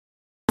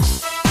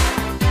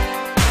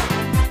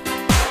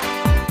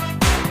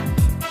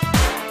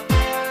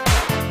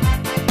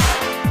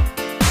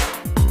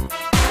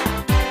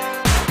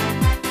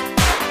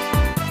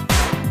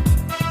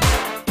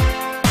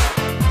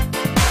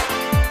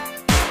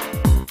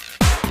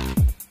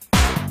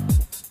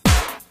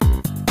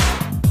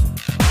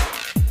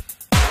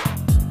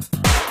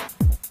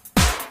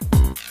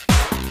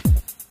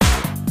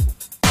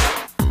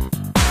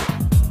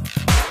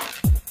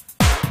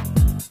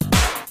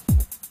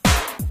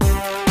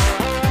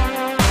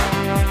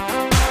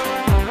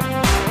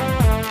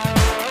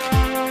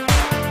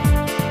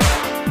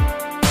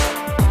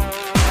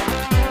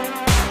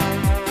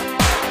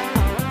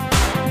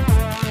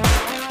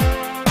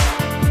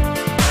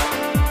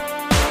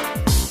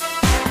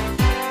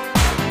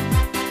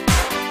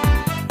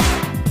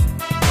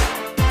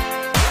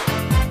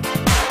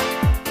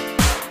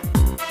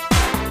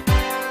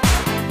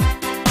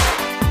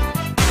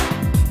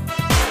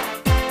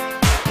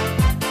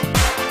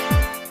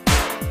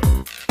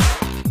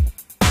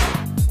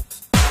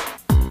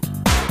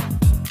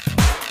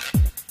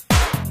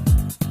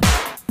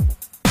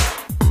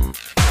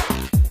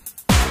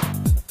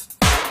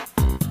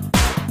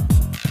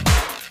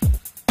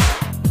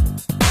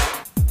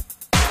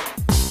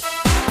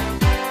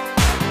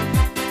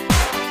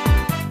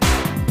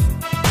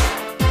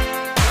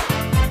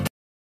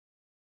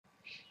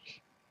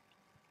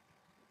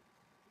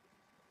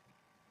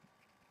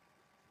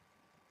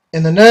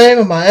In the name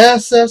of my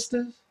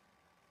ancestors.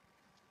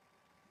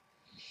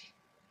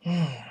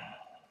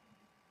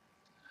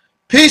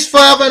 Peace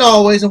forever and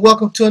always, and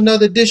welcome to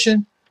another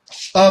edition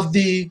of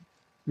the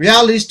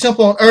Reality's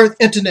Temple on Earth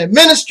Internet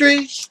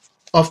Ministry.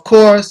 Of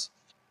course,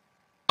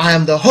 I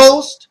am the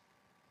host,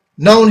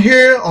 known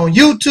here on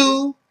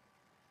YouTube,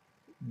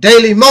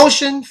 Daily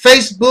Motion,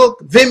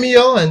 Facebook,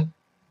 Vimeo, and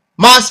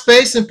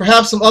MySpace, and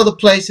perhaps some other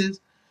places.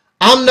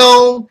 I'm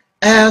known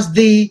as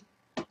the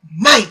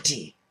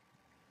mighty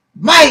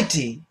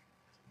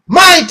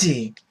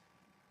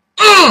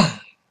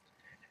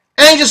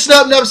Angel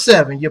Snub Number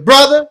 7, your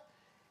brother,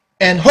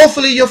 and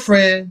hopefully your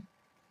friend,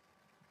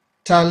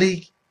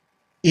 Taalik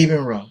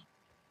Ibn'rad.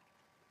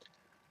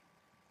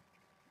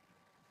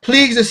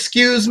 Please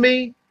excuse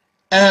me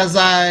as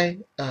I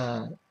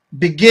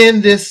begin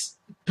this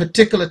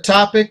particular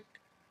topic,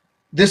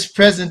 this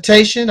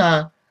presentation.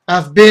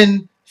 I've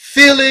been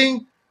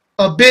feeling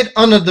a bit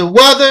under the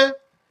weather,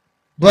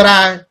 but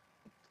I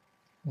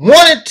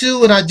wanted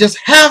to, and I just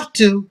have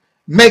to,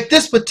 make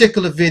this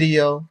particular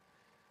video.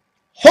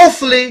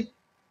 Hopefully,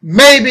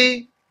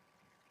 maybe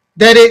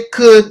that it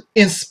could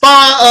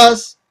inspire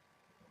us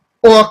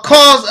or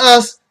cause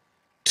us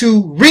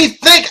to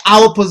rethink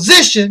our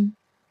position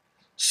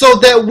so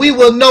that we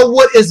will know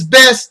what is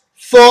best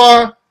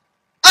for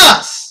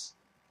us.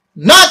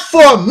 Not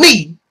for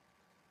me,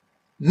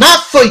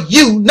 not for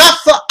you, not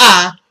for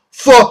I,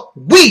 for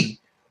we.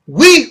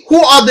 We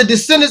who are the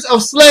descendants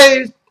of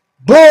slaves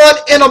born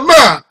in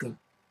America.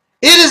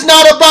 It is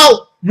not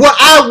about what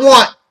I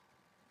want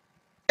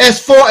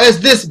as far as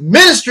this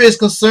ministry is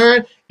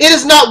concerned. It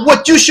is not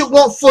what you should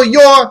want for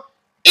your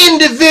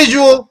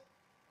individual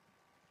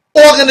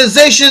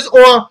organizations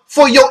or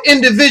for your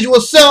individual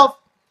self.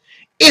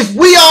 If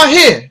we are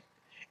here,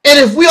 and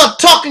if we are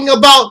talking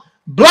about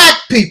black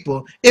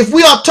people, if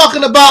we are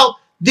talking about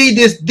the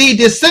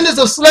descendants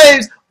of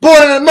slaves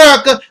born in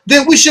America,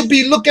 then we should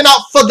be looking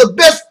out for the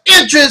best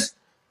interest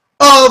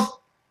of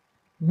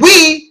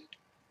we,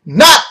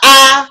 not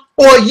I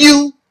or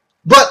you,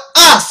 but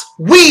us,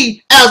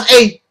 we as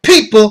a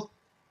people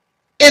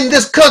in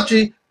this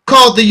country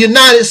called the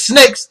United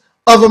Snakes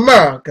of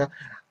America.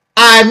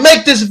 I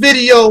make this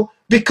video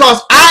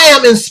because I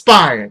am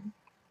inspired.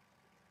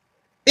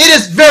 It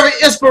is very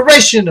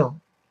inspirational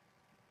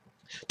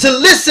to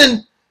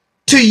listen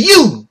to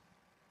you,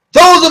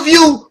 those of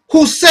you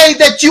who say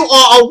that you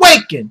are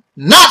awakened,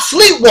 not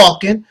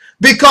sleepwalking,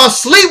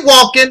 because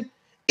sleepwalking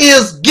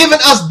is giving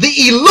us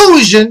the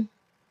illusion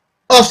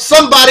of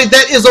somebody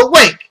that is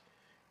awake.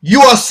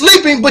 You are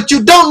sleeping, but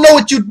you don't know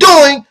what you're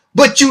doing,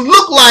 but you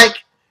look like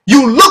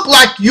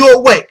you're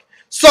awake.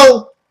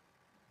 So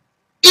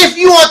if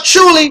you are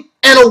truly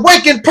an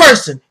awakened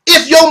person,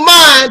 if your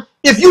mind,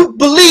 if you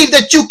believe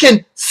that you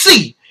can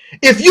see,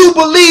 if you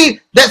believe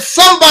that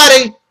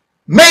somebody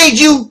made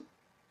you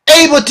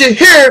able to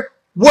hear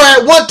where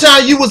at one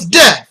time you was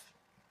deaf,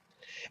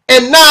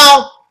 and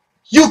now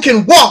you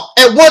can walk.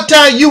 At one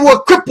time you were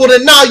crippled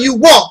and now you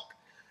walk.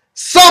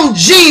 Some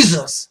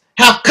Jesus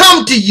have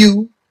come to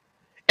you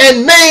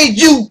and made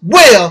you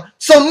well.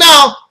 So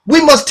now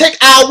we must take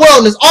our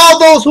wellness. All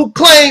those who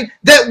claim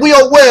that we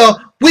are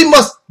well, we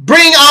must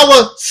bring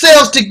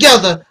ourselves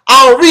together,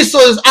 our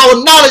resources,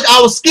 our knowledge,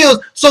 our skills,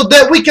 so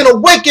that we can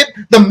awaken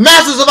the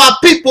masses of our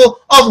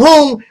people, of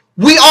whom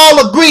we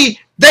all agree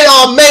they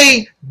are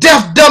made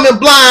deaf, dumb, and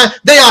blind.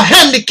 They are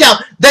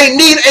handicapped. They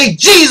need a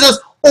Jesus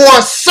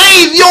or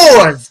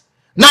saviors.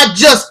 Not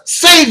just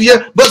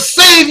savior, but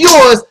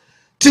saviors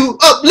to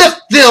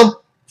uplift them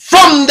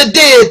from the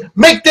dead,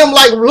 make them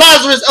like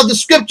Lazarus of the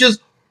scriptures,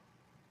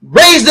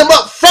 raise them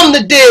up from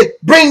the dead,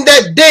 bring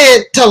that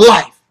dead to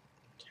life.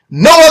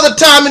 No other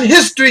time in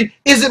history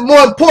is it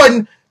more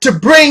important to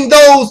bring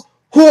those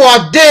who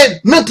are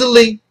dead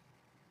mentally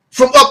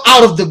from up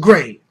out of the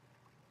grave.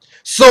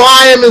 So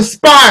I am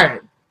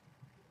inspired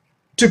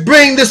to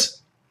bring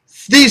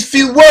these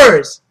few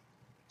words,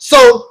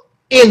 so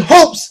in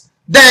hopes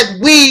that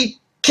we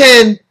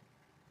can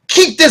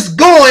keep this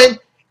going,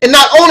 and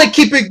not only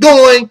keep it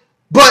going,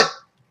 but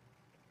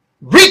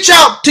reach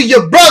out to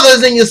your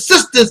brothers and your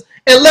sisters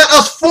and let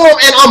us form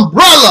an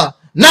umbrella,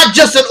 not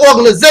just an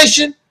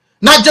organization,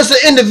 not just an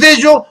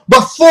individual,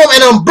 but form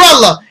an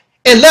umbrella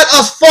and let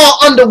us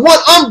fall under one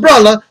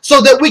umbrella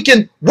so that we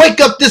can wake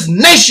up this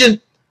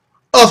nation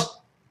of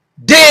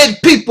dead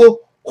people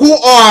who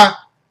are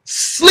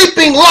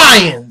sleeping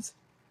lions.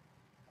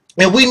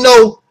 And we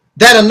know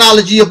that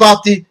analogy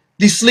about the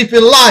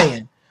sleeping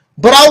lion.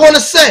 But I want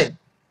to say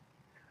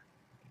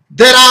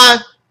that I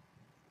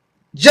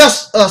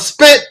just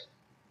spent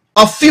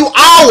a few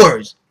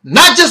hours,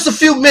 not just a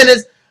few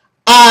minutes,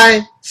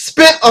 I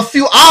spent a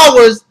few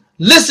hours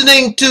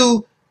listening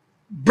to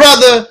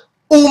Brother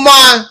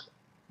Umar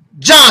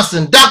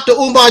Johnson, Dr.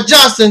 Umar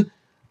Johnson,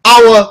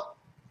 our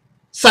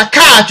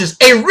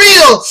psychiatrist, a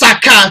real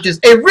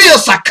psychiatrist, a real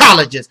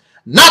psychologist,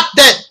 not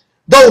that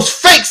those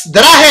fakes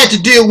that I had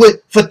to deal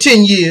with for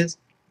 10 years.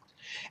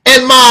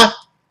 And my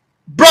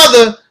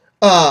brother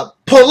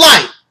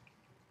Polite,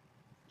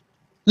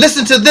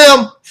 listen to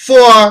them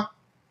for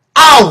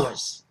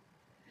hours.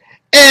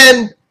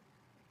 And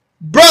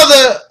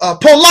Brother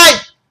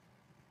Polite,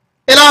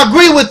 and I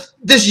agree with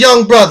this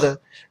young brother,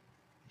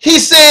 he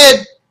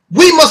said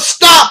we must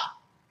stop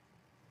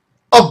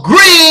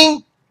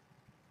agreeing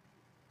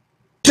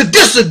to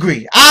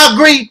disagree. I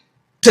agree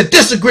to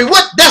disagree.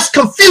 What? That's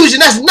confusion.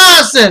 That's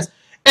nonsense.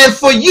 And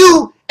for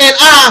you and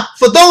I,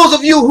 for those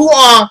of you who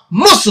are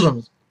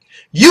Muslims,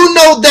 you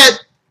know that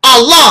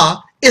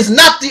Allah is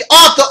not the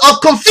author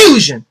of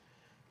confusion.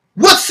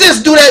 What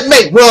sense do that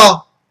make?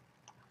 Well,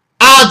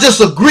 I'll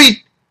just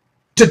agree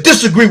to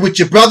disagree with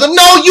you, brother.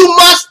 No, you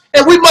must,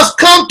 and we must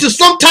come to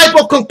some type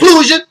of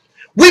conclusion.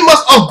 We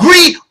must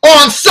agree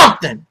on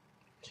something.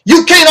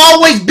 You can't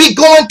always be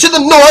going to the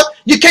north.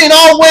 You can't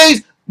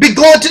always be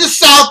going to the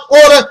south or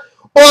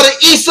the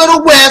east or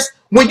the west.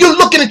 When you're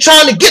looking and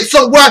trying to get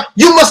somewhere,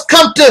 you must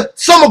come to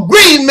some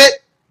agreement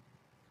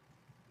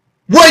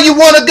where you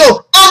want to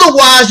go.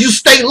 Otherwise, you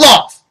stay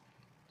lost.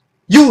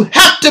 You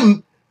have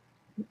to,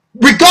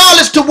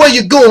 regardless to where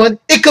you're going,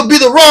 it could be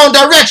the wrong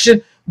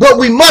direction, but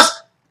we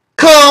must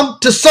come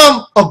to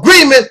some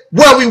agreement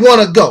where we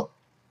want to go.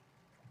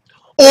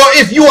 Or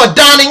if you are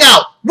dining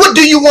out, what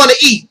do you want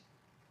to eat?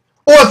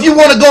 Or if you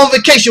want to go on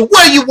vacation,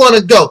 where you want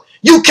to go?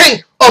 You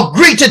can't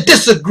agree to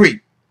disagree.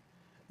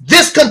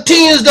 This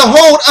continues to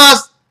hold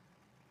us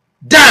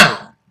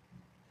down.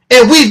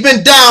 And we've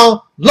been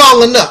down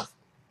long enough.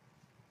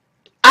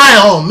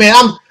 Oh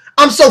man,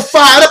 I'm so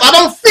fired up. I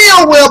don't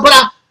feel well,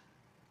 but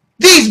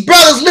these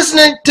brothers,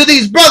 listening to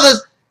these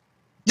brothers,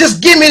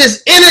 just give me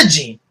this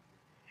energy.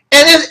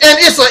 And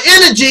it's an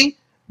energy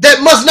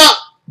that must not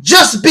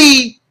just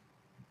be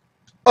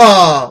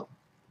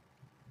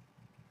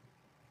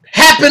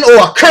happen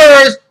or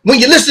occurs when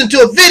you listen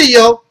to a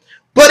video,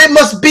 but it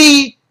must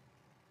be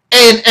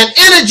an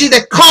energy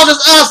that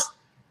causes us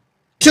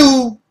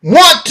to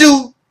want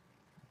to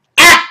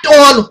act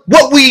on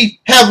what we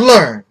have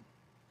learned.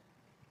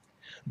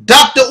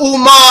 Dr.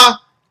 Umar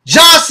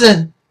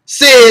Johnson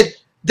said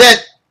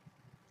that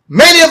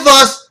many of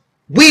us,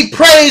 we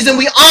praise and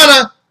we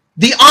honor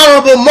the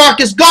Honorable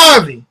Marcus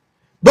Garvey.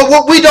 But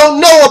what we don't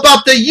know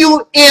about the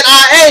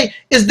UNIA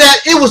is that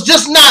it was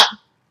just not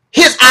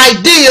his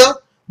idea,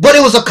 but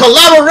it was a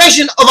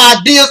collaboration of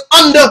ideas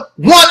under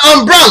one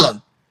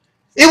umbrella.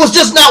 It was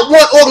just not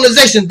one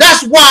organization.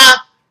 That's why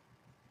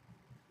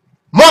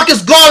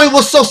Marcus Garvey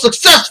was so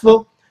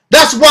successful.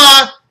 That's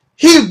why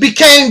he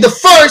became the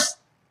first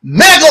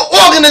mega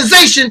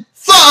organization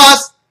for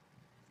us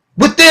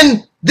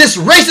within this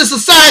racist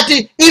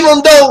society,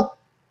 even though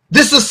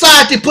this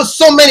society puts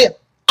so many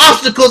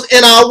obstacles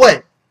in our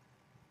way.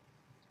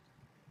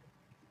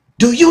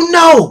 Do you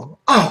know?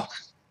 Oh,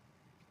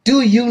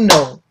 do you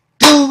know?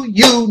 Do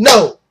you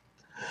know?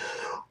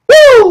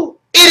 Woo!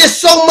 It is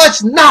so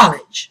much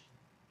knowledge.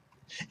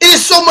 It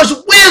is so much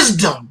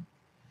wisdom.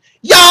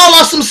 Y'all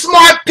are some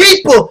smart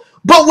people,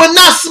 but we're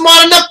not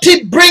smart enough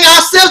to bring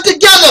ourselves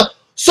together.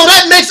 So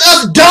that makes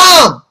us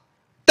dumb.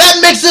 That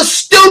makes us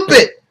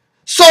stupid.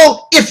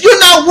 So if you're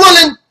not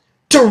willing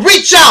to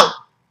reach out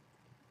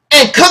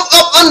and come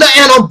up under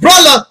an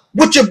umbrella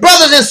with your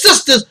brothers and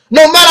sisters,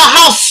 no matter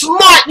how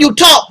smart you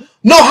talk,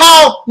 no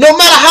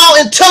matter how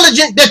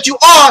intelligent that you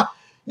are,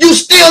 you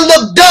still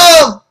look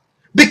dumb,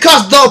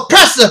 because the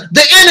oppressor,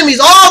 the enemies,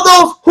 all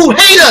those who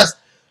hate us,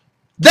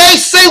 they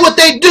say what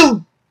they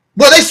do.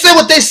 Well, they say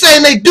what they say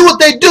and they do what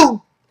they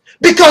do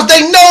because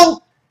they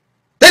know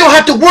they don't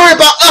have to worry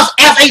about us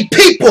as a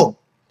people,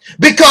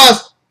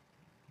 because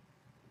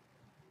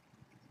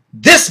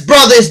this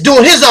brother is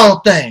doing his own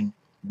thing.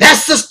 That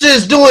sister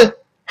is doing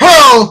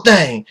her own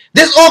thing.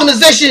 This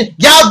organization,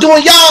 y'all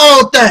doing y'all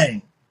own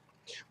thing.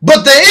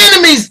 But the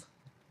enemies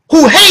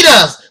who hate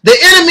us, the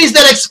enemies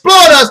that exploit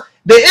us,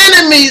 the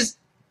enemies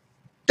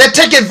that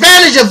take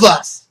advantage of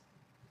us,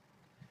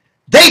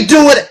 they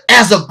do it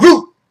as a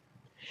group.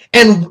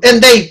 And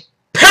they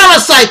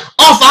parasite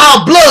off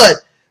our blood.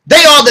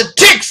 They are the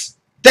ticks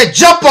that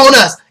jump on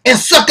us and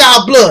suck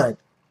our blood.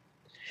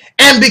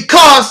 And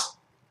because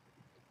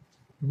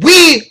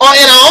we are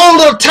in our own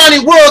little tiny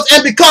worlds,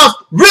 and because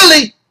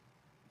really,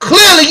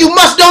 clearly you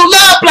must don't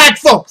love black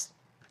folks.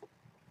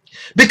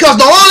 Because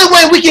the only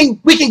way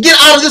we can get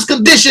out of this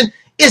condition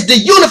is to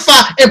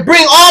unify and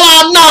bring all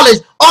our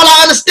knowledge, all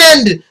our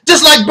understanding.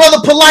 Just like Brother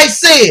Polite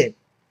said,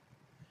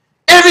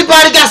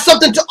 everybody got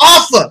something to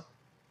offer.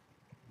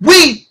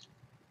 We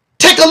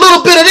take a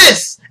little bit of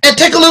this and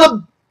take a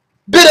little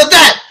bit of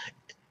that,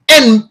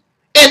 and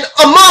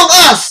among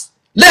us,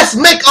 let's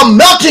make a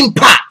melting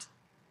pot,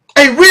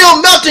 a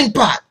real melting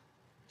pot.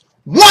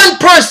 One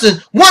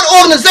person, one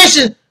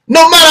organization,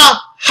 no matter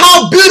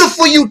how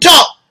beautiful you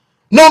talk,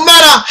 no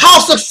matter how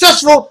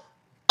successful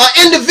an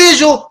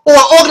individual or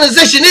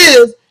organization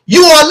is,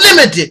 you are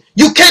limited.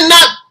 You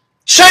cannot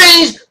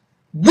change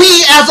we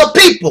as a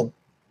people.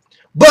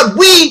 But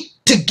we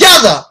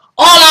together,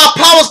 all our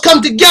powers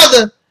come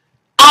together,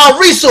 our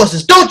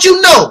resources. Don't you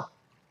know,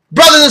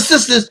 brothers and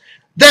sisters,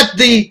 that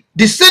the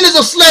descendants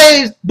of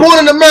slaves born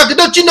in America,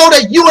 don't you know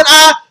that you and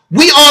I,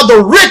 we are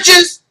the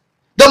richest,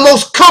 the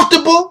most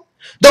comfortable,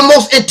 the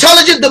most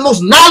intelligent, the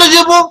most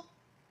knowledgeable,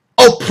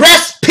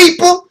 oppressed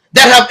people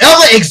that have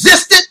ever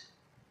existed.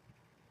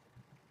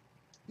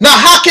 Now,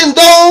 how can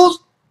those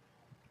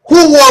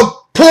who were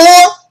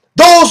poor,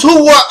 those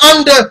who were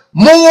under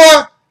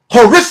more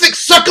horrific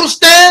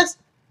circumstance,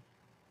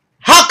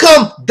 how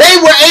come they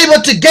were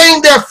able to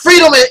gain their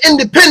freedom and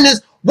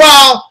independence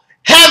while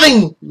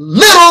having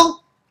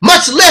little,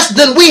 much less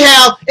than we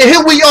have, and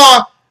here we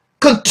are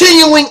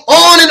continuing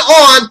on and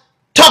on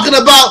talking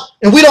about,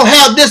 and we don't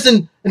have this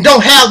and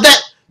don't have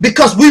that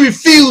because we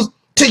refuse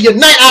to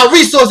unite our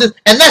resources.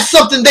 And that's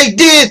something they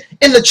did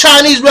in the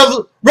Chinese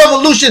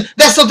Revolution.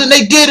 That's something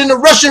they did in the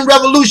Russian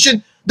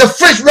Revolution, the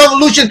French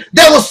Revolution.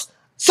 There was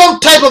some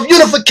type of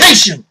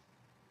unification.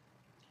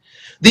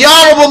 The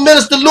Honorable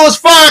Minister Louis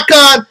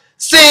Farrakhan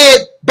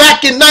said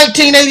back in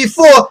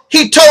 1984,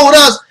 he told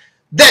us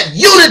that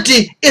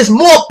unity is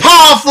more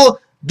powerful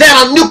than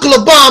a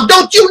nuclear bomb.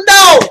 Don't you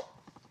know?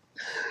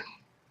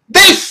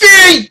 They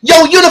fear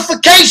your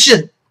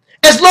unification.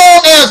 As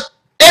long as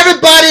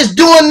everybody's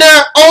doing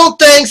their own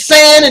thing,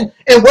 saying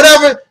and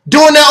whatever,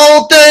 doing their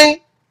own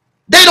thing,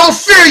 they don't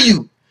fear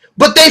you.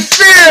 But they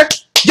fear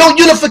your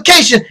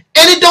unification.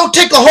 And it don't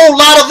take a whole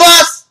lot of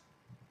us.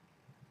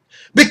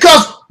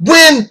 Because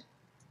when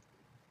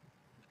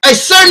a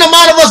certain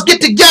amount of us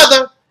get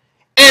together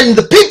and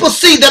the people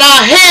see that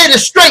our head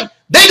is straight,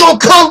 they gonna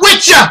come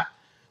with ya.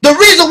 The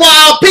reason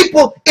why our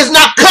people is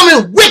not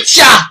coming with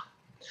ya,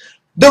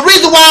 the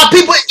reason why our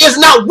people is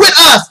not with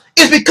us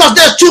is because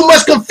there's too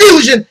much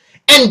confusion.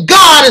 And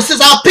God, and since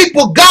our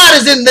people, God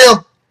is in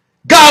them,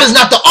 God is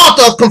not the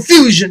author of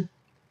confusion.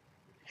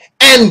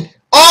 And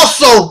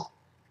also,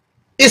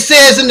 it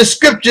says in the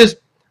scriptures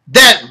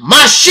that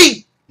my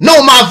sheep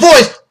know my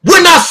voice.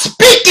 We're not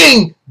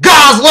speaking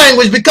God's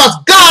language because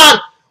God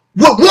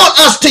would want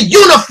us to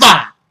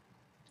unify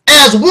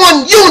as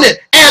one unit,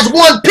 as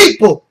one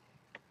people.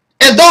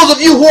 And those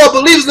of you who are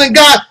believers in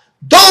God,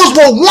 those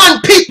were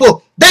one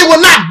people. They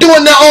were not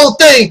doing their own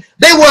thing.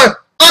 They were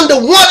under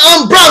one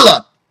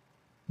umbrella.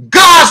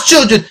 God's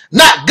children,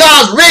 not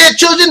God's red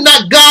children,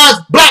 not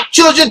God's black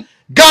children,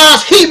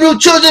 God's Hebrew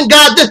children,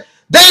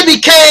 they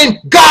became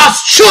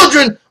God's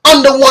children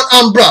under one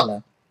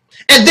umbrella.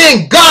 And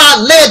then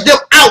God led them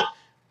out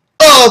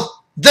of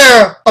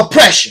their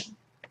oppression.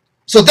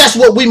 So that's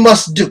what we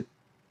must do.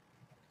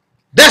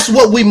 That's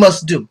what we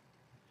must do.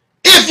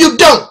 If you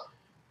don't,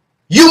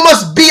 you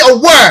must be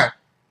aware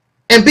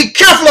and be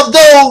careful of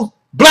those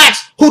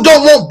blacks who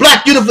don't want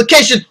black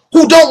unification,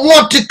 who don't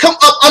want to come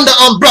up under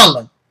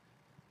umbrella.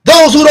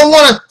 Those who don't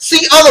want to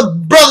see other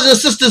brothers and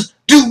sisters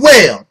do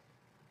well.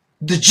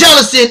 The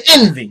jealousy and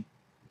envy.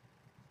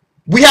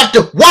 We have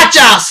to watch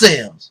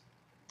ourselves.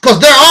 Because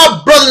there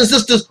are brothers and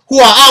sisters who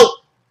are out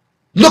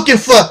looking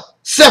for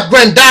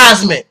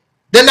self-grandizement.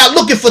 They're not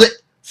looking for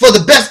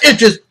the best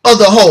interest of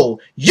the whole.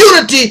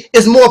 Unity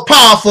is more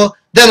powerful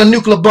than a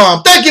nuclear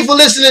bomb. Thank you for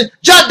listening.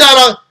 Jot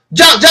down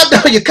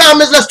your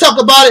comments. Let's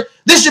talk about it.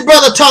 This is your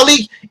brother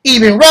Taalik,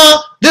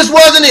 Ibn'rad. This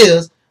was and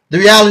is the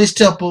Reality's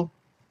Temple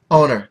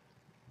on Earth.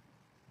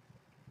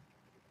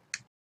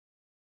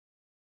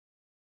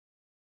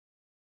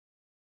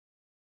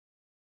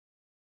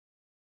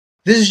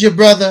 This is your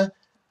brother,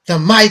 the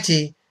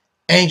mighty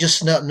Angel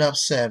Snutting Up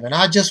 7.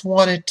 I just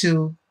wanted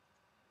to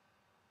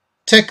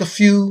take a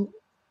few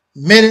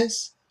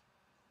minutes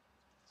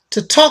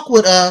to talk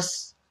with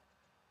us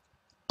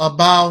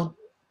about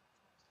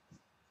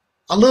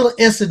a little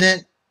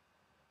incident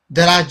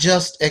that I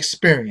just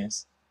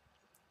experienced.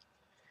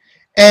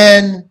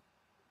 And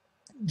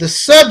the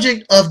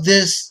subject of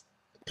this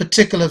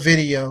particular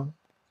video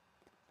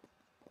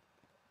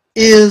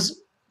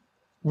is,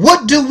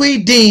 what do we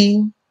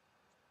deem,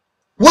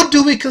 what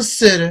do we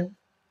consider,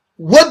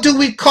 what do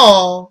we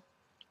call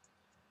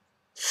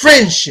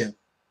friendship?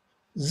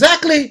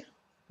 Exactly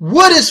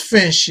what is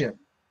friendship?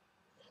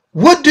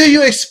 What do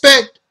you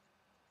expect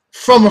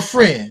from a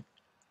friend?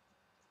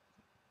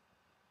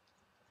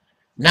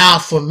 Now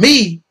for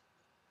me,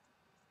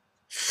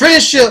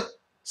 friendship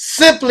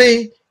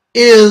simply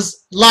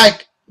is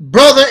like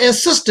brother and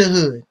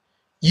sisterhood.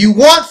 You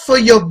want for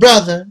your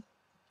brother,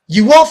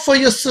 you want for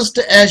your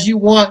sister as you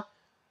want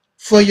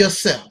for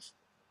yourself.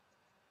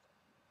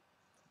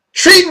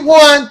 Treat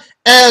one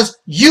as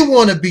you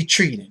want to be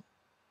treated.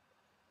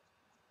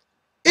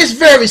 It's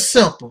very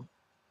simple.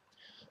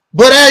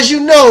 But as you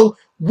know,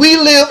 we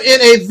live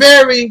in a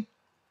very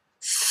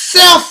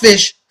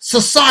selfish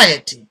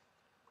society.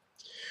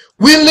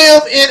 We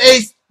live in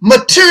a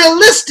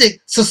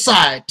materialistic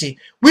society.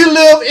 We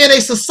live in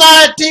a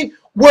society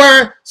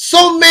where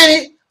so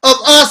many of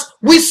us,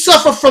 we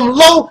suffer from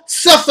low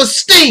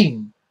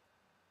self-esteem.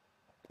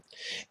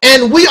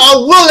 And we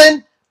are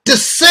willing to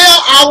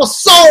sell our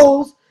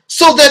souls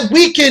so that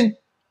we can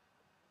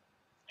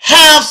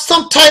have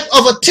some type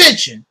of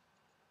attention,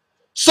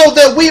 so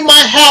that we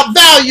might have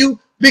value,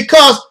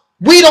 because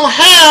we don't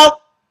have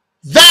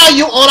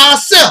value on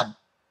ourselves.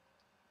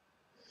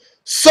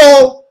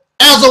 So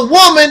as a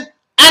woman,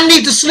 I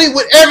need to sleep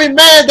with every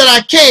man that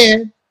I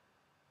can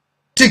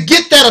to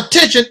get that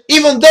attention,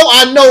 even though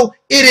I know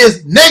it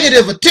is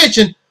negative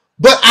attention,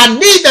 but I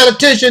need that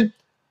attention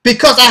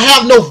because I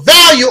have no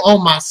value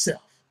on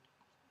myself.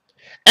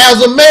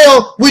 As a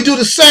male, we do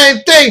the same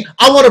thing.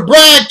 I want to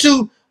brag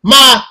to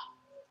my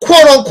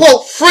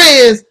quote-unquote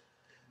friends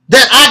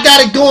that I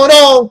got it going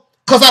on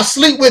because I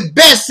sleep with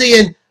Bessie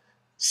and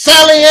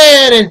Sally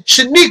Ann and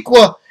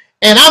Shaniqua,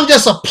 and I'm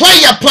just a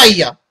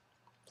player.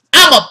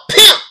 I'm a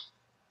pimp.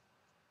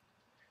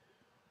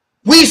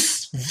 We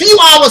view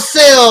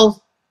ourselves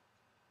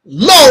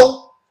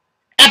low.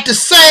 At the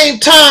same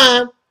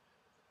time,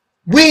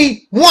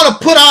 we want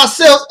to put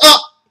ourselves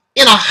up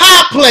in a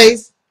high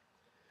place,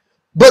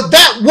 but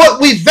that what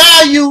we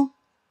value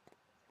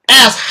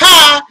as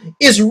high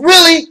is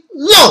really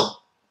low.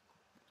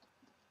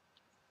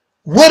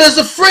 What is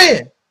a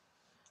friend?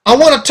 I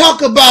want to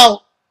talk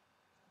about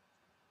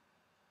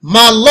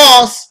my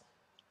loss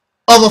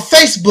of a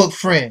Facebook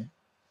friend.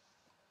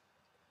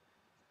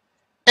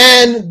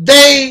 And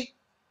they,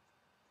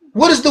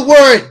 what is the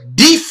word,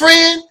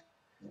 defriend?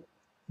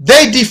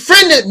 They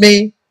defriended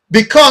me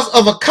because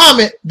of a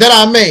comment that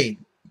I made.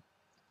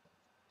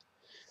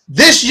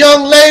 This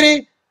young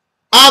lady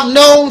I've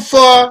known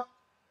for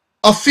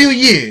a few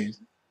years.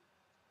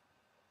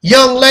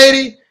 Young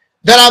lady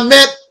that I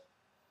met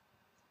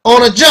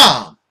on a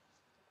job.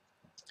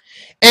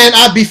 And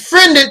I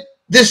befriended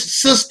this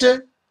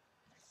sister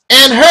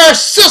and her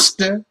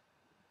sister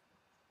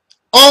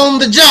on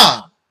the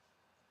job.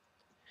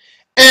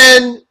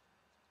 And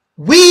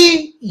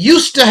we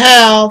used to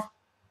have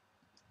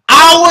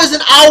hours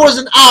and hours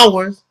and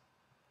hours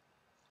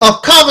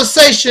of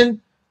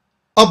conversation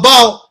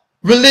about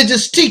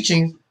religious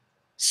teachings,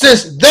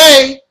 since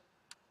they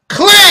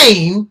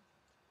claim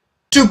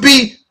to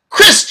be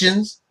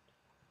Christians.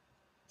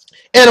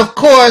 And of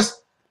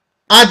course,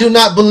 I do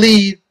not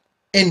believe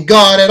in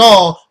God at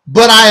all,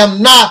 but I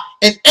am not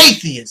an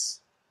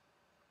atheist.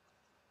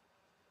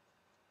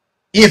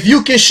 If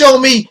you can show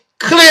me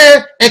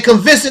clear and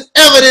convincing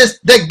evidence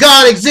that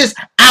God exists,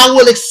 I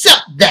will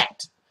accept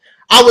that.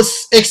 I will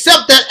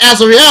accept that as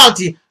a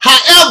reality.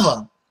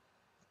 However,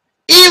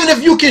 even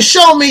if you can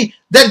show me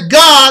that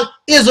God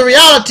is a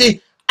reality,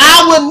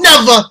 I will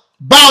never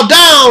bow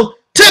down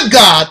to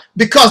God,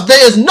 because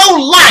there is no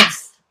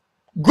life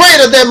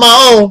greater than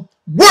my own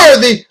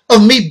worthy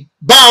of me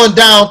bowing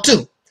down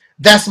to.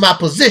 That's my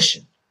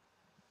position.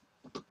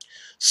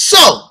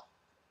 So,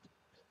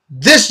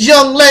 this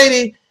young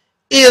lady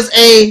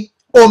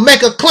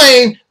make a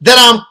claim that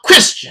I'm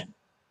Christian.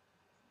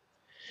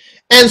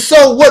 And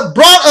so what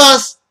brought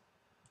us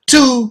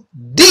to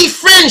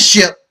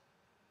defriendship,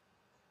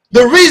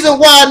 the reason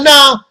why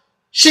now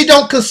she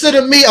don't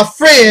consider me a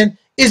friend,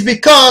 is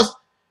because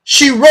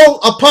she wrote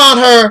upon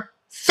her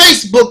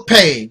Facebook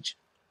page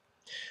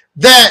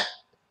that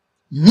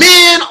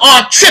men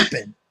are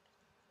tripping.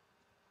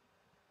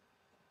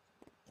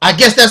 I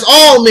guess that's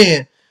all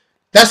men.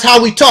 That's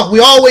how we talk. We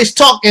always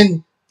talk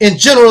in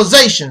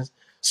generalizations.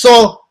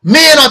 So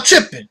men are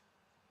tripping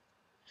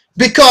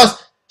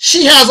because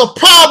she has a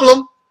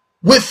problem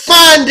with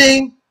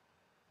finding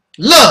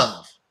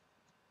love.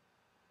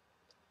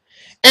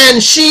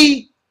 And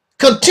she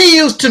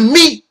continues to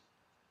meet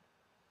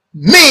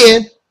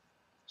men,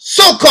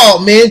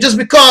 so-called men, just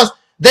because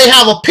they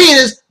have a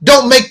penis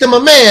don't make them a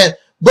man.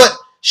 But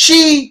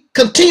she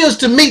continues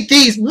to meet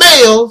these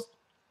males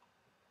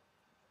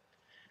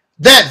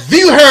that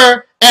view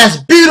her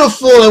as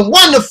beautiful and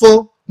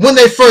wonderful when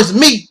they first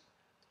meet.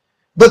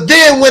 But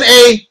then when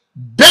a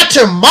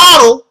better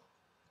model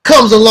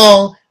comes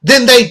along,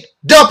 then they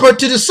dump her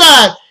to the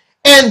side.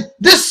 And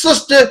this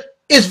sister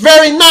is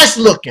very nice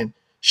looking.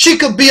 She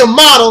could be a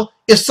model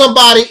if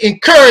somebody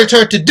encouraged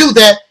her to do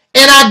that,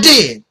 and I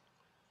did.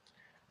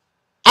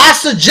 I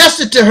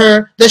suggested to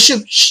her that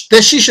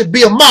she should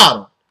be a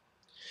model.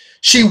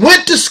 She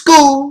went to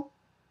school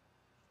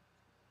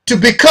to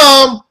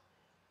become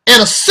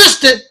an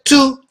assistant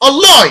to a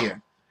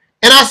lawyer.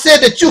 And I said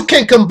that you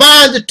can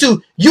combine the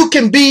two. You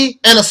can be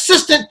an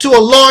assistant to a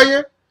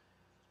lawyer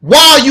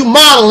while you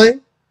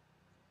modeling.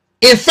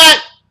 In fact,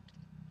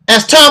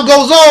 as time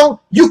goes on,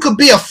 you could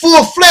be a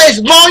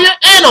full-fledged lawyer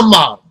and a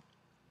model.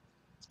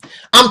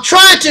 I'm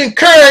trying to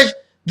encourage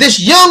this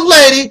young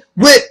lady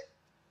with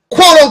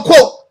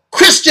quote-unquote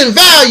Christian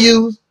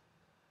values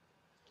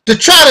to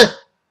try to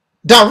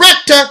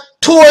direct her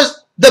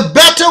towards the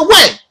better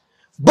way.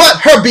 But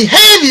her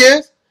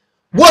behavior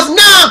was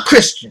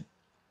non-Christian.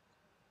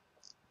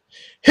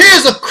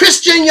 Here's a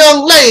Christian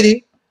young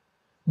lady,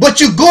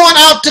 but you're going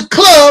out to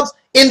clubs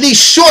in these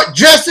short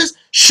dresses,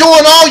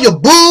 showing all your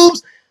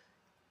boobs.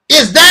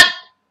 Is that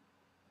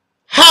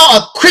how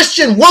a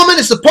Christian woman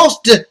is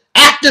supposed to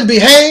act and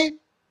behave?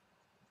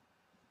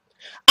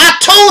 I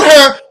told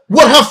her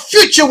what her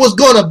future was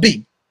going to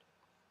be.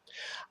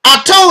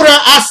 I told her,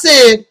 I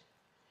said,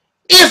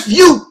 if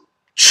you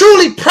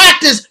truly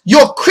practice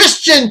your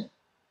Christian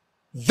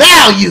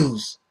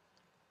values,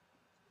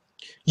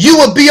 you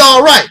will be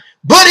all right.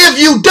 But if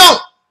you don't,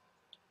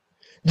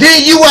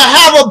 then you will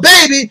have a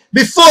baby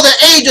before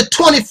the age of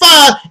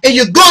 25 and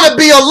you're going to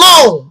be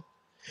alone.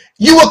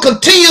 You will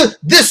continue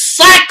this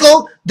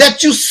cycle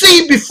that you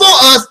see before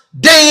us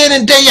day in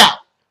and day out.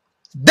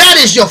 That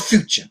is your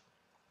future.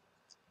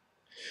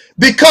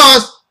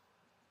 because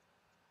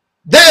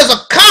there's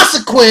a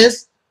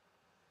consequence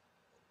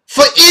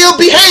for ill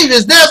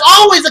behaviors. There's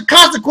always a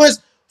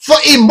consequence for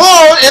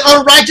immoral and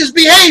unrighteous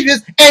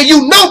behaviors, and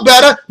you know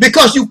better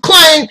because you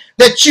claim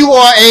that you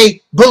are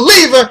a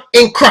believer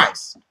in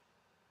Christ.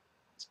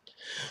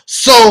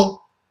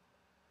 So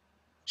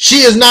she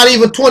is not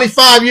even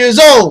 25 years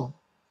old,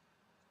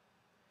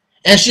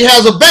 and she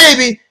has a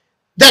baby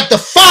that the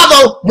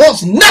father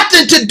wants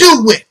nothing to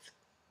do with.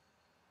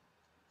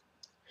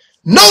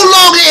 No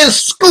longer in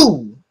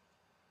school,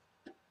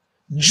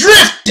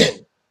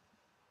 drifting,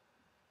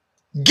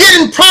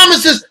 getting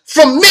promises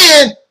from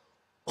men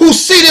who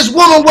see this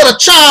woman with a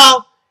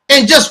child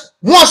and just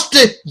wants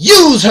to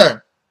use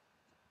her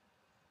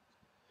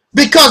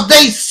because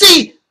they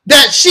see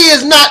that she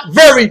is not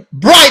very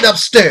bright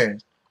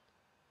upstairs,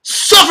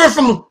 suffering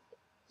from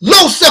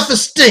low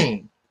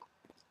self-esteem,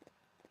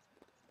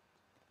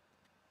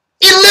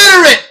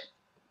 illiterate,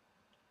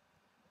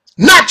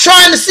 not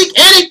trying to seek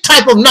any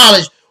type of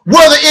knowledge,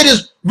 whether it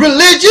is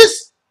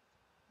religious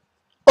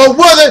or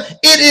whether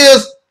it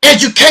is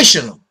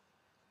educational.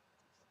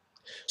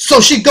 So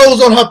she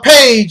goes on her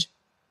page,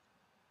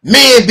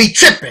 men be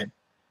tripping.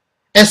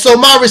 And so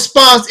my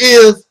response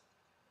is,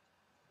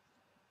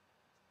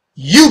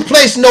 you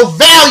place no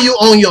value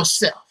on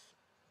yourself.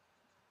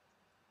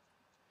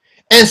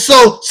 And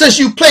so since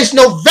you place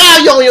no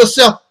value on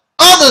yourself,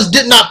 others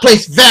did not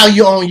place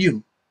value on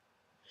you.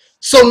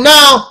 So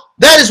now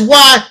that is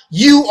why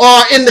you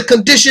are in the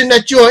condition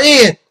that you're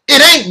in.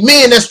 It ain't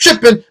men that's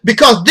tripping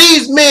because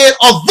these men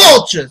are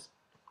vultures.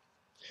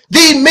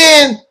 These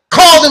men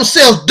call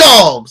themselves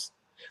dogs.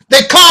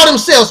 They call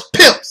themselves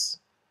pimps.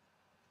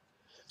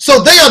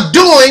 So they are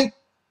doing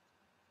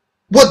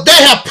what they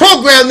have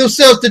programmed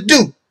themselves to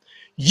do.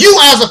 You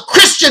as a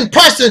Christian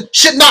person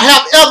should not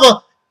have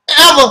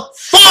ever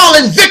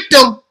fallen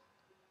victim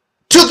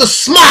to the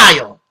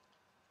smile,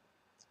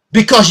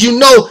 because you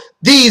know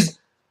these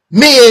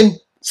men,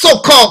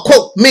 so-called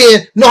quote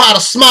men, know how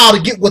to smile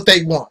to get what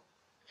they want.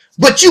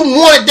 But you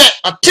wanted that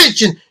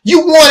attention.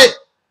 You wanted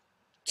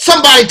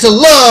somebody to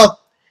love,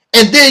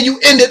 and then you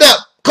ended up,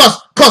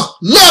 because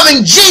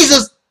loving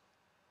Jesus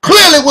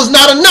clearly was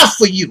not enough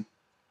for you.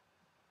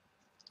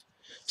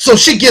 So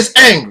she gets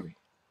angry.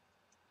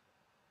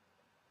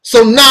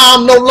 So now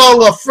I'm no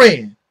longer a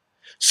friend.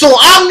 So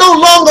I'm no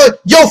longer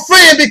your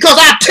friend because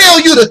I tell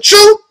you the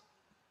truth.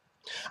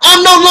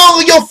 I'm no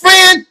longer your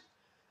friend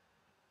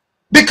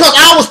because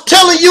I was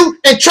telling you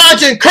and trying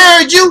to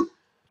encourage you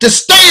to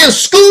stay in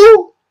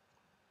school.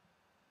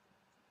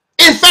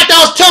 In fact,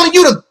 I was telling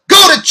you to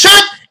go to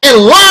church and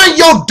learn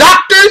your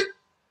doctrine.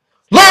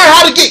 Learn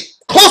how to get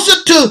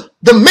closer to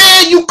the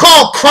man you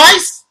call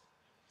Christ.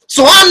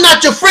 So I'm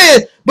not your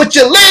friend, but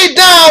you lay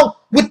down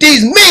with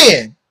these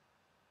men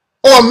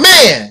or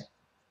man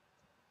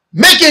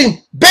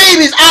making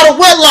babies out of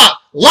wedlock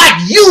like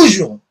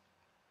usual.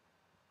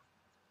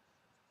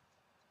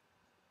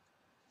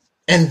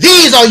 And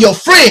these are your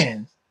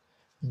friends.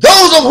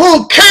 Those of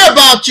whom care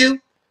about you,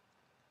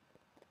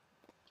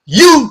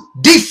 you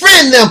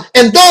defriend them.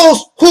 And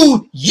those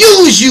who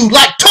use you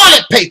like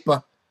toilet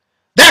paper,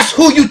 that's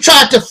who you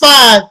try to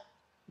find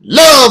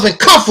love and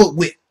comfort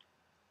with.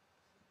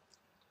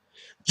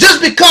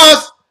 Just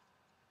because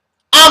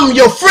I'm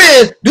your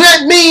friend, do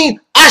that mean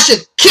I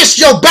should kiss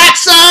your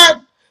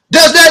backside?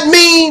 Does that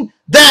mean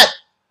that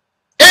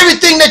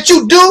everything that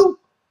you do,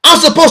 I'm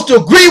supposed to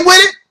agree with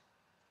it?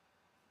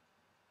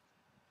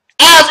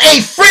 As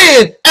a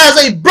friend,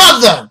 as a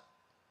brother,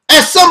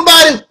 as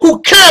somebody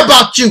who cares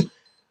about you,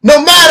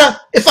 no matter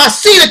if I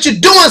see that you're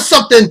doing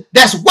something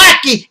that's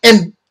wacky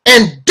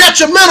and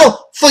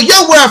detrimental for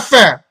your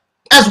welfare,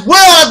 as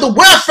well as the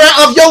welfare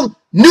of your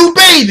new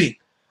baby,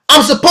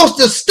 I'm supposed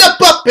to step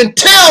up and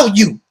tell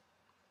you.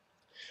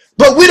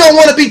 But we don't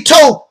want to be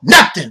told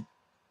nothing.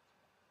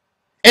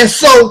 And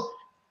so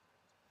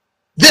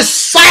this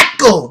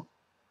cycle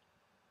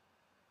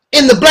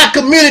in the black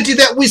community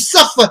that we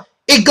suffer,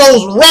 it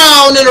goes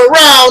round and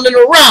around and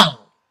around.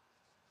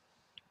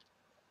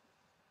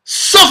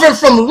 Suffering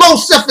from low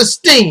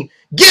self-esteem.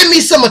 Give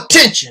me some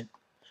attention.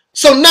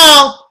 So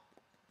now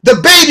the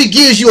baby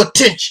gives you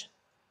attention.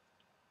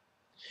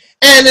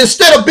 And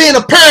instead of being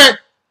a parent,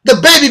 the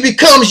baby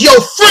becomes your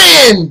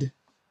friend.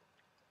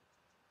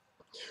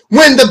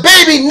 When the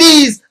baby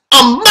needs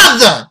a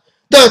mother,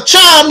 the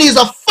child needs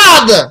a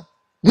father,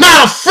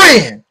 not a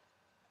friend.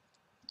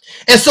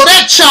 And so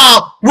that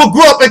child will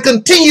grow up and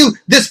continue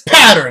this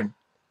pattern.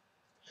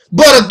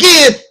 But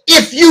again,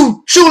 if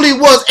you truly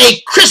was a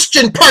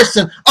Christian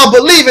person, a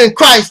believer in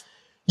Christ,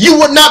 you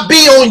would not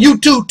be on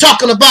YouTube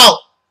talking about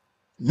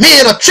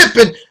men are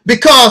tripping,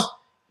 because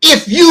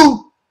if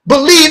you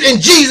believed in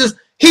Jesus,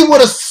 he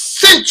would have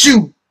sent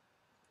you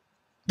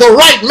the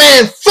right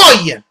man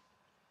for you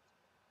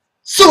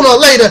sooner or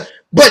later.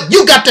 But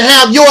you got to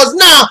have yours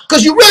now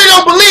because you really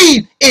don't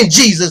believe in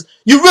Jesus.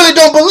 You really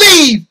don't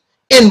believe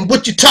in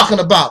what you're talking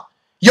about.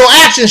 Your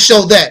actions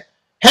show that.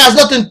 Has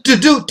nothing to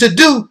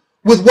do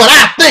with what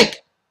I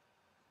think.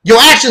 Your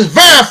actions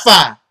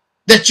verify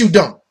that you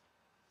don't.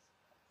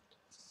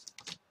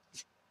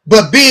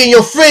 But being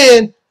your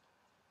friend,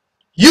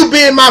 you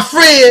being my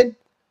friend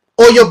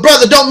or your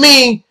brother don't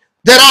mean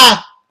that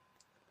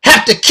I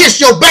have to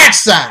kiss your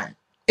backside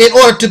in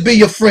order to be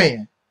your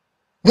friend.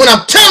 When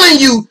I'm telling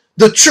you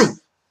the truth,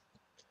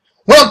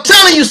 when I'm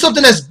telling you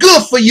something that's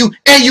good for you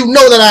and you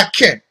know that I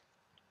care.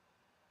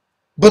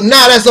 But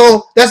now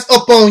that's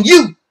up on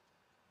you.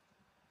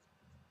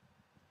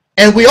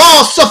 And we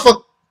all suffer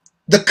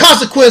the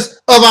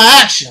consequence of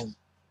our actions.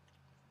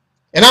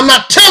 And I'm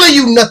not telling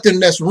you nothing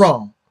that's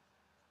wrong.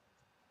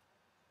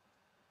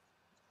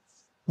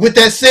 With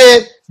that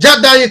said,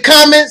 jot down your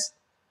comments.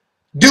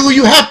 Do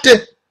you have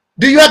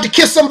to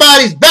kiss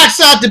somebody's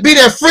backside to be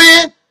their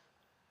friend?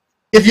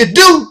 If you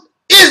do,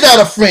 is that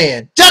a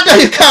friend? Jot down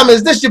your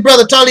comments. This is your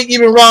brother Taalik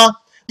Ibn'rad.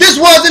 This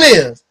was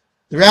and is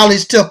the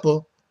Rally's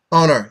Temple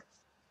on earth.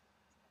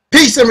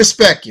 Peace and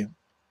respect you.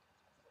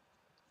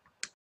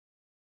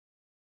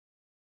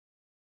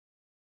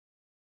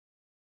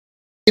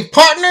 Hey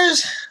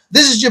partners,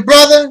 this is your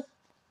brother,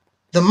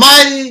 the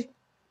mighty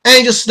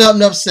Angel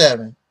Snub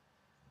 7.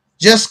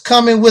 Just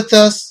coming with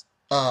us,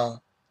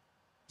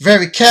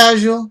 very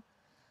casual.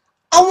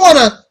 I want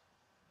to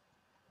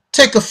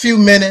take a few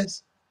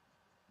minutes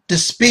to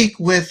speak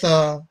with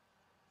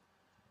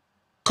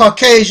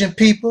Caucasian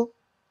people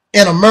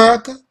in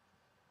America.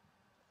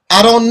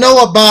 I don't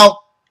know about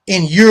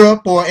in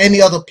Europe or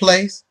any other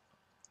place.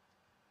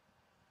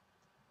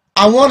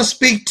 I want to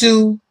speak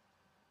to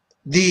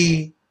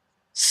the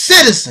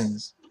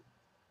citizens,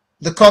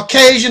 the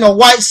Caucasian or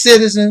white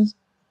citizens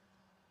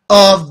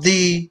of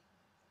the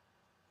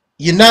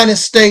United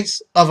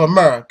States of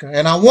America.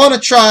 And I want to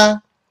try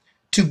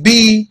to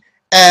be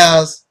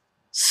as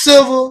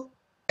civil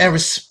and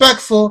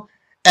respectful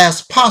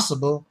as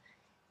possible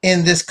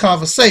in this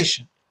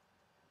conversation.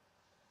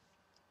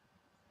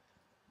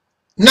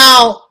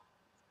 Now,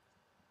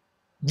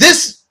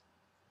 this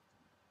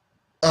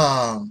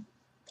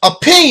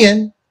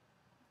opinion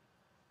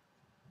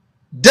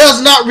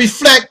does not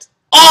reflect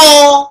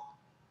all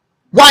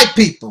white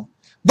people.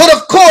 But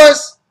of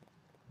course,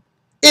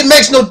 it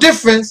makes no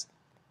difference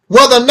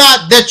whether or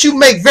not that you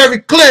make very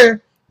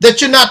clear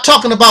that you're not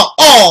talking about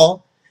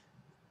all.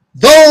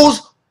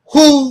 Those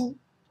who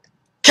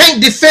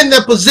can't defend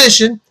their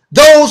position,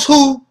 those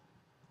who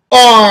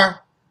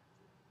are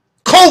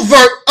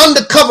covert,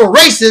 undercover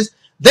racists,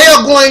 they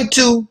are going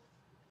to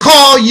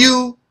call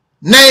you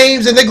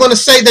names and they're going to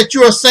say that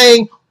you are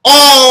saying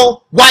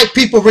all white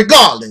people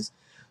regardless.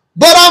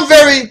 But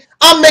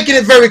I'm making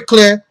it very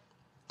clear.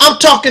 I'm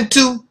talking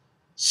to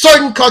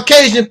certain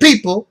Caucasian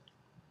people,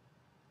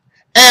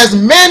 as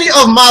many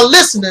of my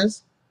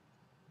listeners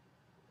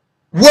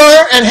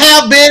were and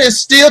have been and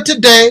still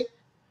today,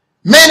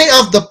 many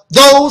of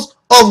those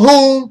of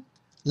whom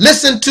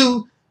listen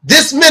to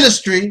this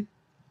ministry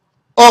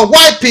are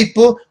white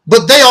people,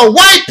 but they are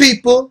white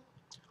people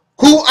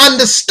who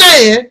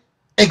understand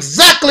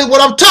exactly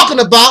what I'm talking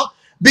about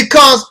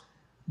because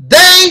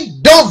they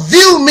don't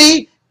view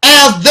me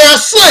as their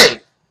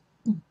slave.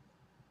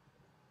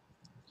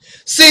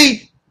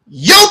 See,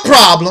 your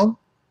problem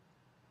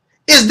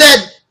is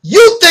that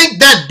you think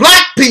that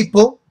black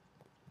people,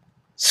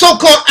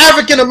 so-called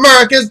African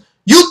Americans,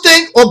 you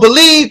think or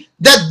believe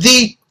that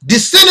the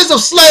descendants of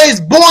slaves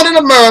born in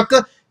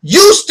America,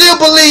 you still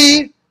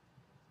believe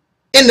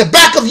in the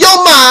back of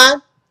your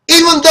mind,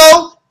 even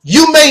though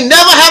you may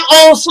never have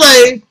owned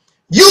slaves,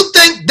 you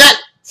think that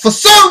for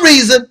some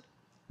reason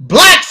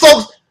black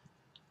folks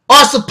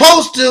are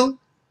supposed to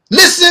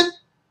listen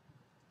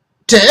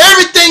to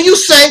everything you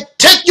say,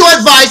 take your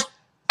advice.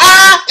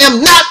 I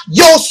am not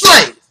your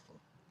slave.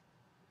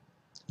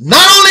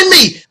 Not only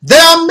me,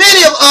 there are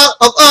many of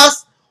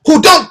us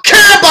who don't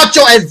care about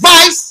your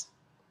advice.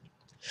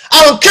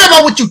 I don't care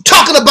about what you're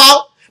talking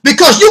about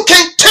because you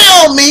can't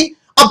tell me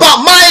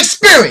about my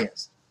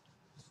experience.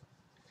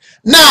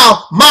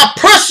 Now, my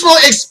personal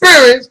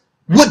experience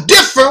would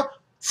differ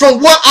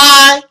from what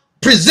I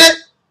present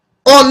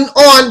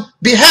on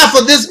behalf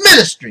of this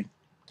ministry.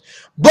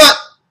 But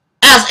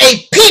as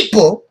a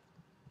people,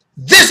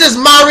 this is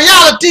my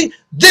reality.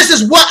 This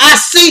is what I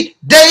see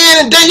day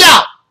in and day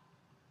out.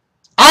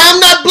 I am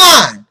not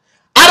blind.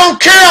 I don't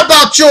care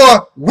about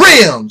your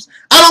rims.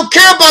 I don't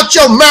care about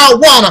your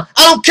marijuana.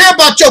 I don't care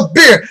about your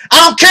beer. I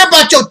don't care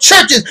about your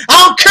churches.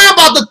 I don't care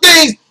about the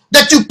things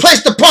that you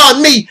placed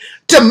upon me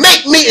to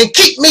make me and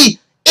keep me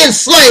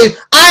enslaved.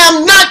 I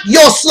am not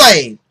your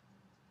slave.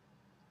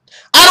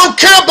 I don't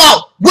care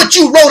about what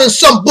you wrote in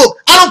some book.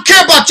 I don't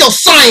care about your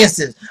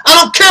sciences. I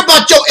don't care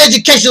about your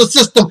educational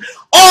system.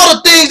 All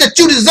the things that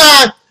you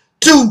designed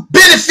to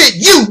benefit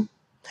you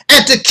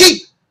and to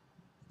keep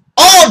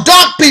all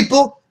dark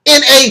people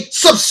in a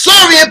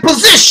subservient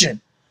position.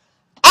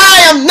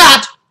 I am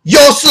not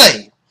your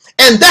slave.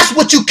 And that's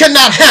what you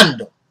cannot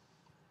handle.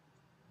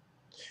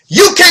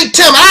 You can't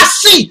tell me. I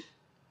see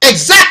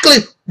exactly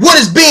what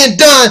is being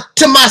done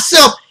to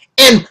myself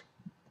and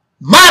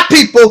my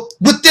people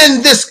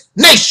within this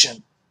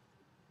nation.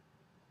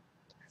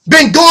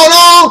 Been going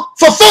on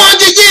for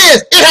 400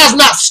 years. It has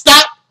not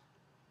stopped.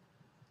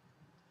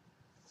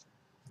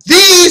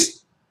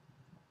 These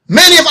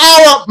Many of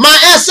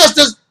my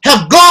ancestors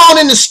have gone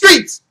in the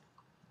streets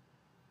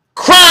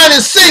crying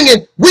and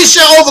singing, we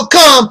shall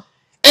overcome,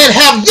 and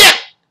have yet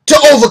to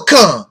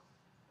overcome.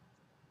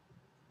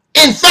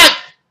 In fact,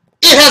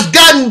 it has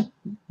gotten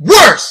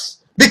worse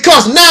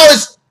because now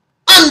it's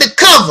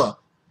undercover.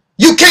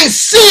 You can't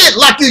see it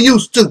like you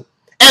used to.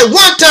 At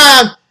one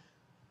time,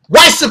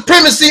 white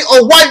supremacy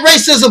or white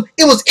racism,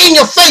 it was in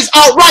your face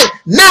outright.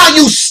 Now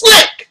you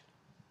slick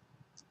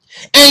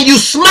and you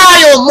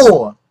smile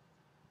more.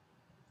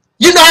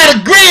 You know how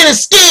to grin and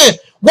skin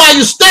while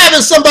you stabbing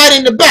somebody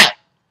in the back.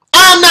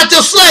 I'm not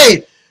your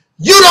slave.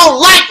 You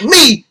don't like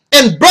me,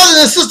 and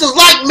brothers and sisters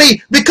like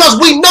me because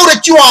we know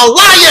that you are a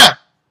liar.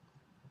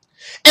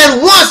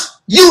 And once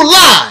you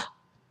lie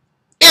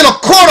in a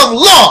court of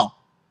law,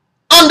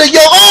 under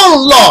your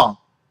own law,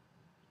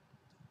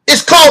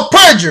 it's called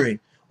perjury.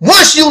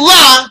 Once you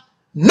lie,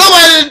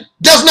 nobody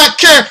does not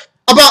care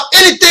about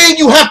anything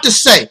you have to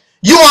say.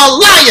 You are a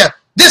liar.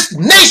 This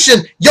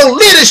nation, your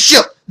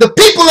leadership, the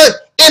people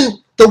in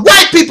the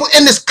white people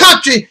in this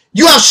country,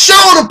 you have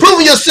shown and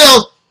proven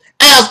yourselves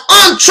as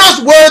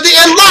untrustworthy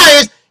and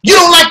liars. You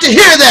don't like to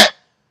hear that,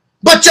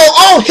 but your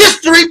own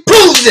history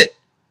proves it.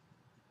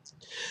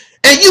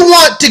 And you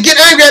want to get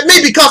angry at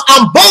me because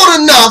I'm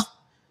bold enough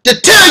to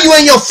tell you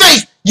in your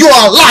face you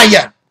are a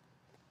liar.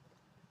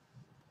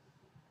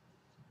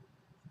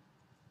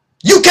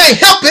 You can't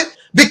help it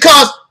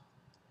because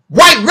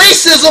white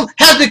racism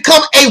has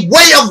become a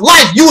way of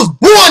life. You was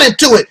born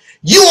into it.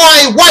 You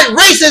are a white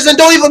racist and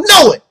don't even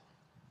know it.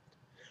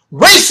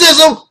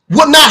 Racism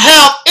would not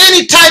have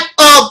any type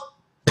of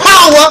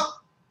power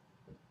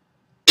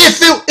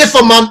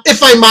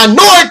if a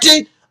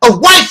minority of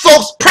white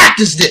folks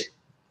practiced it.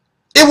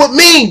 It would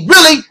mean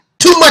really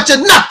too much of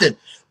nothing.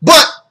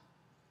 But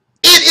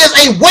it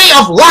is a way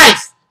of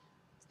life.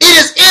 It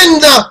is in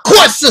the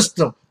court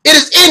system. It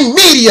is in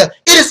media.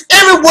 It is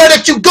everywhere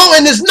that you go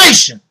in this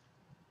nation.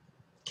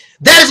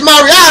 That is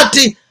my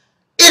reality.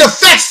 It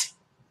affects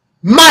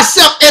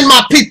myself and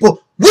my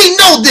people. We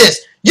know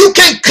this. You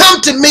can't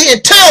come to me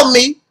and tell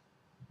me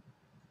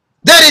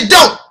that it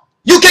don't.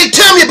 You can't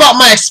tell me about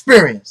my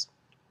experience.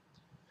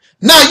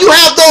 Now you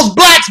have those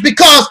blacks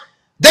because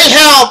they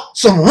have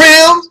some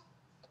rims,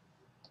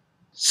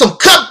 some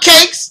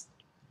cupcakes,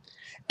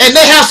 and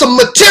they have some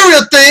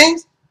material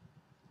things.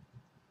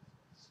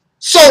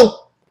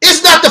 So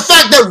it's not the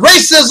fact that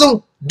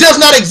racism does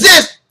not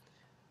exist.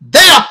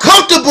 They are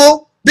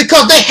comfortable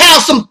because they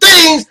have some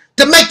things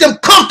to make them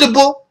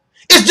comfortable.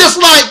 It's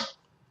just like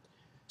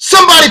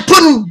somebody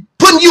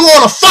putting you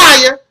on a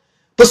fire,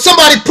 but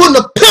somebody putting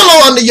a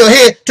pillow under your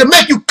head to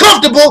make you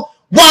comfortable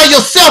while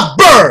yourself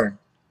burn.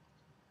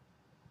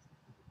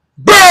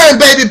 Burn,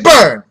 baby,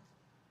 burn.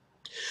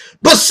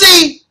 But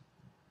see,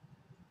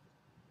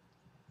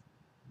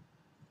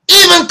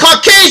 even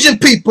Caucasian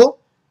people,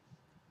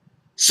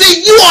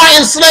 see, you are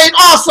enslaved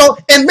also,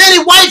 and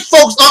many white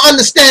folks are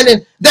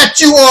understanding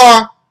that you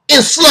are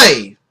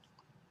enslaved.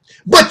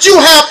 But you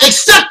have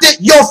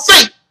accepted your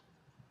fate.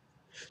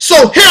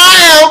 So here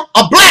I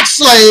am, a black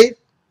slave,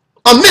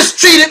 a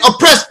mistreated,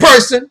 oppressed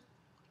person.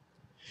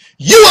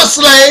 You a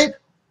slave.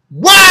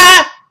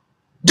 Why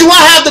do I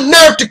have the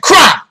nerve to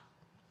cry?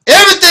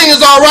 Everything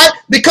is all right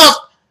because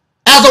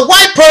as a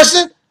white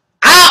person,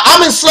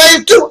 I'm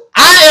enslaved too.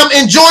 I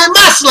am enjoying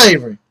my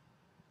slavery.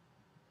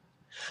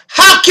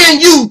 How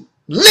can you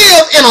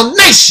live in a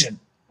nation?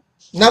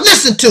 Now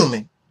listen to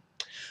me.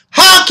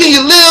 How can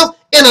you live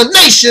in a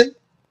nation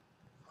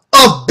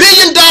of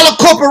billion-dollar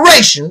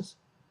corporations?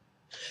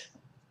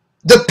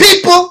 The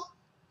people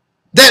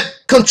that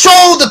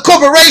control the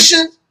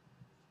corporations,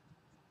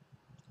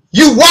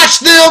 you watch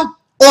them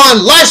on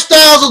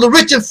Lifestyles of the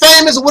Rich and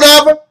Famous or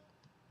whatever.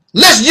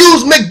 Let's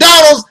use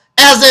McDonald's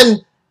as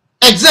an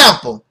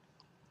example.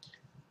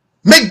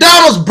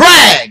 McDonald's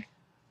brag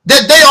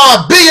that they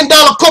are a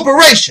billion-dollar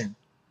corporation,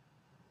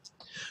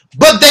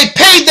 but they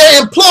pay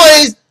their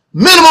employees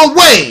minimum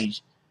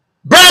wage,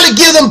 barely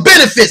give them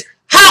benefits.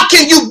 How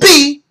can you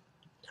be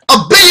a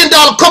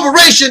billion-dollar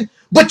corporation,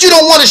 but you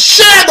don't want to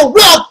share the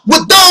wealth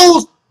with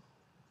those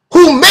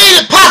who made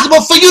it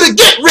possible for you to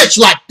get rich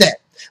like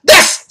that?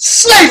 That's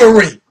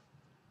slavery.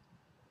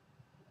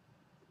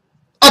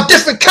 A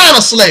different kind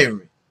of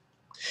slavery.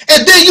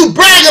 And then you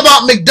brag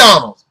about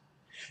McDonald's.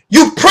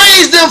 You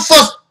praise them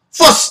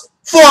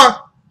for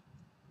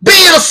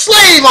being a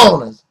slave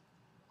owners.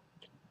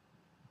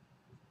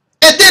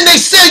 And then they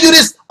sell you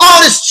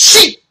all this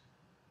cheap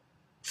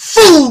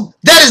food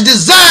that is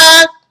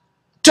designed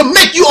to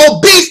make you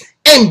obese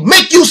and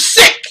make you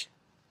sick.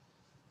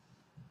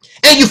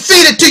 And you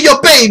feed it to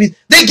your babies.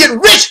 They get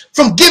rich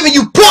from giving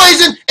you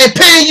poison and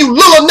paying you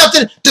little or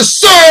nothing to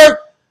serve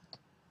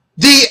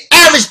the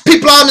average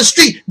people on the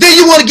street. Then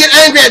you want to get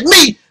angry at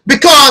me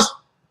because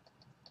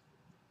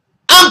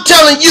I'm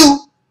telling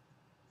you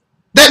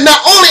that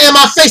not only am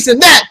I facing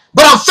that,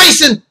 but I'm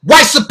facing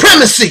white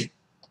supremacy.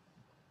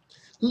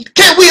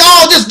 Can't we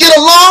all just get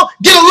along?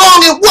 Get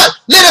along in what?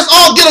 Let us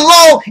all get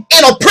along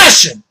in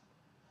oppression.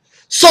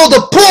 So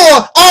the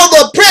poor, all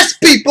the oppressed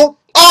people,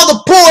 all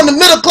the poor and the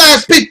middle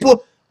class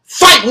people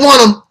fight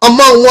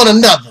among one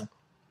another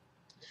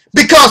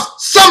because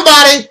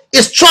somebody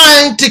is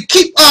trying to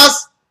keep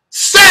us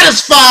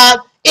satisfied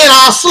in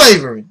our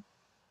slavery.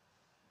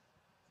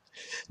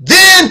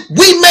 Then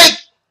we make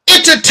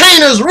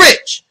entertainers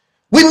rich.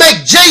 We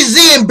make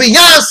Jay-Z and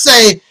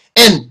Beyonce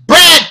and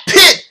Brad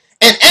Pitt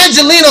and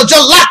Angelina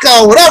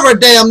Jolie or whatever her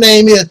damn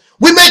name is.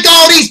 We make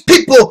all these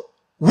people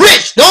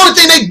rich. The only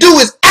thing they do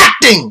is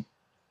acting,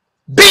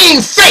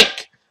 being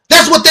fake.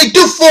 That's what they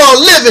do for a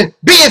living,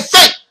 being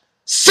fake,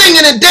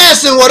 singing and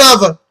dancing,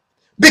 whatever.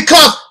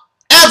 Because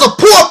as a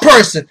poor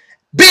person,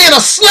 being a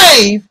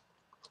slave,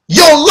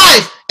 your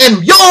life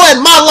and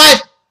my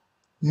life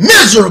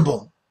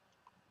miserable.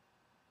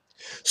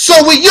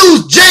 So we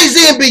use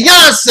Jay-Z and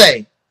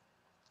Beyonce,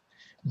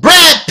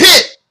 Brad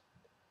Pitt,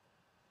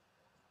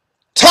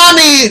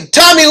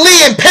 Tommy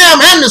Lee and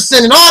Pam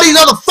Anderson and all these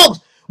other folks.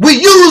 We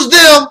use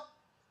them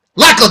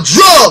like a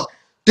drug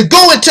to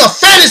go into a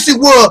fantasy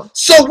world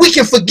so we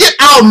can forget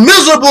our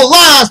miserable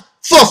lives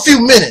for a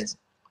few minutes.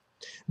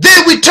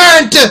 Then we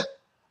turn to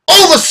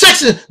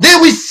over-sexing.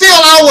 Then we fill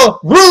our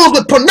rooms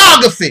with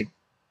pornography,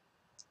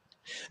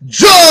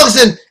 drugs,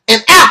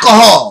 and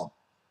alcohol.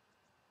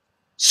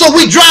 So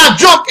we drive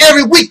drunk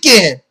every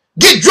weekend,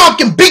 get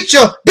drunk and beat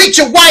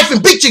your wife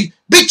and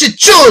beat your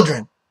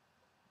children.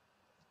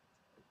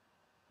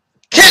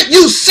 Can't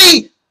you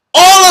see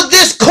all of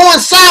this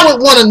coincide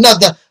with one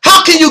another?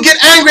 How can you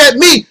get angry at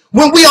me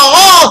when we are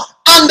all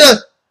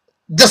under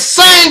the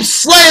same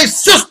slave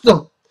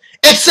system,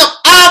 except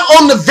I'm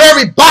on the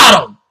very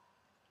bottom?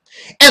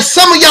 And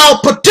some of y'all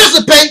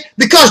participate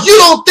because you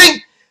don't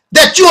think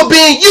that you are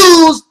being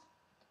used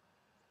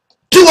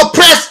to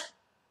oppress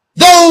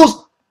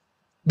those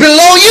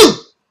below you.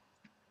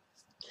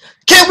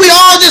 Can't we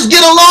all just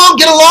get along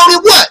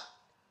in what?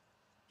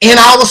 In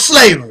our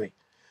slavery.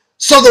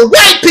 So the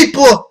white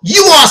people,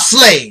 you are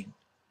slave.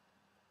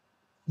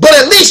 But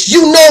at least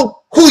you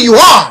know who you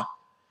are.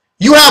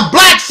 You have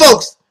black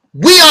folks,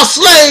 we are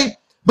slave,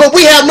 but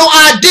we have no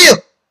idea.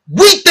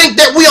 We think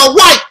that we are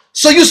white.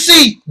 So you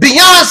see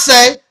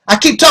Beyonce, I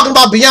keep talking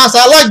about Beyonce,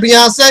 I like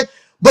Beyonce,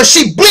 but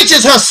she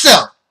bleaches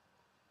herself.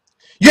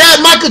 You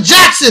had Michael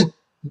Jackson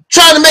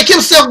trying to make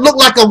himself look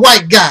like a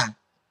white guy.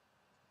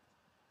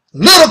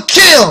 Little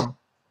Kim,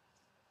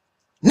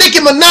 Nicki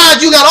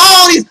Minaj, you got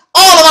all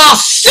of our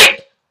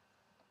sick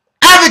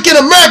African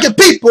American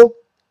people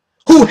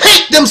who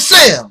hate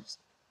themselves.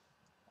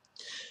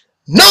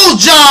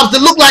 Nose jobs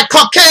that look like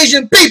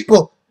Caucasian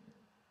people.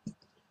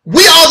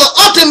 We are the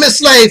ultimate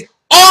slaves.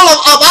 All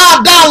of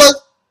our dollars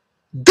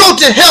go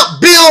to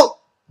help build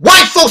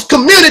white folks'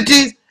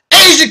 communities,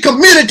 Asian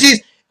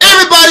communities,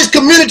 everybody's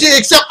community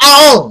except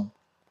our own.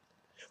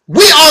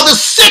 We are the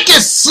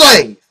sickest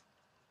slave.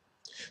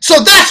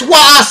 So that's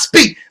why I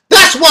speak.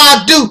 That's why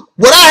I do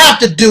what I have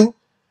to do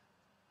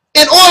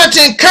in order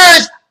to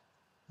encourage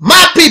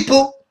my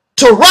people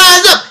to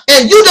rise up.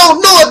 And you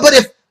don't know it, but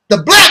if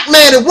the black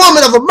man and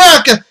woman of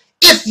America,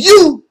 if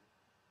you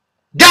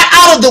got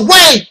out of the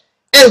way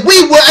and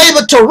we were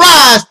able to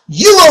rise,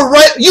 you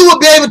will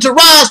be able to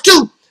rise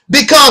too,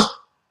 because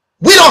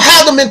we don't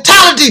have the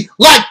mentality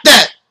like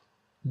that.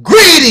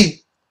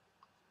 Greedy,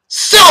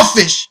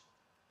 selfish.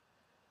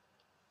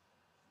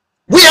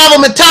 We have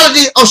a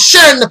mentality of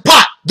sharing the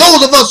pot.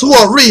 Those of us who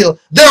are real.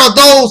 There are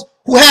those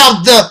who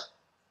have the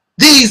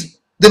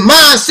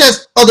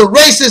mindsets of the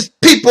racist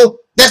people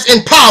that's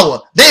in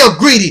power. They are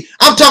greedy.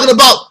 I'm talking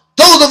about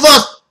those of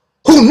us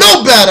who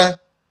know better.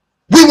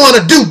 We want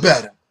to do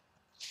better.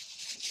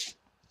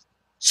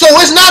 So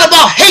it's not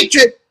about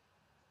hatred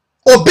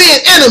or being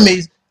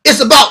enemies.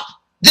 It's about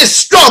this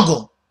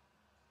struggle.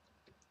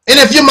 And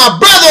if you're my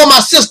brother or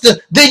my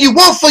sister, then you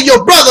want for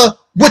your brother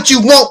what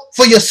you want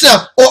for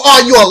yourself. Or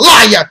are you a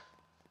liar,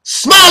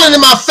 smiling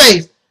in my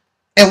face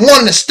and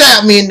wanting to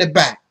stab me in the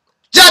back?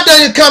 Jot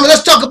down your comment.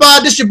 Let's talk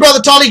about this. Your brother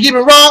Taalik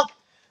Ibn'rad.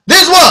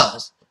 This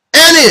was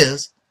and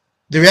is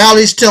the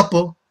Reality's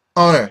Temple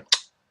on Earth.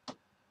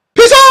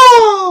 Peace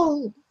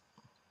out.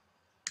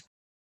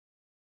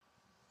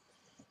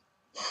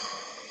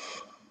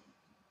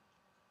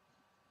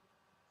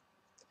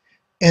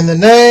 In the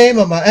name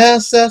of my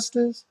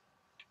ancestors,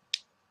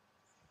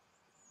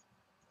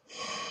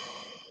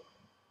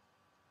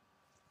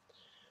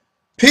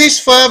 peace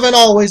forever and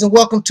always, and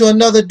welcome to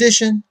another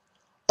edition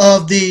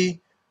of the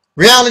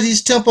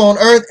Reality's Temple on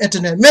Earth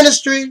Internet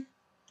Ministry.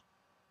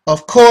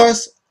 Of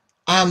course,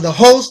 I'm the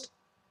host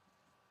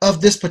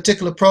of this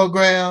particular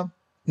program,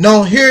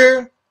 known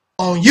here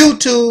on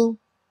YouTube,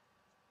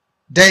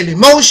 Daily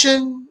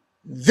Motion,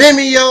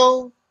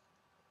 Vimeo,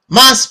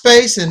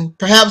 MySpace, and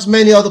perhaps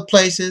many other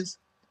places.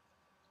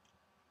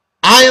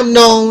 I am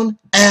known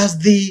as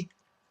the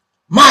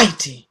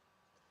mighty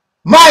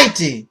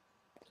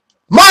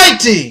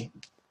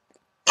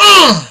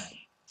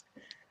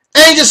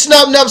Angel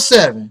Snub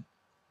 7.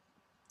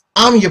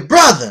 I'm your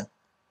brother,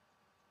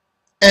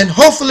 and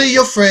hopefully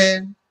your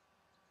friend,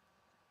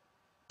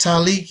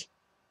 Taalik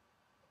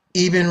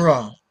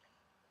Ibn'rad.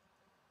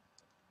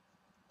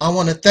 I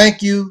want to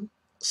thank you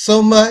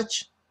so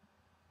much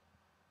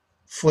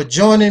for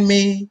joining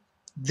me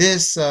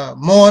this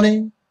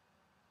morning,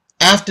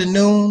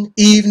 afternoon,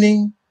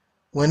 evening,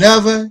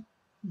 whenever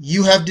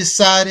you have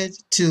decided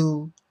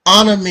to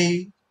honor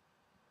me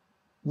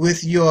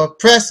with your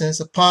presence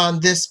upon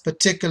this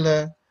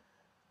particular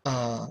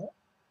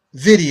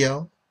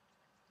video.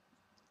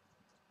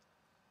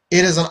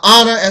 It is an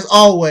honor, as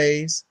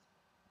always,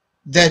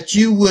 that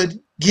you would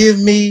give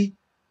me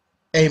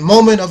a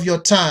moment of your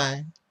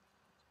time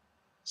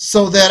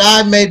so that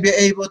I may be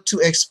able to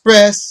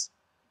express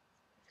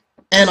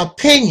an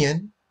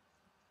opinion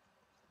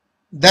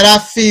that I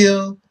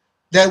feel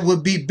that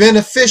would be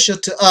beneficial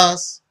to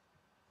us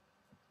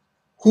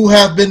who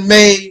have been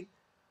made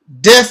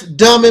deaf,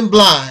 dumb, and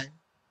blind,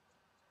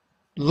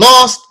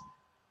 lost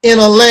in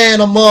a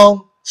land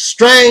among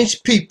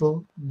strange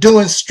people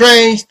doing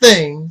strange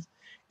things,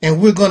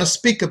 and we're going to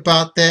speak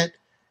about that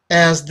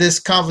as this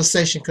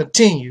conversation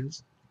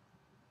continues.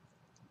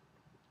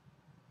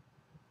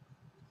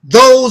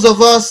 Those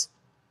of us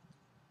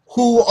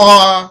who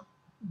are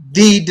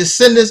the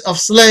descendants of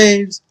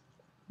slaves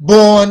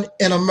born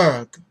in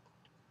America.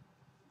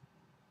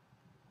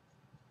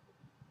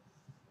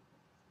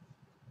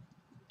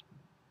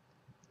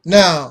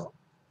 Now,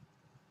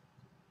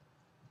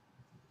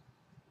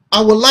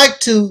 I would like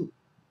to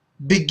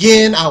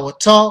begin our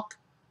talk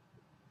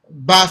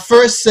by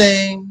first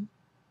saying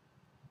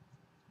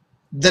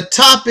the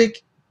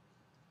topic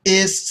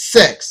is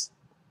sex.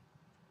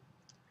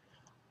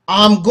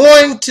 I'm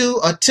going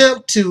to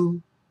attempt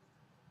to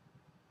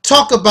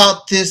talk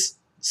about this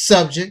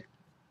subject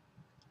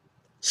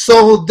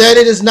so that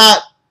it is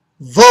not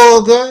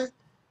vulgar,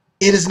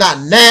 it is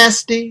not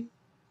nasty,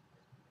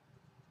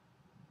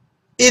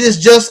 it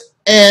is just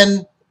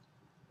an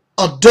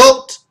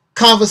adult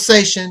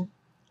conversation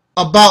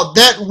about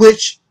that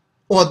which,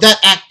 or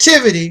that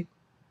activity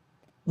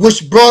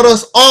which brought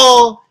us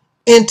all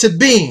into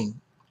being.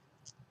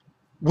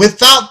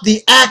 Without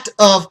the act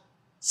of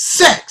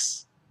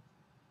sex,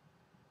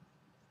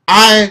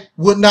 I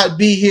would not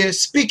be here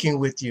speaking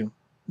with you,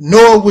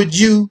 nor would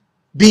you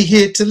be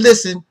here to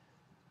listen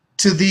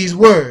to these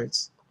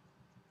words.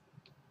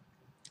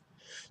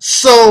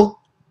 So,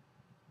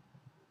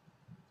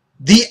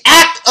 the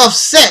act of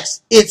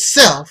sex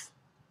itself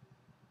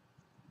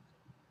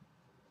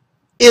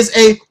is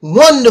a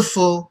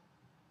wonderful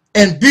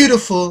and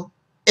beautiful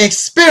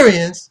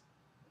experience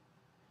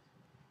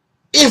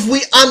if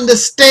we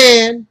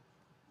understand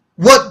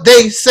what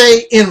they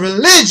say in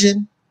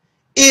religion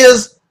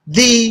is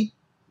the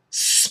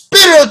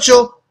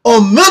spiritual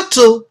or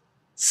mental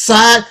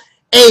side,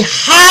 a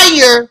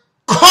higher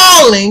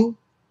calling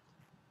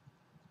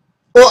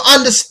or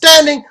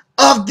understanding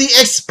of the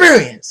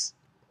experience.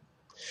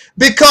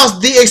 Because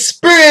the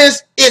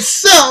experience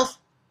itself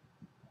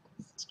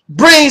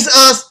brings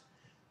us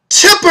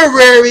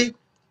temporary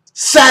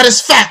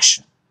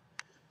satisfaction.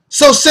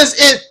 So since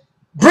it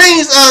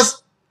brings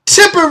us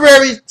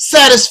temporary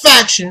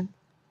satisfaction,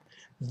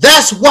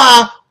 that's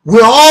why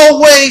we're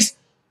always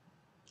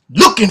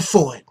looking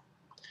for it.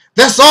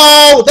 That's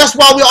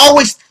why we're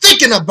always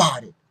thinking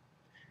about it.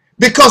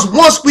 Because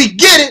once we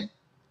get it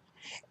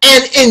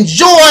and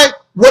enjoy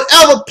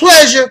whatever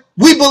pleasure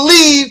we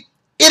believe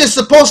it is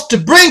supposed to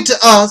bring to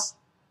us,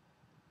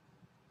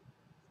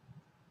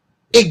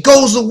 it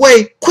goes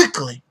away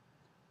quickly.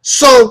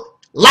 So,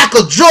 like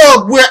a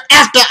drug, we're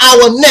after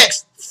our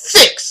next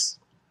fix.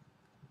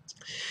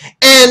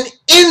 And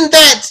in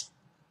that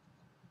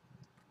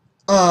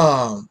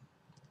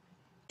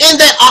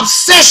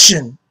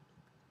obsession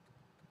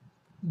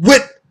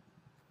with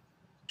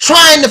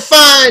trying to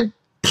find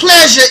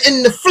pleasure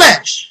in the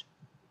flesh,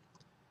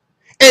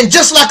 and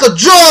just like a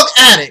drug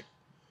addict,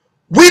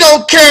 we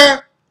don't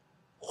care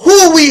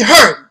who we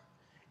hurt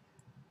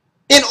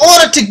in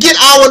order to get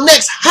our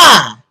next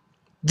high.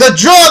 The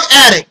drug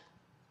addict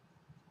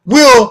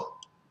will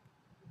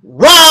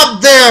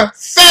rob their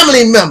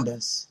family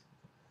members.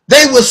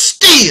 They will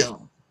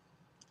steal.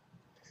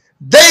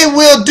 They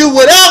will do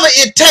whatever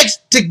it takes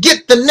to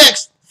get the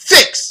next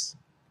fix.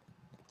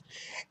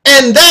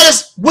 And that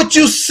is what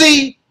you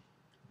see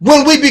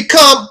when we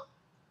become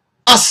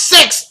a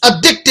sex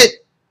addicted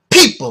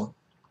people.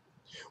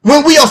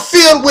 When we are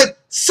filled with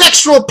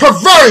sexual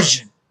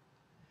perversion.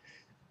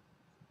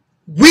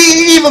 We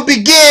even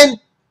begin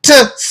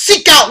to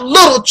seek out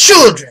little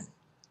children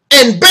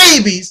and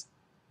babies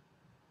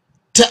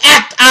to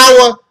act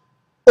our,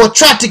 or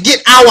try to get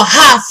our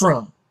high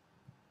from.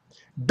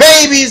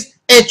 Babies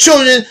and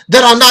children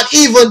that are not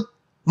even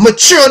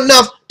mature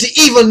enough to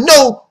even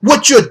know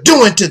what you're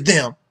doing to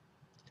them.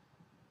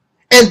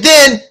 And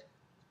then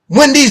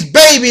when these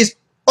babies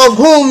of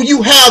whom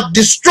you have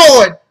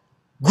destroyed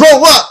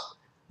grow up,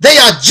 they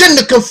are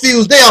gender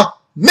confused. They are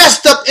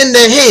messed up in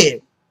their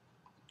head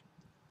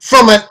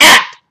from an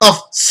act of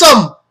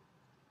some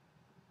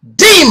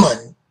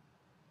demon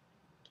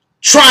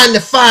trying to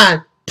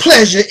find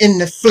pleasure in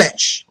the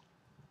flesh.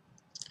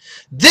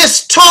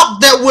 This talk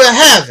that we're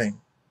having,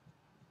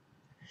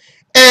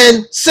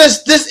 and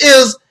since this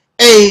is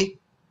a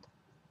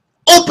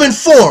open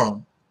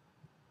forum,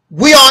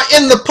 we are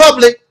in the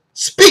public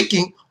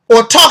speaking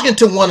or talking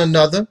to one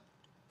another,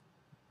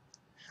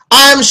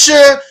 I am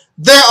sure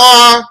there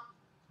are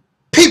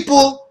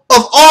people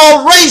of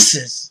all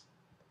races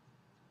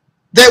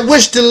that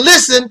wish to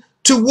listen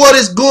to what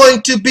is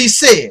going to be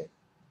said.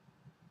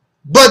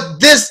 But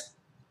this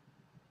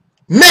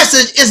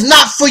message is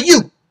not for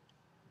you,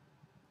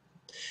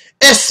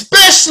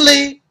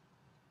 especially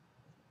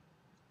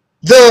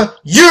the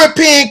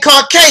European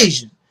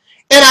Caucasian.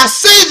 And I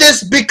say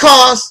this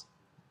because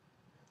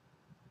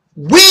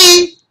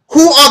we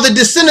who are the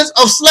descendants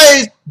of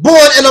slaves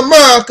born in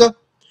America,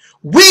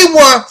 we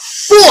were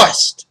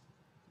forced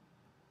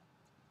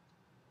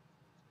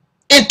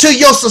into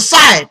your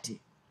society.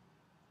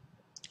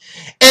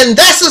 And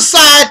that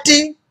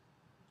society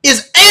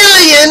is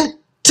alien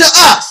to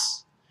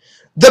us.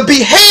 The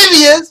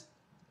behaviors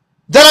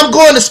that I'm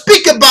going to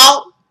speak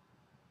about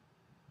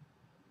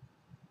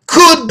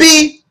could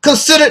be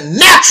considered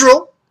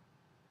natural,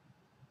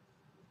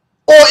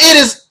 or it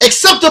is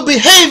acceptable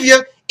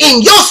behavior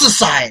in your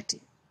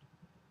society.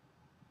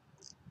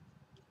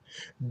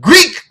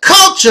 Greek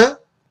culture,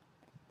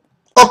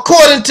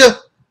 according to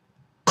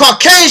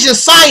Caucasian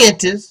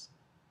scientists,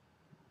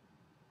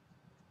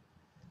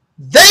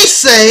 they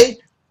say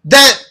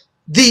that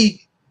the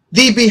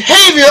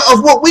behavior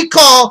of what we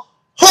call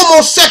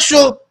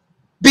homosexual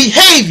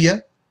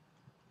behavior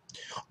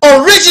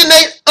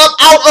originate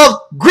out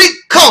of Greek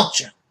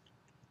culture.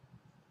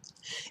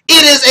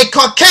 It is a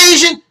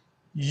Caucasian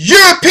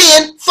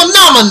European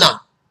phenomenon.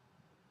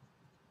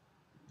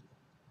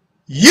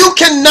 You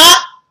cannot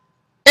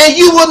and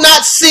you will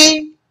not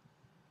see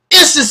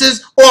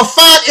instances or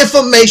find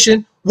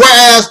information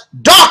whereas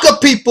darker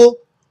people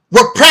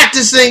were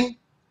practicing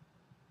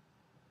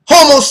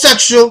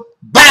homosexual,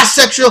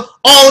 bisexual,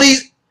 all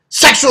these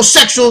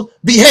sexual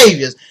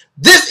behaviors.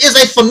 This is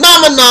a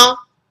phenomenon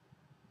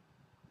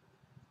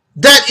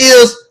that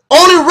is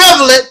only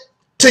relevant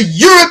to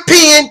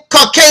European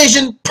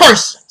Caucasian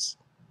persons.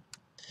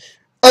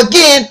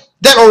 Again,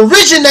 that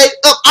originate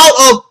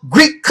out of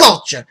Greek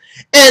culture.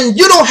 And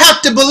you don't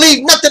have to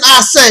believe nothing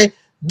I say.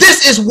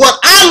 This is what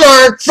I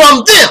learned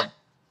from them.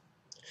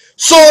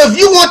 So if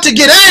you want to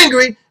get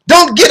angry,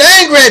 don't get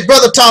angry at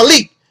Brother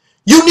Taalik.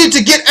 You need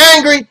to get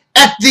angry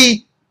at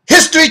the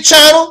History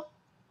Channel,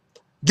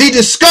 the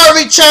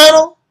Discovery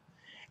Channel,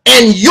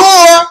 and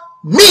your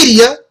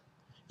media,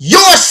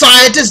 your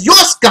scientists, your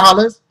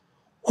scholars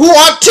who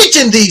are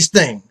teaching these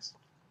things.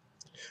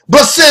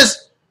 But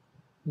since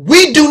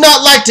we do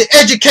not like to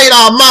educate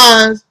our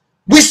minds,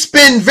 we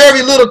spend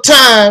very little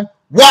time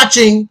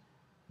watching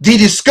the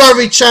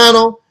Discovery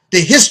Channel, the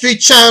History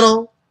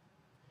Channel,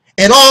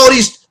 and all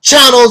these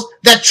channels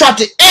that try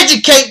to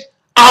educate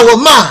our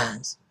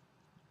minds.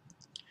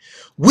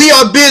 We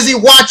are busy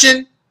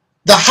watching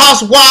the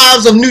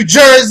Housewives of New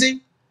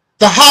Jersey,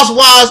 the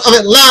Housewives of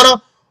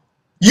Atlanta.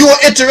 You are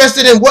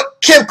interested in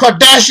what Kim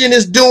Kardashian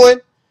is doing.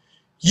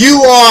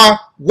 You are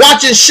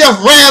watching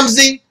Chef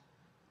Ramsay,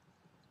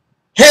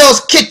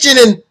 Hell's Kitchen,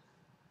 and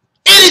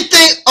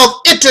anything of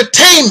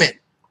entertainment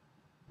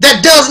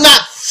that does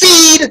not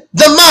feed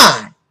the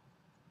mind.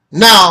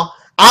 Now,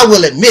 I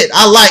will admit,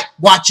 I like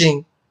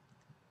watching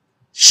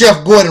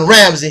Chef Gordon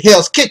Ramsay,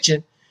 Hell's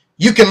Kitchen.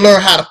 You can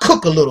learn how to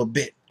cook a little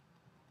bit.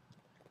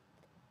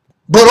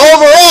 But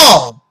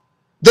overall,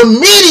 the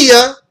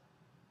media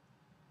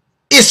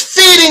is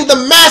feeding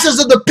the masses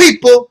of the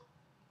people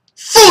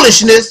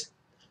foolishness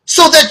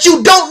so that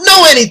you don't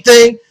know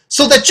anything,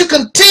 so that you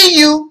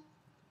continue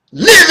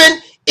living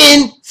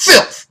in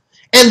filth.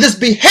 And this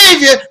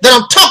behavior that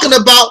I'm talking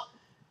about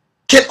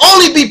can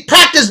only be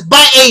practiced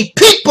by a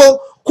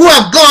people who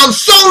have gone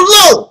so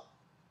low,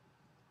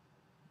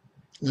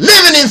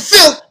 living in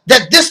filth,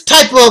 that this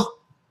type of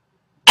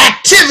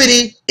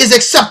activity is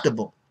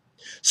acceptable.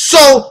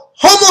 So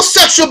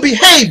homosexual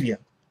behavior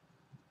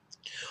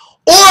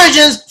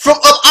origins from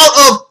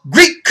out of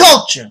Greek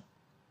culture.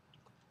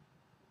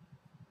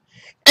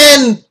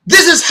 And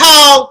this is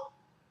how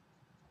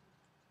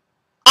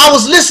I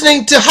was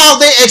listening to how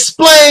they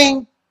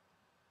explain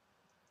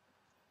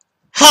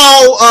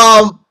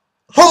how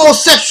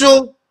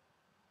homosexual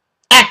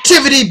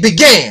activity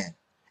began.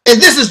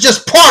 And this is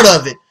just part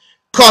of it,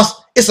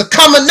 because it's a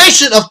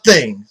combination of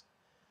things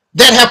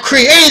that have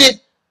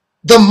created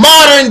the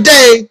modern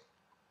day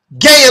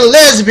gay and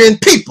lesbian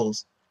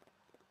peoples.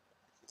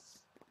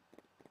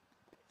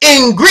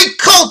 In Greek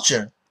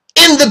culture,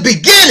 in the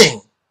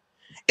beginning,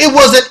 it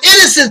was an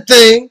innocent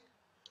thing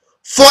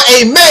for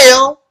a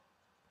male,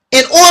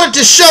 in order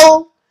to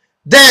show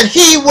that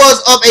he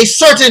was of a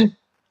certain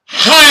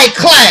high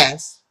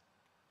class,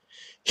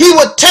 he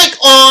would take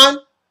on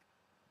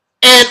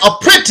an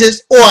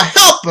apprentice or a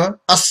helper,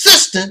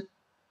 assistant,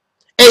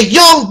 a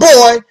young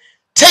boy,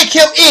 take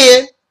him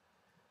in.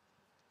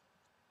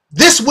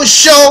 This would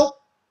show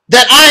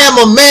that I am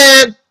a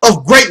man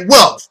of great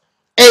wealth,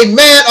 a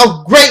man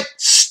of great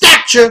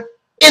stature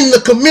in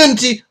the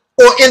community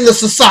or in the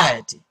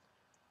society.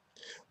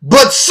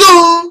 But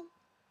soon,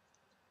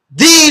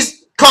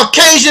 these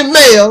Caucasian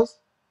males,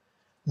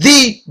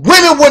 the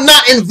women were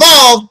not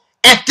involved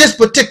at this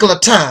particular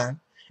time.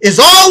 It's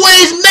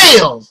always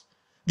males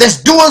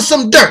that's doing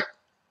some dirt.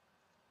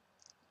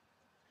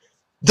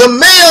 the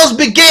males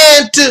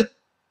began to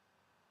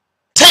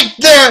take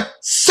their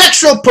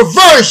sexual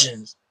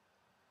perversions,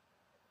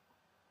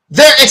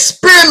 their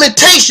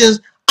experimentations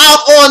out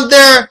on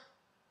their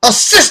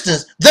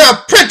assistants, their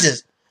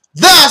apprentice.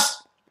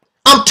 Thus,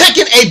 I'm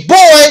taking a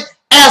boy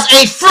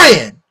as a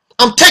friend.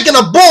 I'm taking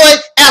a boy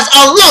as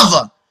a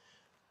lover.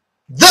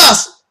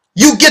 Thus,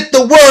 you get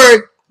the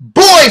word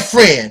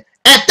boyfriend.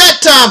 At that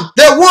time,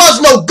 there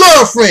was no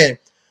girlfriend.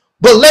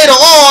 But later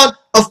on,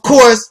 of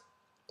course,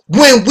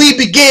 when we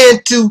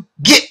began to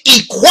get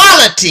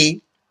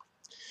equality,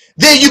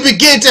 then you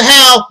begin to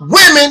have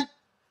women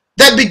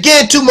that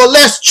begin to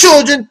molest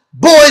children,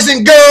 boys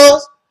and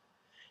girls,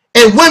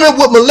 and women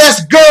would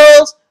molest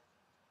girls.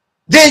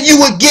 Then you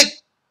would get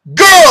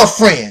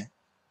girlfriend.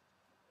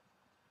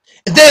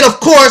 And then, of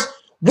course,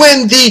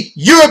 when the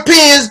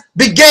Europeans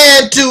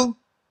began to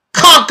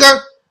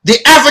conquer the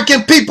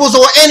African peoples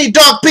or any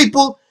dark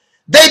people,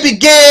 they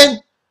began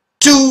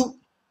to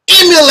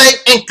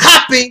emulate and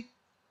copy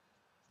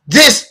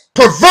this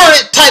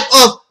perverted type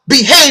of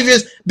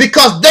behaviors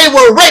because they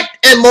were raped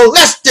and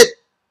molested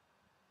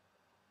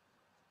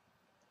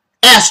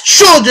as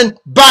children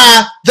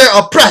by their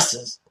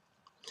oppressors.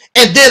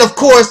 And then, of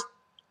course,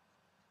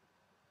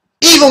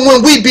 even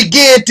when we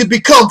began to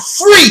become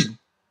free,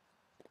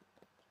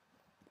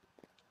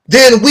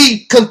 then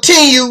we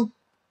continue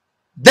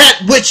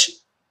that which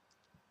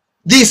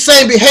these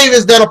same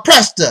behaviors that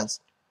oppressed us.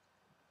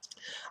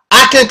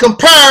 I can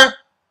compare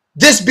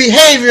this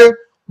behavior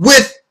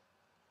with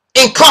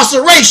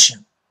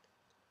incarceration.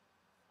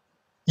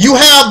 You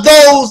have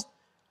those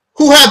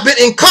who have been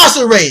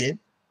incarcerated,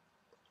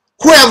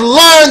 who have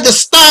learned the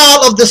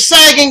style of the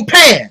sagging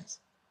pants.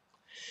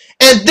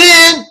 And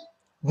then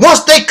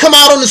once they come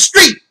out on the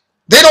street,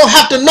 they don't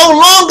have to no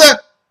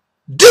longer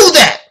do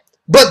that.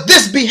 But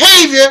this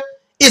behavior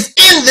is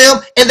in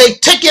them and they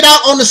take it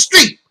out on the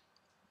street.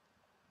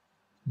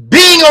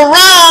 Being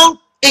around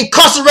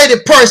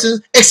incarcerated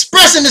persons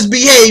expressing this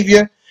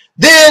behavior,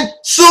 then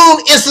soon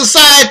in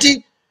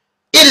society,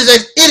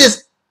 it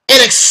is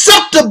an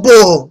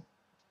acceptable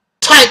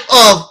type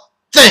of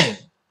thing.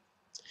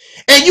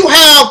 And you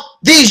have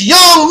these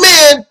young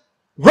men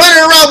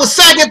running around with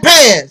sagging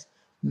pants.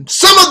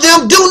 Some of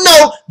them do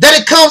know that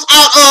it comes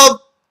out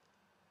of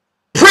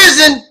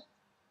prison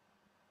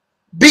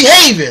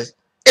behaviors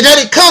and that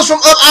it comes from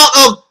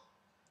out of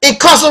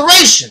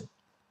incarceration.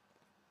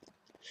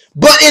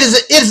 But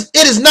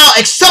it is now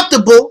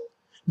acceptable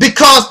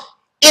because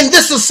in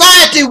this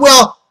society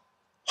where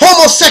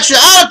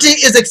homosexuality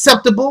is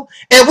acceptable,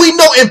 and we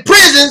know in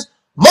prisons,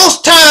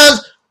 most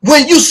times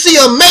when you see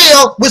a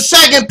male with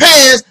sagging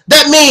pants,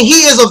 that means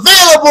he is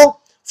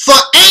available for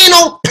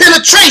anal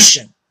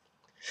penetration.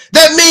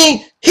 That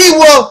means he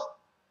will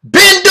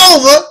bend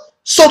over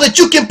so that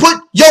you can put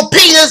your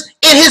penis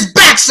in his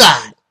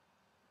backside.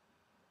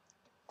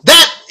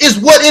 That is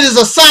what it is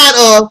a sign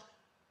of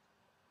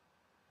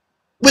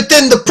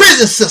within the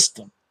prison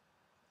system.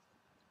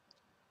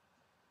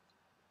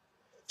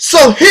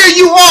 So here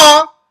you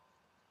are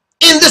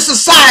in this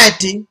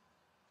society,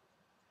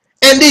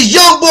 and these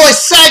young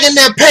boys sagging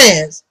their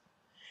pants.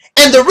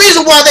 And the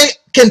reason why they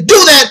can do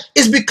that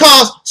is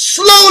because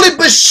slowly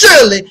but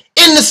surely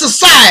in the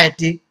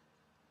society,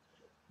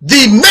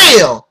 the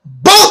male,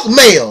 both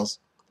males,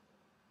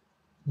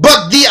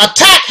 but the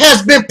attack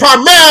has been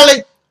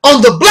primarily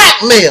on the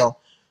black male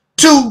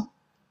to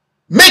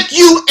make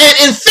you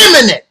an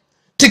effeminate,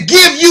 to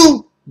give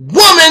you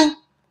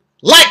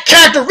woman-like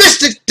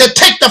characteristics, to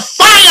take the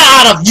fire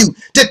out of you,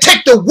 to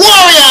take the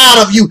warrior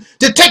out of you,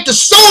 to take the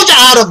soldier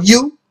out of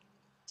you,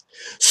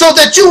 so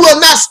that you will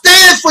not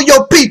stand for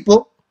your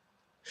people,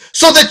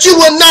 so that you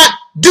will not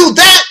do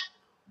that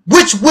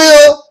which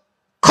will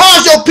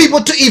cause your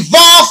people to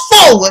evolve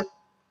forward,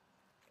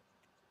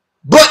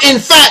 but in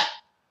fact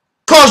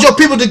cause your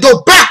people to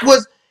go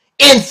backwards,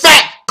 in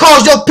fact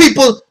cause your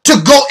people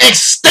to go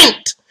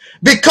extinct,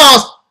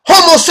 because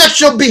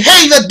homosexual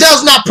behavior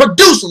does not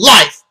produce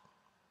life.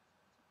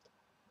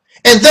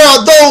 And there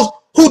are those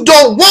who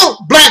don't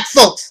want black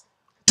folks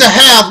to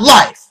have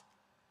life.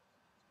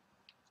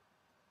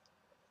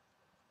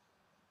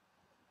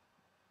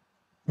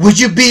 Would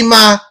you be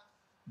my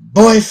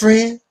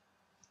boyfriend,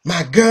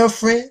 my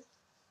girlfriend?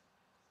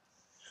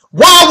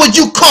 Why would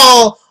you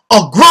call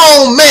a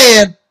grown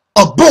man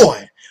a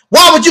boy?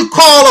 Why would you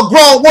call a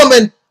grown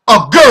woman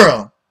a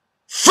girl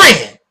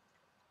friend?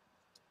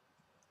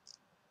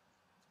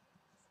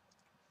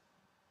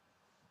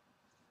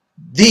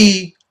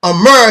 The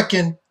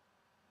American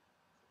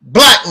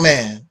black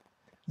man,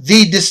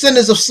 the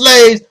descendants of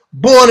slaves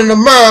born in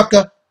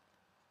America,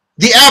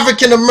 the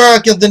African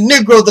American, the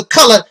Negro, the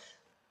colored,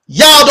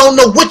 y'all don't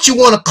know what you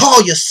want to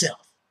call yourself.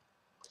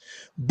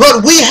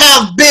 But we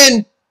have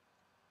been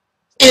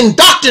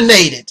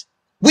indoctrinated.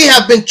 We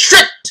have been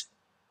tricked.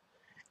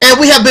 And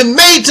we have been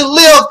made to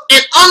live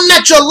an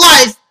unnatural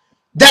life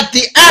that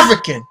the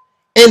African,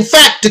 in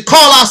fact, to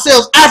call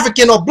ourselves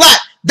African or black,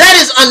 that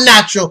is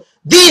unnatural.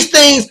 These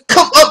things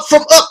come up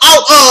from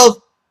out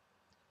of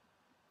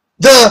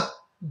the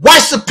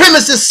white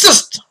supremacist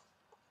system.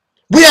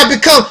 We have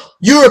become,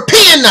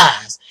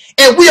 Europeanized,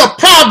 and we are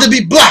proud to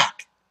be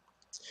black.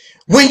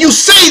 When you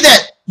say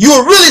that,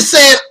 you're really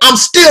saying, I'm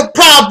still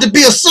proud to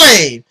be a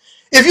slave.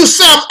 If you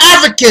say I'm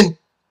African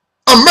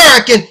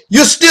American,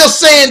 you're still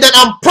saying that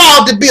I'm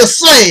proud to be a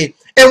slave.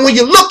 And when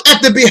you look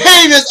at the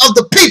behaviors of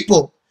the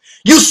people,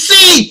 you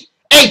see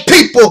a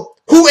people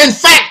who in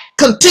fact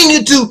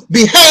continue to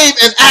behave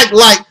and act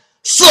like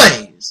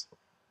slaves.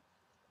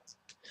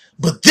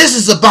 But this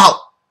is about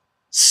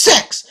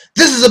sex.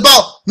 This is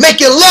about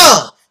making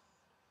love.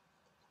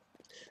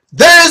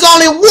 There is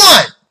only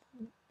one.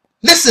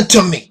 Listen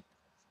to me.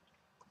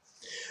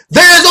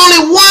 There is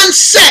only one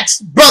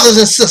sex, brothers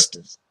and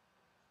sisters.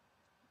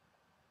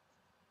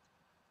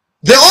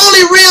 The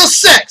only real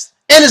sex,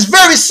 and it's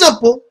very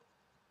simple,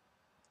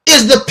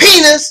 is the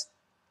penis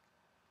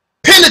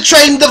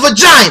penetrating the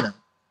vagina.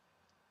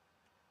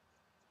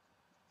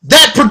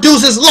 That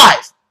produces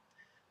life.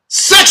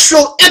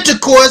 Sexual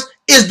intercourse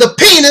is the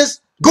penis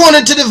going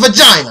into the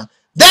vagina.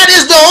 That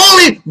is the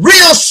only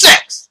real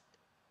sex.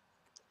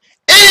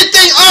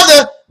 Anything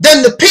other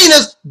than the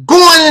penis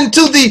going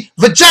into the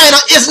vagina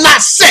is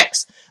not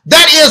sex.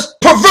 That is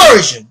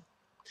perversion.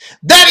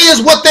 That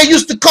is what they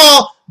used to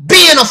call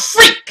being a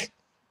freak.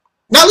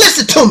 Now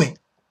listen to me.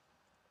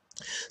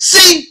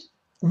 See,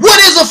 what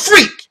is a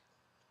freak?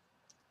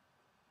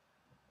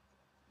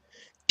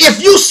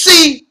 If you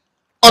see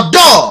a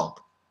dog,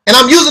 and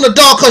I'm using a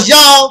dog because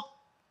y'all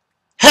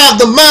have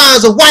the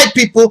minds of white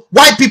people.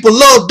 White people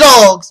love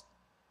dogs,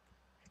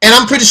 and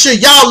I'm pretty sure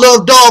y'all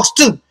love dogs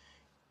too.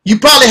 You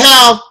probably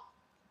have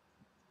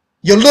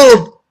your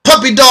little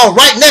puppy dog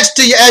right next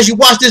to you as you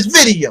watch this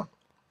video.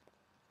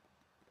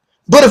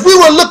 But if we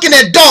were looking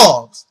at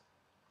dogs,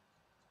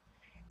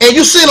 and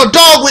you seen a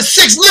dog with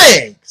 6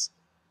 legs,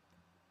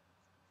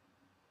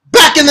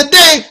 back in the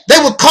day,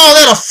 they would call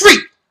that a freak.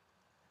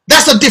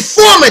 That's a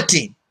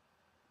deformity,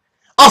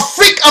 a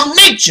freak of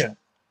nature.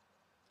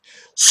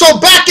 So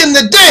back in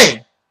the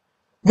day,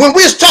 when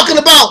we was talking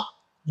about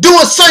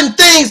doing certain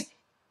things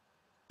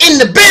in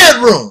the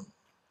bedroom,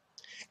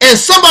 and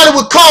somebody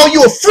would call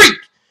you a freak,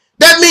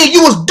 that means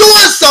you was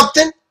doing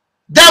something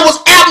that was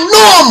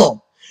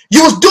abnormal.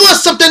 You was doing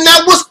something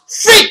that was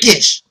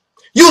freakish.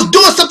 You was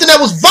doing something that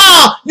was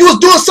vile. You was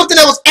doing something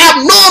that was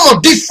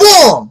abnormal,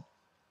 deformed.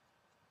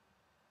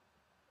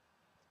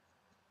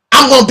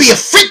 I'm going to be a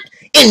freak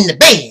in the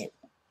bed.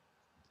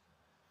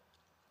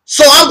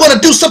 So I'm going to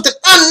do something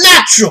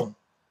unnatural,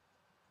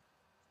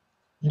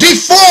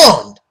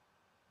 deformed.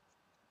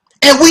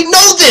 And we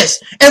know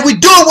this, and we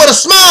do it with a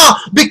smile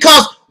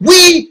because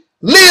we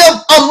live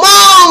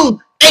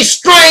among a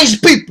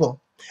strange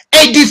people,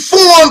 a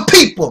deformed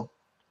people,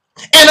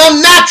 an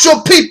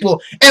unnatural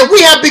people, and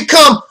we have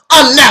become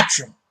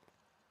unnatural.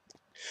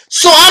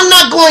 So I'm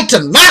not going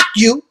to knock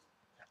you.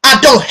 I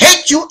don't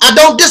hate you. I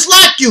don't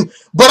dislike you.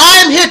 But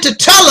I am here to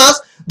tell us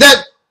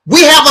that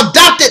we have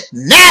adopted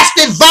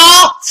nasty,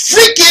 vile,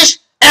 freakish,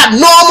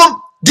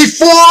 abnormal,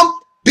 deformed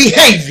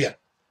behavior.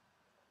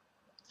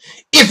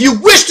 If you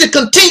wish to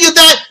continue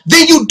that,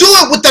 then you do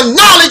it with the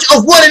knowledge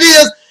of what it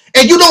is,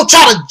 and you don't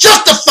try to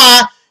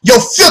justify your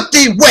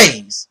filthy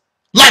ways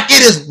like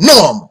it is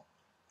normal.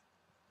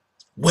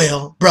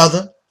 Well,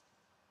 brother,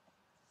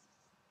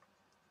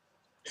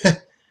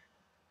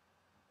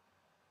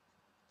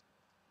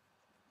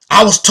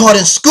 I was taught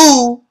in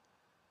school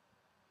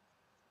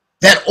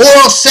that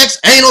oral sex,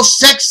 anal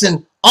sex,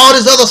 and all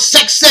this other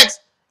sex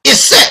is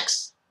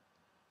sex.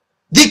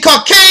 The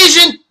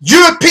Caucasian,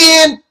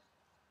 European,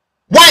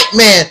 white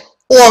man,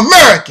 or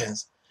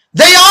Americans,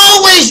 they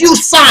always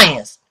use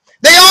science.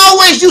 They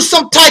always use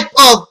some type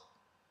of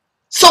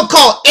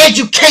so-called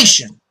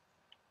education,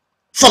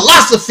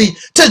 philosophy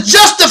to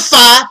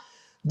justify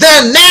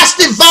their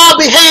nasty, vile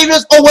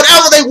behaviors or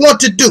whatever they want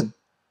to do.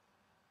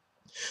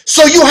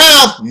 So you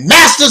have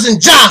Masters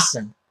and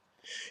Johnson.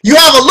 You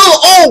have a little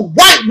old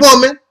white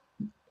woman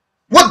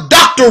with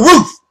Dr.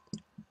 Ruth.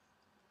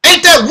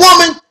 Ain't that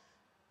woman,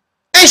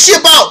 ain't she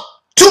about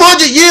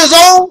 200 years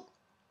old?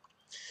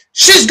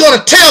 She's going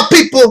to tell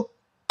people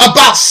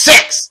about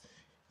sex.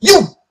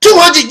 You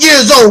 200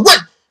 years old,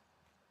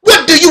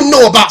 what do you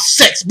know about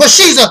sex? But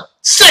she's a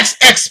sex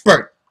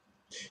expert.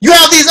 You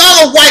have these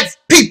other white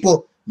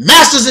people,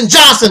 Masters and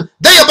Johnson,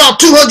 they about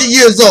 200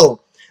 years old.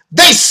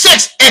 They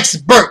sex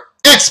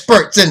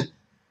experts, and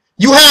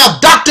you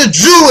have Dr.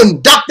 Drew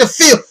and Dr.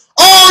 Phil.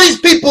 All these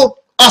people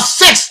are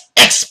sex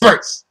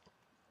experts.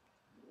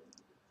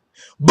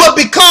 But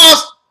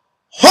because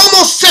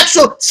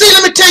homosexual, see,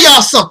 let me tell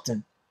y'all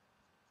something.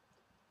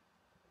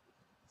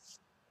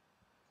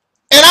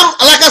 And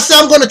like I said,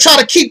 I'm going to try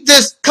to keep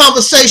this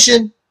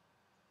conversation,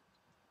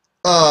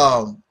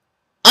 I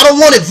don't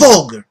want it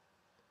vulgar.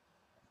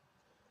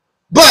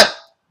 But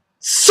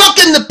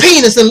sucking the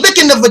penis and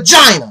licking the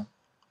vagina,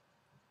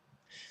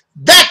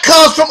 that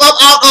comes from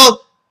out of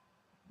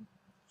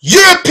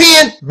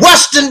European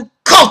Western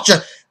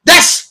culture.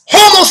 That's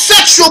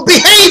homosexual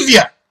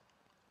behavior.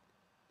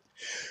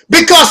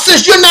 Because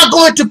since you're not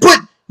going to put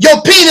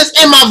your penis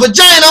in my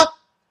vagina,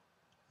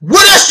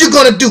 what else you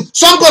going to do?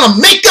 So I'm going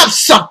to make up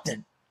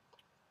something.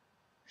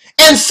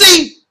 And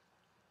see,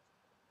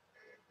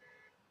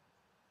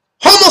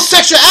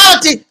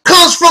 homosexuality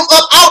comes from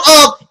out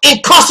of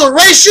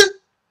incarceration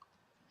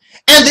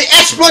and the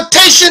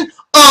exploitation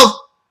of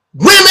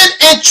women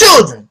and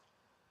children.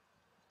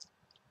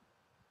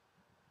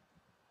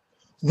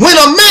 When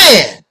a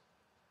man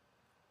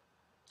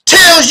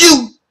tells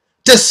you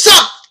to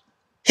suck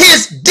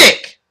his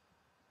dick,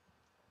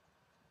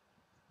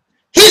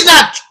 he's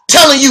not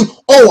telling you,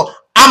 oh,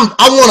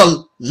 I want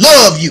to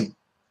love you.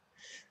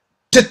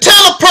 To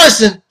tell a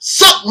person,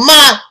 suck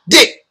my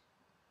dick.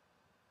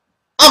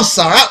 I'm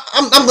sorry,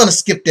 I'm going to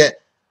skip that.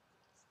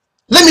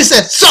 Let me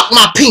say, suck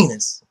my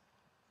penis.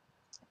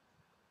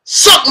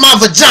 Suck my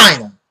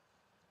vagina.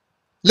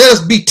 Let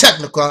us be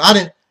technical.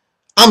 I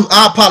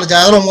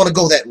apologize. I don't want to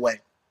go that way.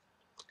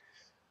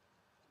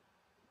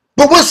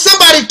 But when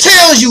somebody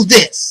tells you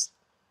this,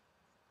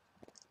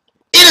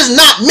 it is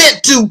not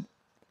meant to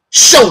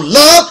show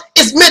love.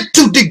 It's meant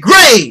to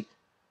degrade,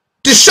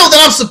 to show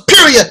that I'm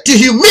superior, to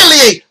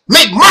humiliate,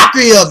 make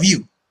mockery of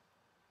you.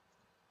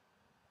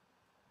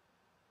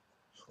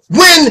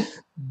 When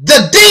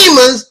the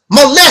demons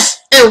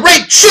molest and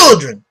rape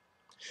children,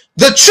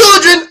 the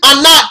children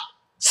are not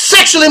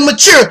sexually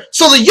mature,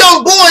 so the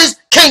young boys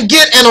can't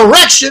get an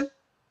erection.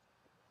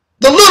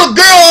 The little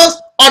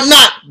girls are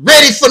not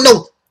ready for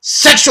no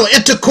sexual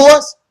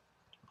intercourse.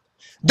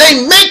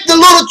 They make the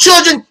little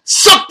children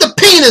suck the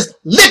penis,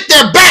 lick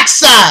their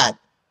backside.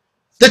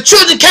 The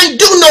children can't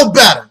do no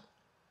better.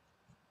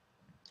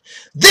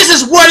 This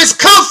is where it's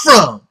come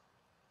from.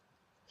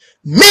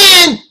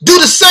 Men do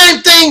the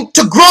same thing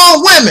to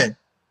grown women.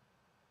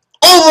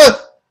 Over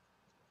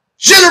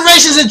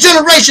generations and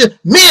generations,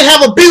 men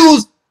have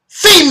abused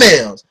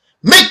females.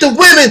 Make the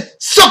women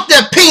suck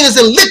their penis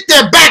and lick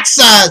their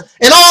backsides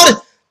and all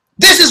this.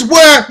 This is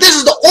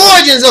the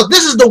origins of,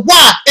 this is the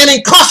why. And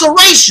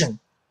incarceration.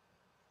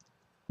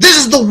 This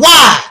is the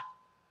why.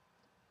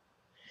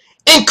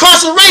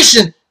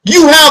 Incarceration,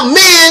 you have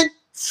men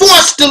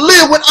forced to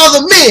live with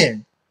other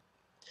men.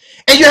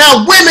 And you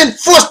have women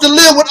forced to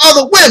live with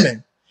other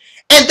women.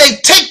 And they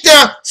take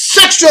their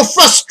sexual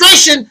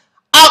frustration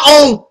out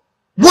on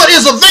what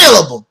is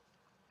available.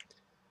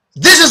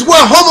 This is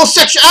where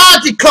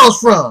homosexuality comes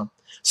from.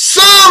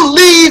 Some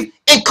leave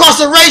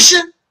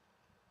incarceration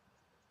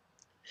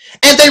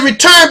and they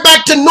return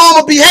back to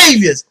normal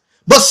behaviors.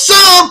 But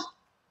some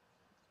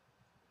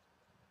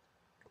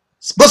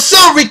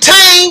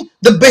retain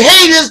the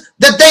behaviors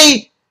that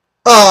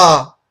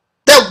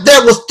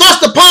that was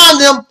thrust upon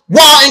them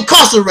while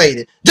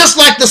incarcerated, just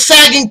like the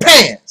sagging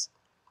pants.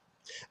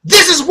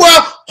 This is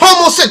where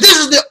this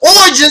is the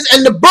origins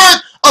and the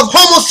birth of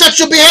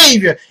homosexual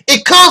behavior.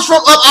 It comes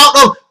from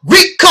out of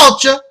Greek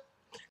culture,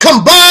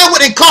 combined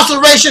with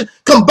incarceration,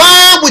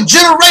 combined with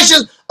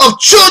generations of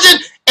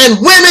children and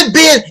women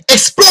being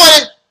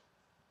exploited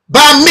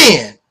by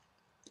men.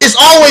 It's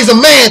always a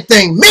man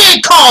thing.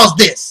 Men cause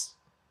this.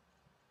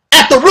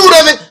 At the root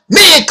of it,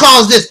 men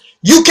cause this.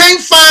 You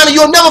can't find, and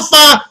you'll never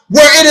find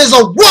where it is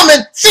a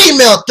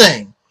woman-female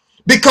thing,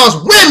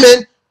 because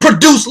women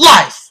produce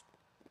life.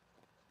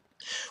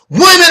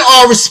 Women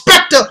are a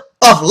respecter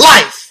of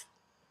life.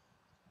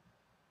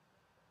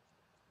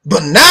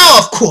 But now,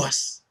 of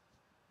course,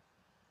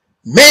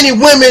 many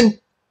women,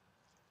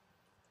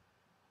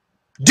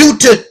 due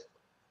to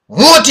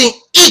wanting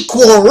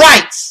equal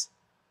rights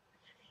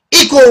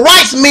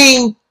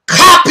mean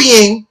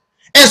copying.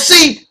 And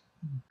see,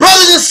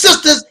 brothers and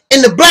sisters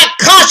in the black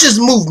conscious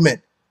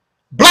movement,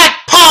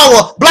 black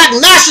power, black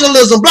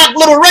nationalism, black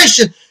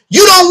liberation,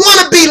 you don't want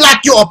to be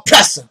like your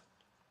oppressor.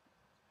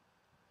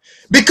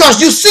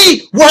 Because you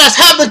see what has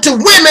happened to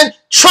women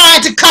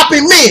trying to copy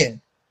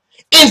men.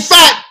 In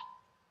fact,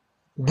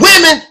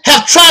 women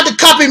have tried to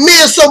copy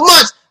men so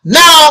much,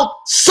 now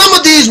some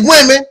of these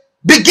women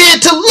begin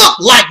to look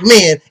like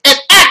men and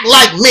act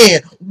like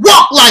men,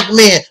 walk like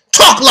men,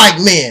 talk like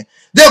men.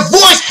 Their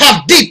voice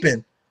have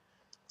deepened.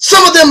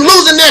 Some of them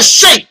losing their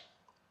shape.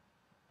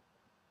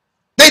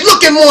 They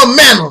looking more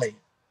manly.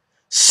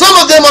 Some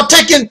of them are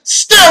taking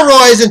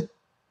steroids and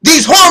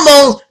these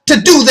hormones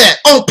to do that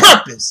on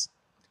purpose.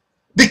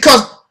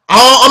 Because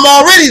I'm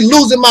already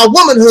losing my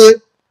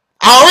womanhood.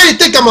 I already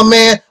think I'm a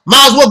man.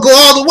 Might as well go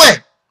all the way.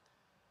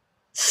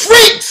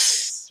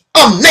 Freaks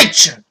of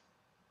nature.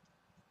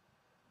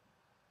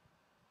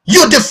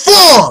 You're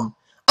deformed,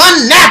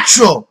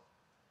 unnatural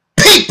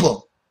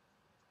people.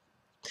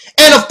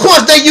 And of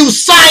course they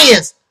use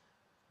science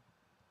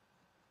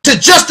to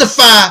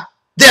justify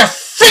their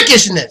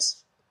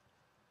freakishness.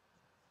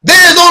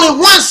 There is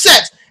only one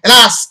sex, and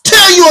I'll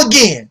tell you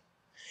again,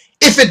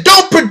 if it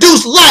don't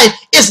produce life,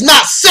 it's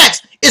not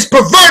sex, it's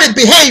perverted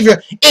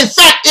behavior. In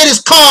fact, it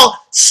is called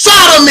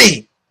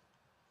sodomy.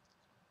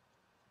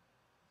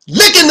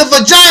 Licking the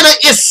vagina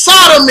is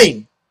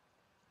sodomy.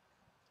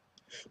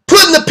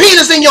 Putting the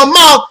penis in your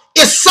mouth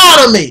is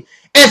sodomy.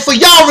 And for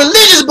y'all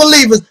religious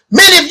believers,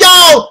 many of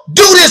y'all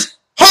do this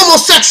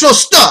homosexual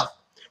stuff.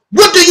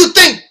 What do you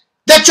think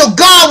that your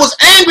God was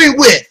angry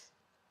with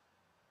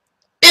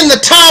in the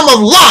time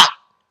of Lot?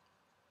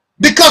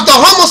 Because the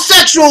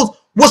homosexuals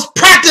was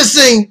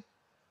practicing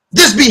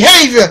this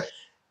behavior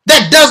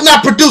that does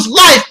not produce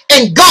life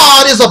and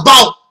God is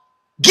about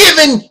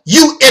giving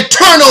you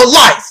eternal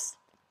life.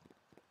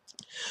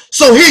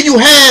 So here you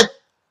had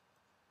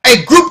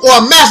a group or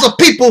a mass of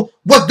people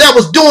that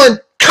was doing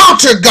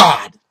counter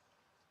God.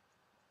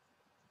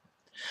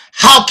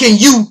 How can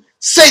you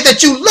say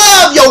that you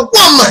love your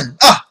woman?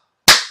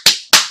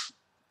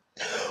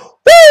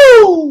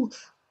 Woo!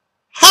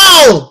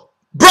 How,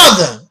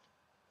 brother?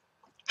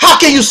 How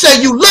can you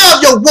say you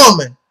love your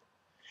woman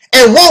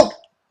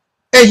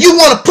and you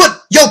want to put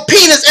your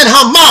penis in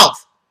her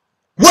mouth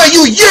where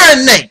you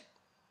urinate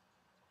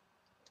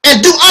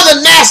and do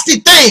other nasty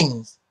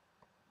things?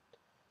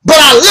 But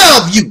I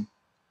love you.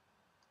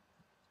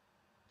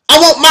 I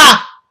want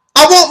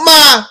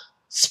my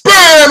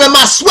sperm and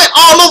my sweat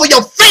all over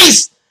your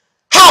face.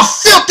 How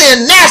filthy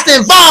and nasty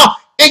and vile.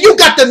 And you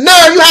have the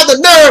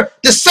nerve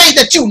to say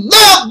that you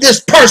love this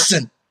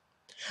person.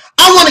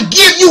 I want to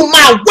give you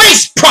my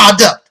waste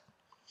product.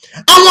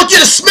 I want you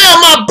to smell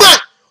my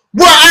butt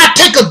where I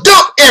take a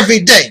dump every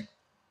day.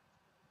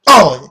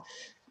 Oh,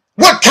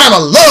 what kind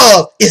of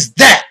love is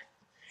that?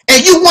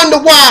 And you wonder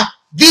why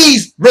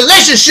these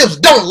relationships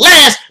don't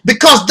last,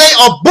 because they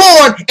are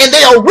born and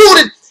they are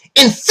rooted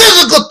in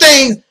physical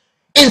things.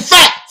 In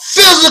fact,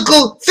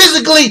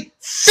 physically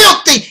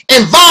filthy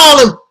and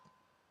vile and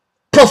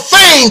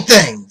profane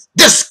things.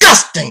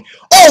 Disgusting.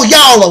 Oh,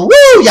 y'all are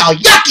woo, y'all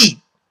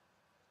yucky.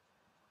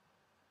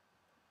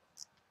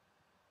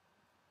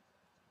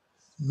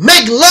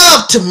 Make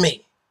love to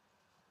me.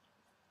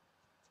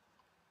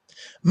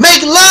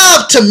 Make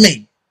love to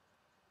me.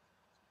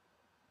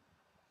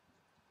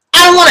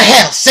 I don't want to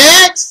have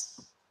sex.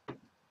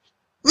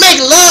 Make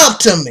love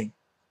to me.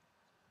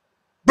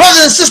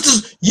 Brothers and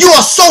sisters, you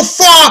are so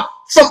far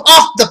from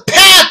off the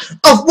path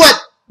of what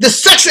the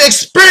sexual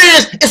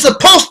experience is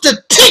supposed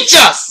to teach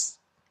us.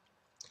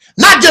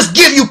 Not just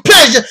give you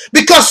pleasure,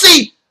 because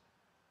see,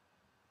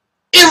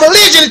 in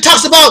religion it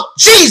talks about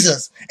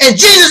Jesus, and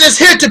Jesus is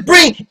here to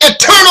bring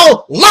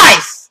eternal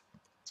life.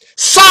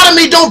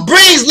 Sodomy don't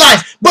bring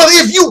life, but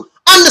if you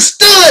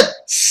understood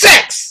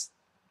sex,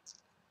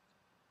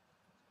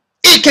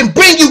 it can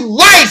bring you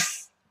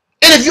life.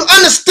 And if you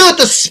understood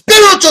the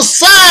spiritual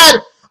side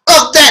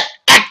of that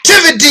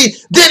activity,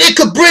 then it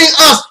could bring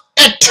us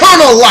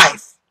eternal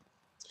life.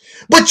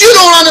 But you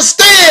don't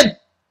understand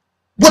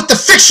what the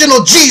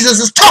fictional Jesus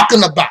is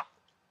talking about.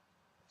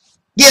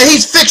 Yeah,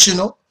 he's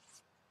fictional,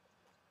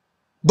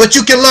 but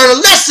you can learn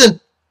a lesson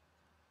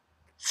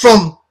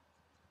from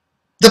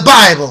the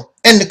Bible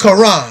and the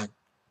Quran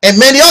and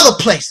many other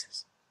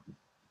places.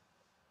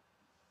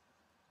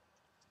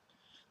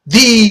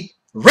 The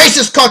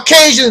racist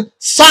Caucasian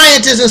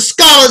scientists and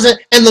scholars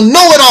and the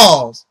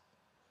know-it-alls,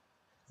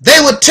 they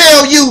would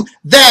tell you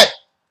that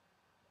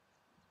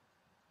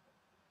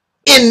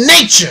in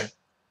nature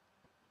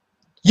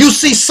you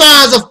see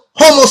signs of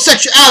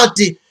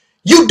homosexuality.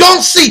 You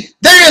don't see,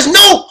 there is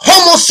no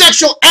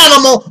homosexual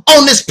animal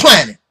on this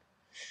planet.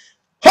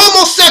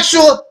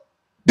 Homosexual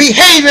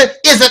behavior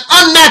is an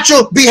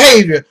unnatural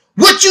behavior.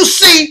 What you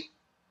see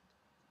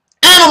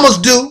animals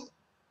do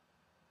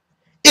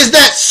is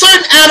that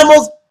certain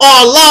animals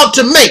are allowed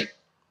to mate.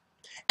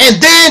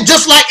 And then,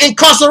 just like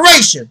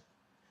incarceration,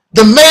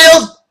 the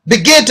males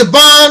begin to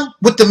bond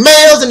with the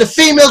males and the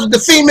females with the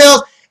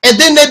females, and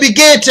then they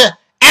begin to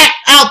act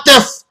out their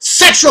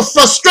sexual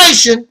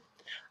frustration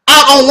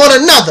out on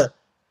one another.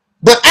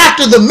 But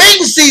after the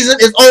mating season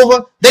is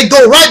over, they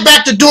go right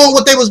back to doing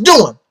what they was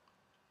doing.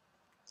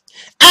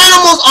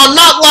 Animals are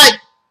not like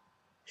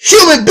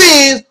human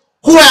beings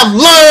who have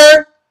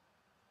learned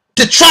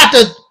to try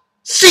to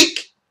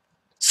seek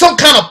some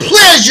kind of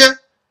pleasure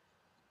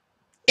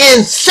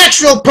in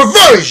sexual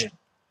perversion.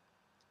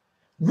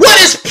 What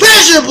is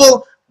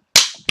pleasurable?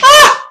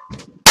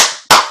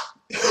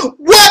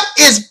 What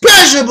is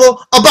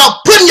pleasurable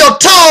about putting your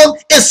tongue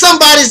in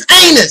somebody's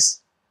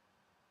anus?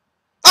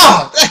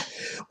 Oh,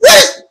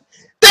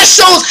 that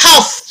shows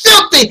how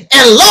filthy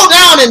and low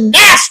down and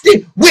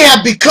nasty we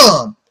have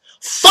become,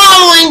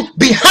 following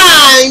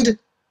behind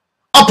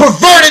a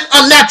perverted,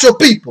 unnatural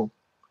people.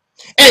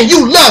 And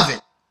you love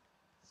it.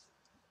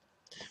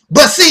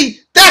 But see,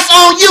 that's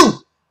on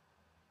you.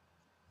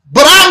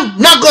 But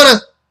I'm not going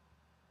to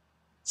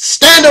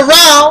stand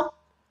around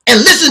and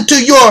listen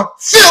to your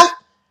filth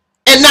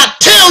and not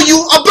tell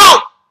you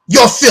about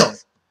your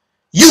filth.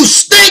 You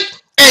stink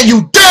and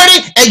you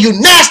dirty and you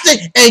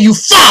nasty and you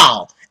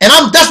foul. And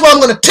that's what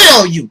I'm going to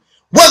tell you.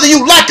 Whether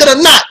you like it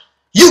or not,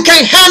 you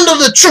can't handle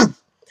the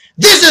truth.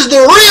 This is the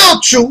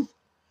real truth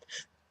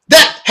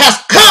that has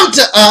come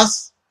to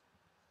us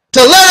to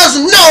let us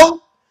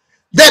know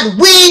that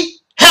we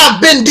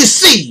have been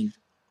deceived.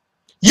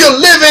 You're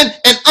living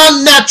an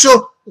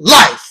unnatural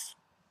life.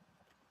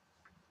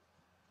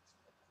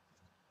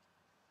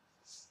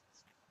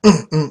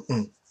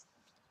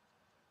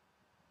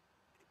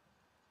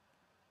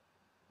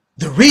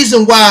 The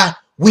reason why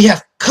we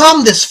have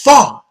come this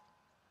far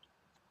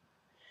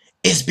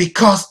is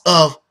because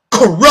of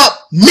corrupt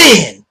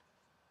men.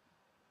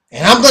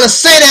 And I'm going to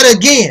say that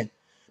again.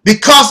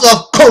 Because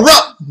of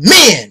corrupt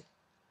men.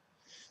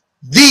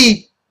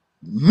 The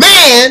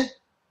man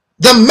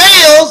the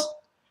males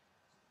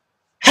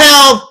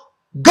have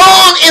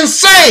gone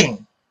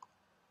insane.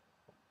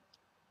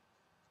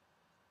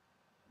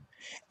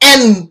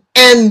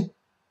 And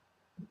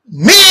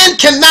men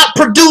cannot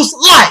produce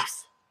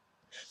life.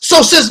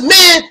 So since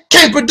men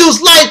can't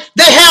produce life,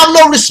 they have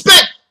no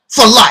respect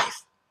for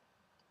life.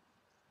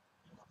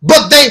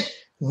 But they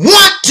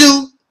want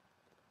to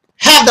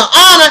have the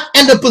honor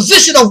and the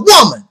position of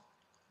woman.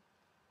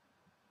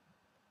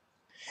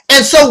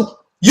 And so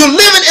you're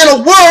living in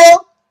a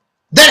world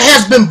that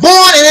has been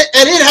born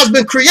and it has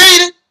been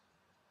created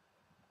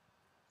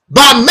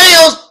by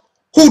males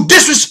who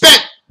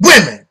disrespect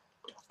women.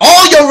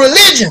 All your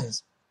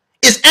religions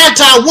is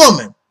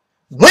anti-woman.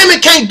 Women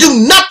can't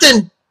do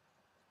nothing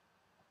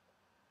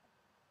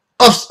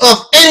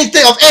of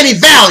anything of any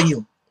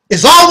value.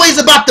 It's always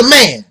about the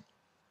man.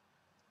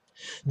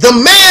 The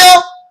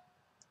male,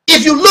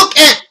 if you look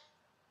at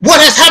what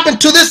has happened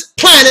to this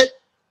planet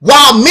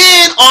while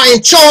men are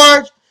in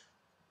charge,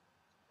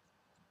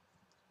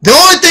 the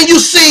only thing you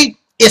see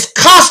is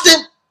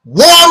constant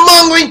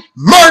warmongering,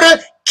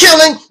 murder,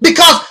 killing,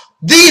 because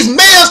these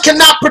males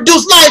cannot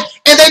produce life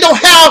and they don't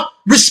have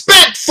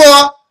respect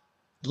for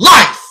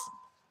life.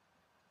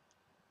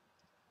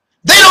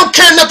 They don't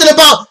care nothing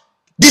about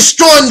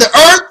destroying the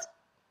earth,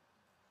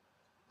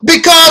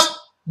 because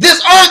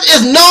this earth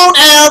is known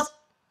as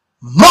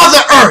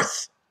Mother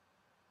Earth.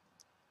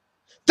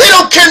 They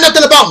don't care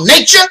nothing about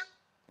nature,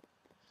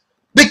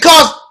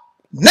 because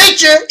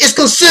nature is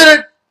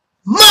considered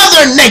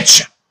Mother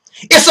Nature.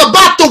 It's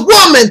about the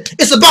woman.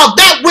 It's about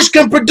that which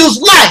can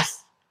produce life.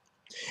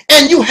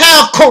 And you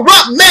have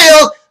corrupt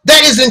males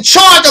that is in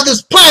charge of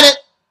this planet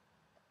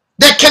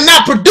that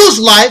cannot produce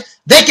life.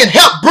 They can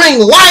help bring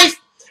life,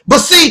 but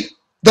see,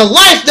 the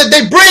life that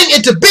they bring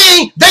into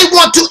being, they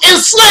want to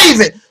enslave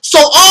it. So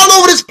all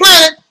over this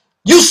planet,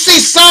 you see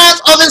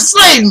signs of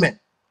enslavement.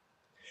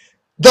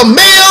 The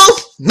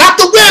males, not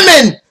the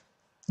women,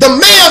 the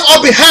males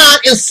are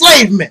behind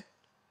enslavement.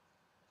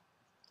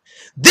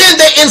 Then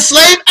they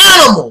enslave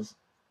animals.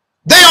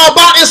 They are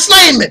about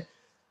enslavement.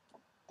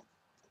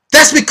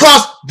 That's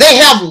because they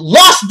have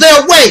lost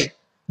their way.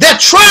 They're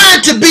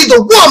trying to be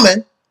the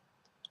woman,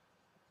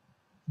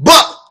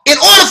 but in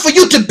order for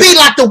you to be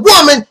like the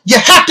woman, you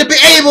have to be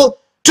able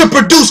to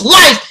produce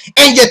life,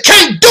 and you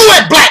can't do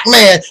it, black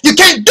man. You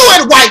can't do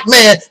it, white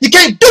man. You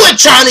can't do it,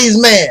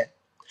 Chinese man.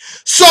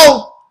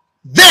 So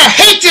their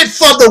hatred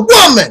for the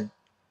woman,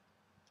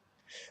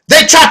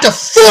 they try to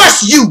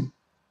force you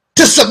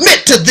to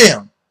submit to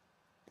them.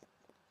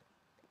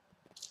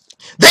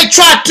 They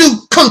try to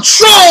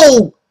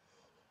control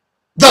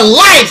the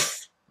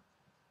life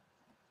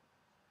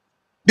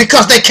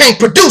because they can't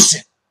produce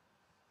it.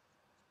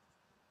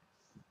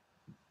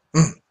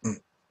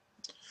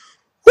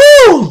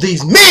 Woo,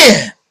 these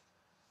men.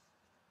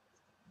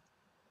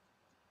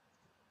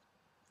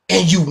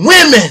 And you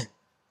women,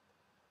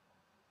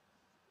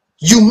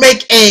 you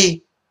make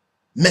a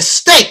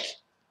mistake.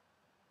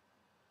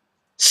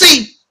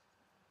 See,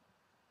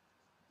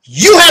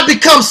 you have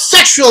become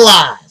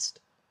sexualized.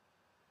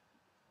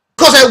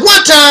 Because at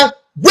one time,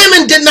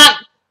 women did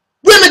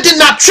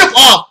not trip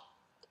off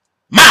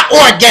my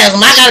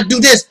orgasm. I gotta do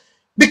this,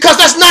 because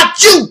that's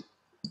not you.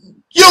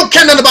 You don't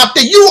care nothing about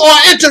that. You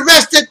are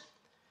interested,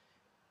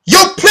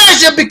 your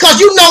pleasure, because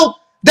you know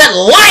that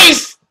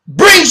life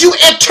brings you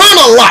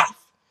eternal life.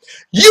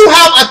 You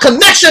have a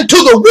connection to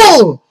the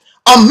womb.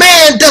 A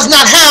man does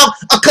not have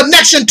a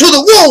connection to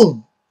the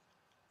womb.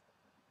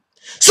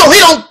 So he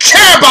don't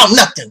care about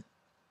nothing.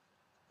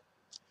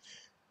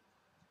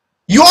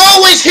 You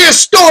always hear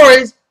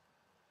stories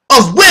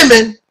of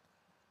women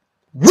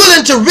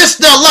willing to risk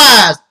their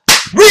lives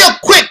real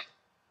quick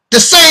to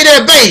save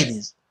their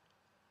babies.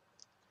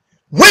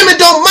 Women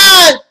don't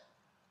mind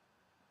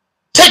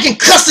taking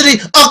custody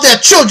of their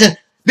children,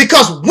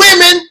 because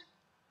women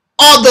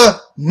are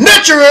the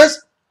nurturers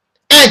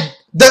and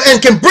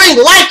can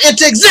bring life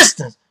into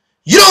existence.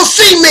 You don't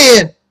see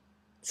men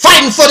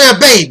fighting for their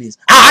babies.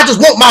 I just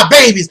want my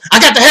babies. I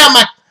gotta have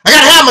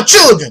my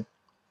children.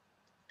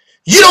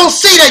 You don't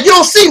see that. You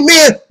don't see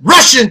men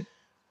rushing,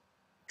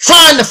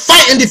 trying to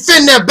fight and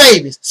defend their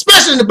babies,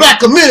 especially in the black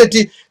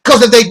community,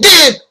 because if they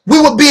did,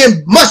 we would be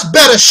in much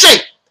better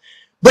shape.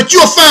 But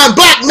you'll find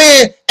black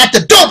men at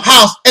the dope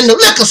house and the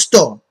liquor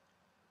store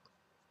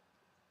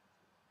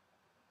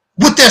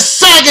with their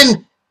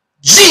sagging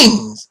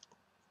jeans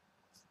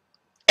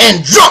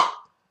and drunk.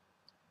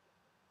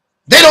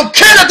 They don't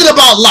care nothing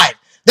about life.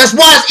 That's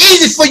why it's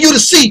easy for you to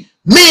see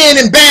men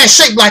in bad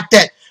shape like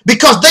that,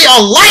 because they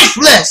are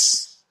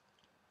lifeless.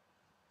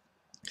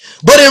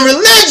 But in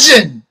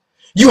religion,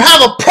 you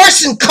have a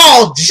person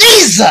called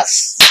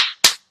Jesus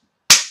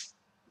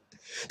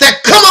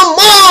that come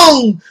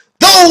among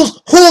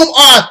those whom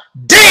are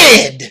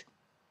dead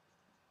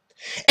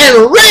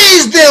and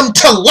raise them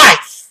to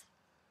life.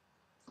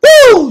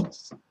 Woo!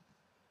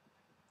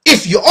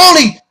 If you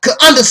only could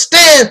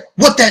understand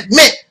what that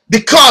meant,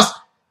 because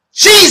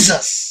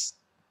Jesus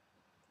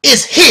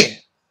is here.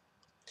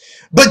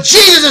 But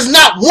Jesus is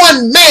not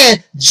one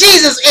man.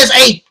 Jesus is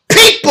a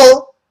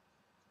people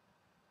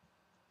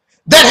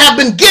that have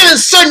been given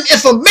certain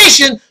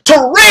information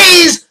to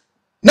raise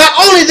not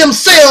only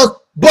themselves,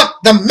 but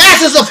the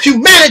masses of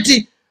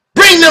humanity,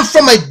 bring them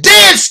from a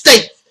dead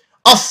state,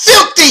 a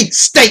filthy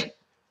state,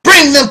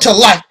 bring them to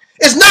life.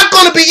 It's not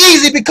going to be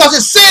easy, because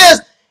it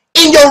says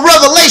in your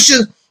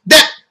Revelation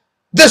that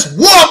this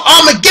war of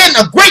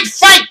Armageddon, a great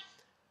fight,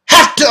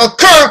 have to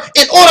occur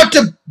in order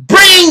to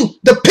bring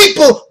the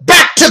people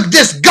back to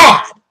this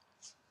God.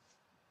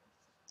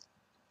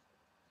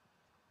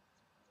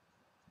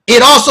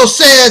 It also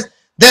says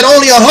that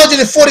only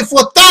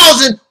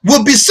 144,000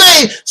 will be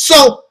saved.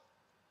 So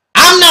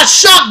I'm not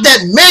shocked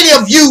that many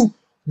of you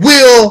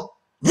will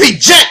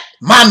reject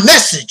my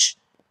message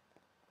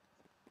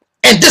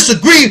and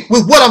disagree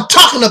with what I'm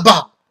talking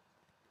about,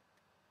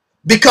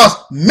 because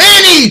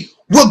many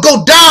will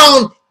go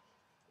down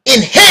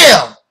in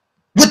hell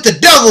with the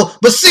devil.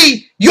 But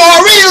see, you're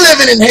already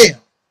living in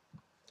hell.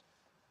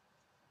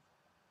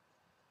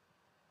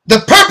 The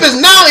purpose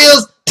now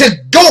is to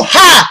go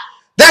high.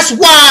 That's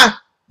why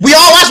we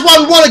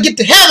want to get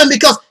to heaven,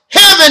 because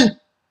heaven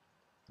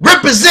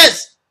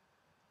represents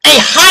a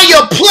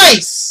higher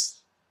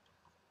place.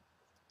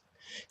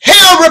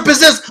 Hell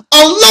represents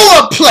a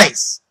lower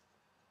place.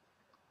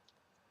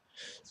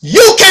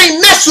 You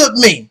can't mess with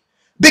me,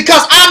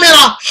 because I'm in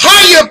a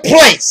higher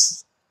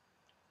place.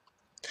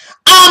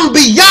 I'm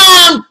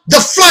beyond the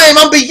flame.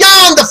 I'm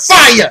beyond the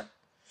fire.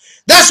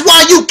 That's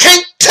why you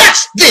can't touch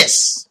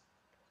this.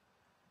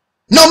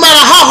 No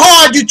matter how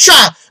hard you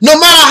try, no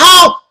matter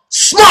how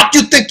smart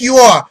you think you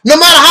are, no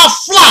matter how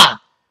fly,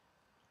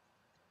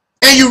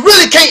 and you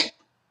really can't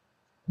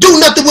do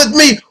nothing with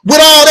me with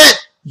all that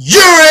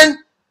urine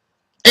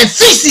and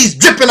feces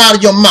dripping out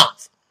of your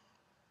mouth.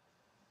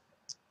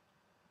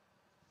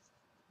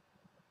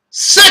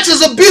 Sex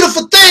is a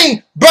beautiful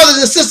thing, brothers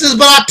and sisters,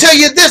 but I tell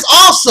you this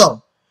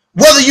also,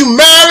 whether you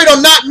married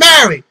or not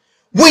married,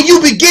 when you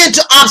begin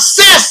to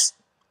obsess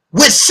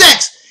with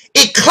sex,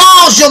 it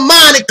clouds your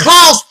mind, it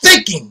clouds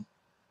thinking.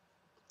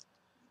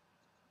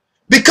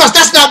 Because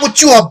that's not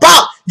what you're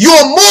about.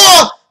 You're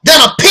more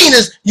than a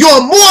penis.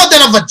 You're more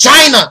than a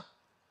vagina.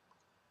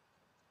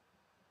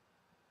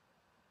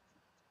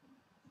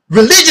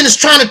 Religion is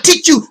trying to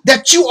teach you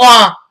that you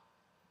are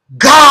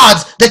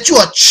God's, that you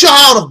are a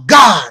child of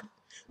God.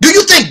 Do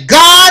you think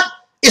God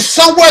is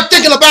somewhere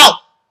thinking about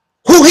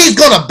who he's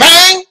going to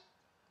bang?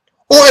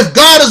 Or if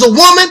God is a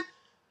woman,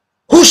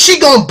 who's she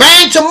going to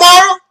bang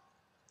tomorrow?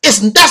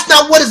 That's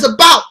not what it's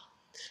about.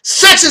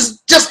 Sex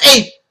is just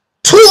a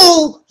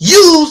tool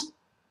used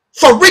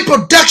for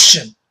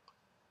reproduction.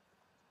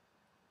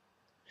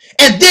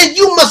 And then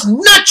you must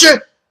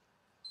nurture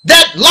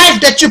that life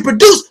that you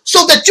produce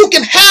so that you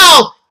can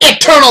have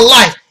eternal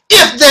life,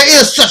 if there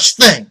is such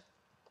thing.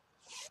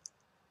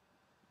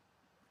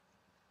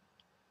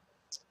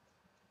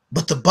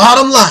 But the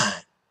bottom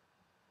line,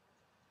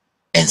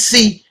 and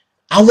see,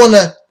 I want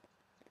to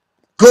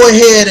go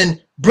ahead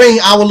and bring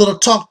our little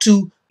talk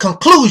to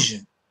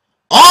conclusion.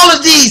 All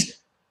of these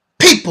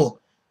people,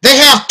 they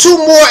have two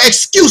more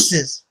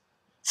excuses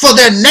for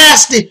their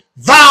nasty,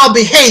 vile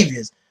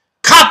behaviors,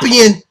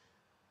 copying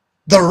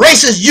the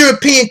racist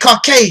European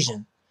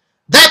Caucasian.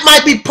 That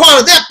might be part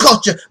of their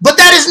culture, but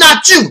that is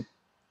not you.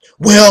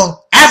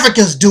 Well,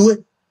 Africans do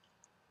it.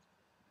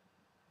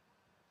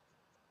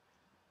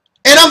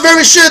 And I'm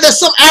very sure that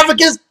some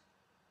Africans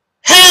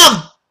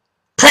have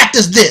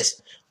practiced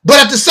this. But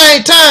at the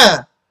same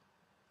time,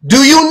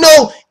 do you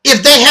know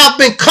if they have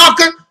been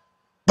conquered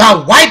by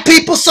white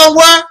people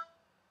somewhere?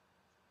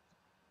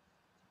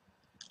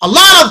 A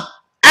lot of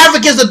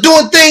Africans are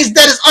doing things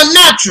that is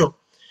unnatural.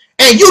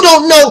 And you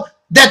don't know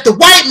that the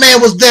white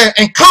man was there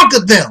and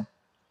conquered them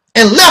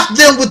and left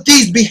them with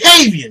these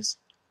behaviors.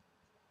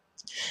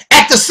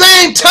 At the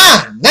same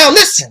time, now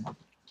listen,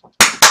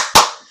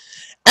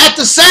 at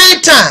the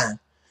same time,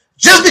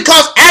 just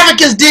because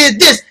Africans did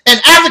this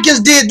and Africans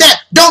did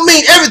that, don't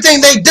mean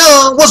everything they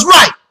done was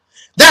right.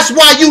 That's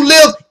why you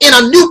live in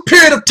a new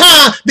period of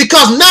time,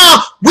 because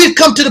now we've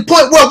come to the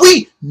point where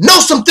we know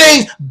some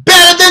things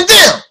better than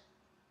them.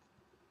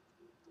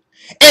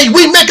 And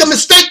we make a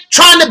mistake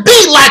trying to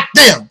be like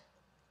them.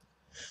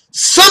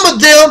 Some of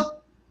them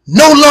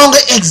no longer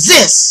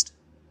exist.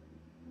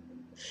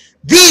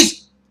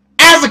 These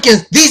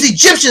Africans, these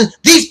Egyptians,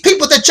 these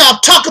people that y'all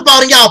talk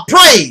about and y'all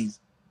praise.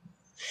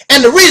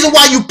 And the reason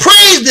why you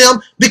praise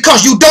them,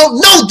 because you don't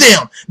know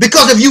them.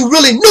 Because if you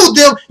really knew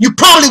them, you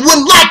probably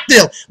wouldn't like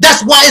them.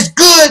 That's why it's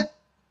good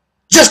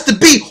just to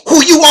be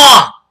who you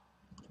are.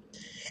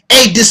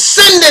 A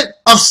descendant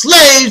of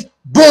slaves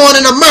born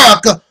in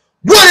America.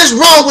 What is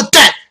wrong with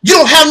that? You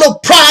don't have no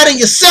pride in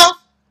yourself?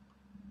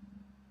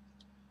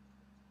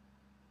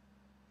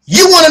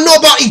 You want to know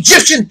about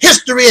Egyptian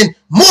history and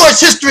Moorish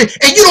history,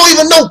 and you don't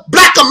even know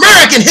Black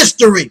American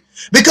history.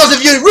 Because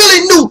if you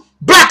really knew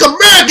Black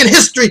American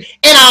history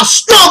and our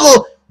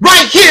struggle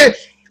right here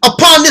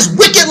upon this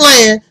wicked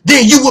land,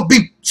 then you would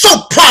be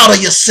so proud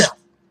of yourself.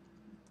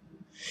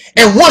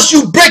 And once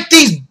you break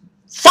these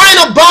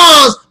final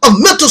bonds of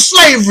mental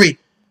slavery,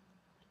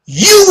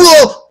 you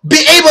will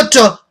be able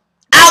to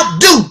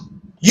outdo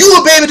you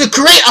will be able to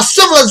create a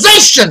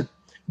civilization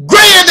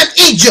greater than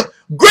Egypt,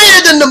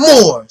 greater than the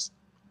Moors.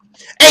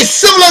 A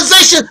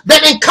civilization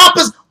that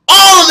encompasses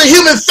all of the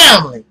human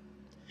family.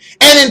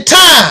 And in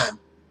time,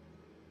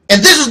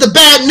 and this is the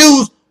bad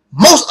news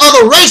most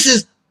other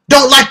races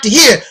don't like to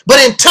hear, but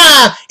in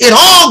time, it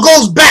all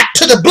goes back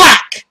to the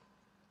black.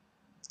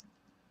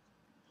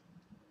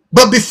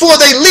 But before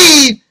they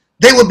leave,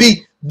 they will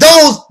be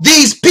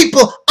these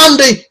people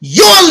under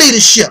your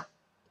leadership,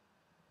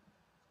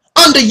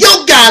 under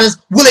your guidance,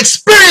 will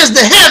experience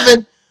the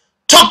heaven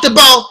talked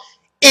about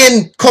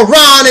in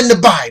Quran and the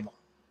Bible.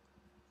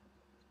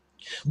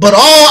 But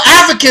all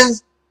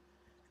Africans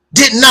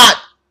did not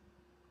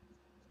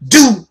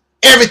do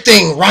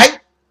everything right.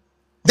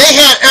 They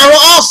had error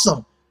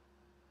also.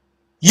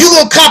 You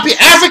gonna copy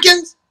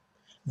Africans?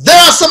 There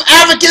are some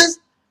Africans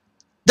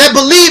that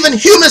believe in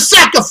human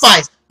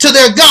sacrifice to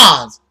their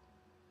gods.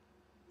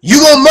 You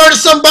gonna murder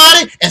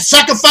somebody and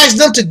sacrifice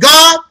them to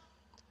God?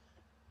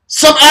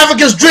 Some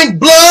Africans drink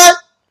blood.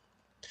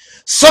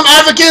 Some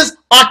Africans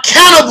are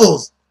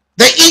cannibals.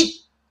 They eat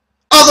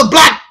other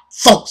black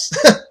folks.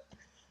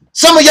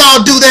 Some of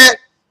y'all do that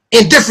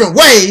in different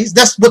ways.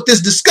 That's what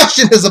this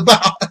discussion is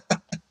about.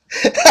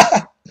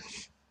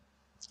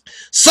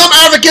 Some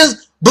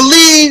Africans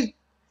believe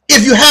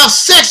if you have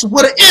sex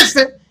with an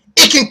infant,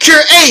 it can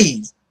cure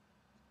AIDS.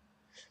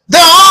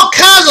 There are all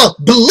kinds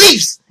of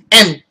beliefs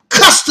and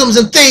customs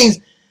and things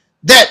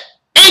that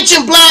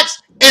ancient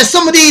blacks and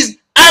some of these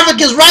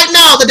Africans right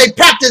now that they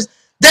practice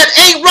that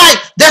ain't right.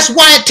 That's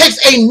why it takes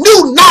a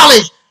new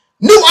knowledge,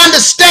 new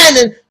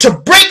understanding to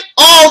break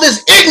all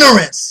this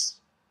ignorance.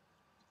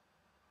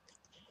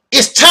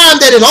 It's time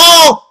that it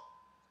all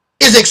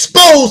is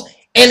exposed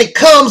and it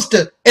comes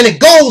to, and it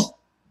goes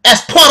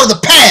as part of the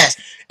past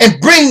and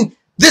bring,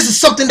 this is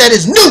something that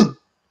is new.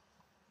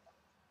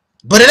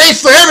 But it ain't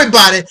for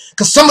everybody,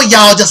 because some of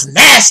y'all just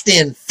nasty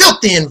and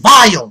filthy and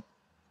vile.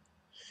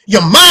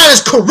 Your mind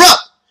is corrupt.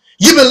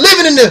 You've been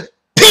living in the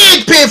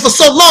pig pen for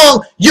so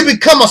long, you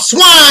become a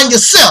swine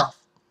yourself.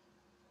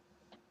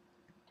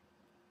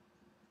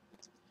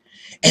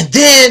 And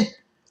then,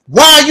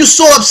 why are you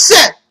so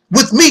upset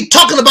with me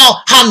talking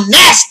about how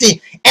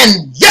nasty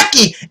and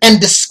yucky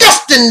and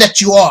disgusting that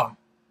you are?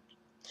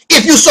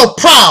 If you're so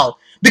proud,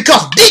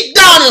 because deep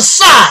down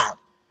inside,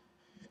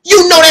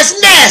 you know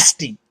that's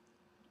nasty.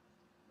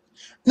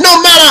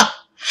 No matter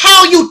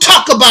how you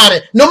talk about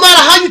it, no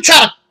matter how you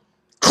try to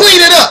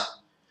clean it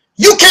up,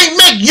 you can't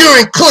make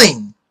urine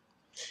clean.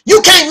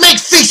 You can't make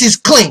feces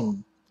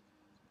clean.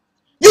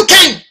 You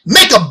can't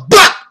make a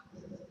butt,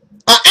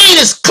 an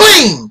anus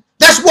clean.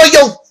 That's where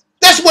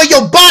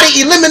your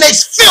body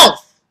eliminates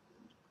filth,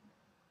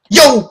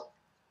 your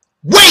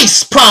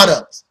waste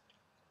products.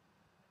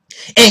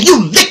 And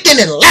you licking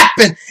and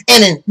lapping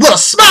and with a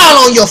smile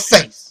on your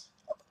face.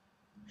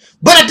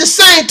 But at the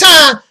same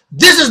time,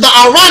 this is the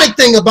ironic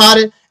thing about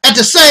it. At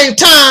the same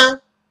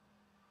time,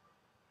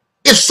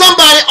 if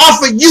somebody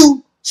offered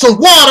you some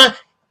water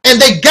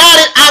and they got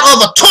it out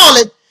of a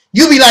toilet,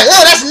 you be like,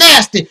 oh, that's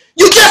nasty.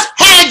 You just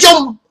had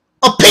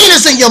a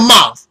penis in your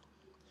mouth.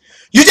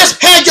 You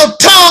just had your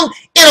tongue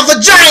in a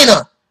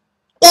vagina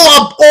or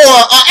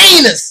an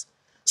anus.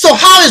 So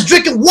how is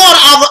drinking water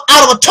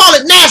out of a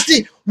toilet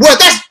nasty? Well,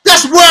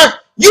 that's where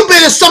you've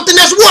been in something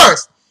that's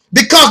worse,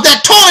 because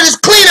that toilet is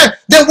cleaner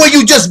than where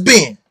you just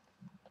been.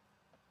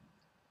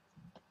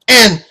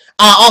 And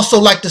I also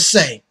like to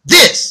say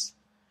this,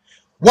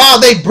 while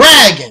they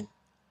bragging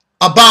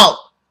about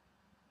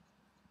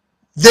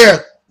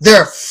their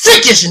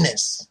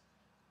freakishness,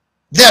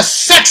 their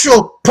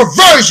sexual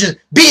perversion,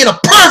 being a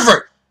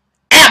pervert,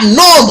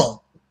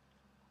 abnormal,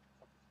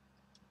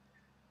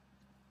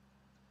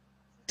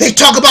 they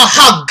talk about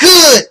how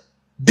good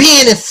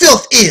being in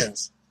filth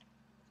is.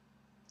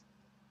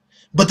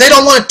 But they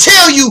don't want to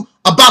tell you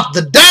about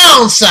the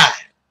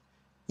downside.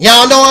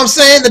 Y'all know what I'm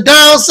saying? The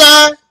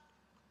downside?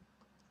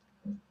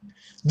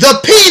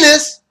 The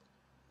penis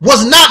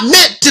was not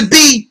meant to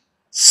be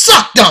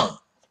sucked on.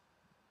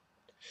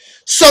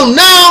 So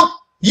now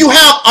you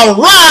have a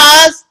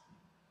rise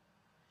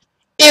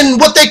in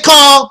what they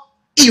call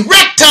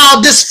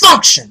erectile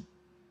dysfunction,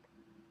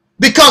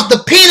 because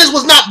the penis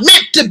was not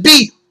meant to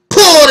be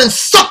pulled and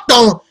sucked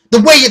on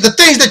the way, the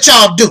things that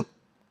y'all do.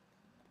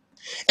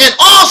 And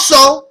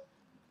also,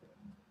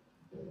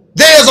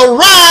 there's a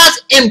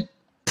rise in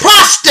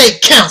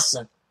prostate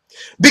cancer,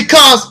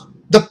 because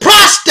the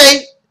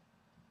prostate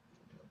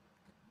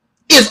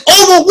is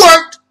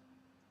overworked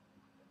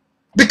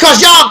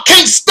because y'all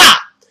can't stop.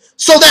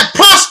 So that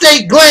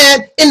prostate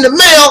gland in the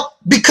male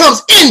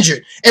becomes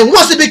injured. And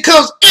once it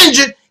becomes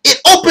injured,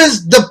 it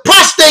opens the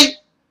prostate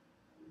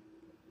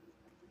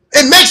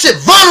and makes it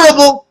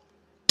vulnerable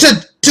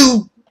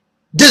to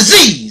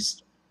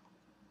disease.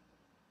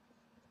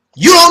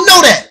 You don't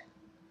know that.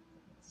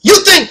 You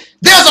think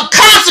there's a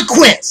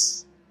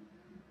consequence.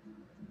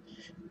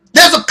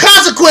 There's a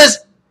consequence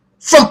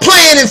from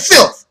playing in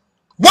filth.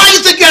 Why do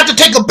you think you have to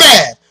take a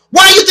bath?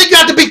 Why do you think you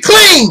have to be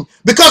clean?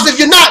 Because if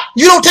you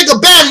don't take a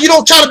bath, you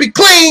don't try to be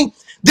clean,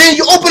 then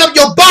you open up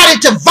your body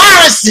to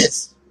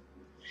viruses,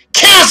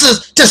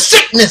 cancers to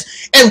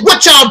sickness. And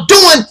what y'all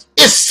doing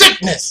is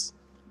sickness.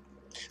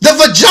 The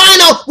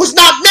vagina was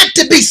not meant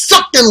to be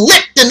sucked and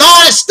licked and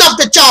all that stuff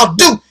that y'all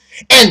do.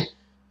 And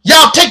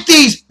y'all take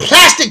these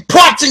plastic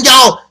parts and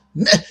y'all,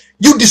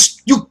 you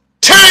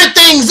turn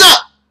things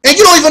up and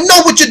you don't even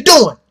know what you're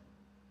doing.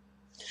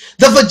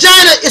 The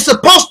vagina is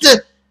supposed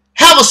to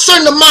have a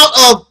certain amount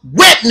of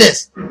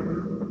wetness.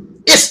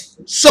 It's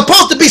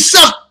supposed to be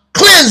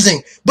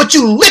self-cleansing, but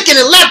you licking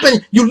and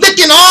lapping, you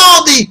licking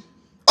all the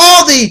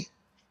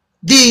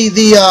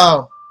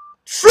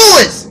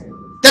fluids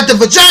that the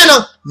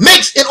vagina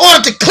makes in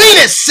order to clean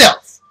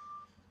itself,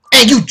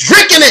 and you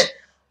drinking it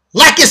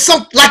like it's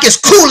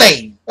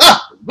Kool-Aid.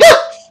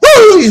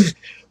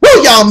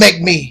 Y'all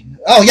make me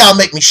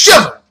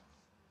shiver.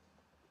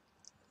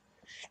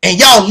 And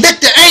y'all lick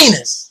the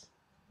anus,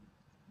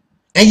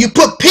 and you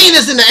put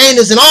penis in the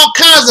anus and all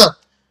kinds of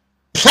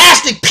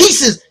plastic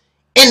pieces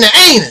in the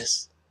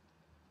anus.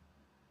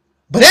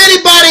 But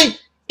anybody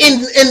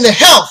in the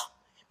health,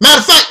 matter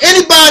of fact,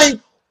 anybody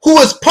who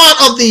is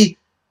part of the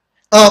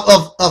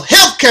of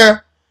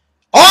healthcare,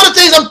 all the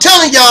things I'm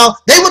telling y'all,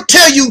 they would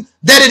tell you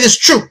that it is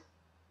true.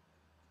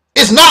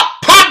 It's not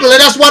popular.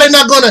 That's why they're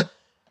not going to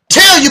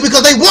tell you,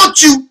 because they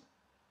want you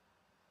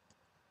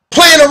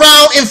playing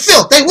around in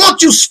filth. They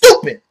want you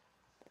stupid.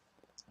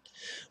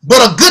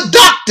 But a good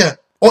doctor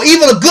or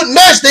even a good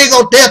nurse,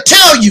 they'll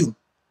tell you,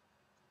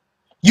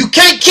 you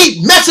can't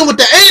keep messing with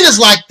the anus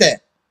like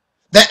that.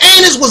 The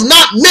anus was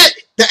not meant,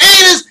 the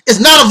anus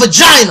is not a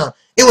vagina.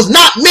 It was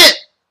not meant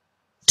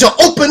to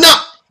open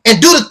up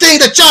and do the thing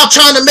that y'all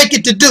trying to make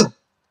it to do.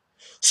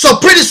 So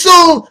pretty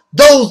soon,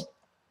 the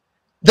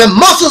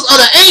muscles of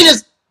the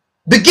anus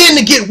begin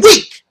to get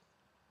weak.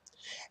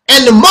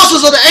 And the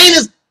muscles of the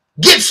anus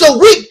get so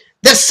weak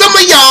that some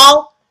of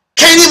y'all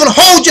can't even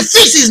hold your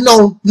feces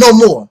no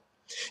more.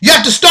 You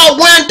have to start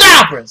wearing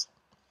diapers.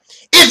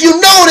 If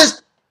you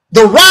notice,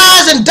 the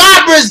rise in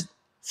diapers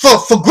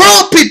for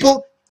grown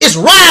people is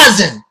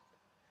rising.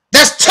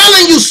 That's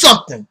telling you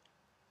something.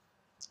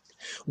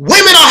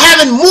 Women are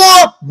having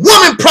more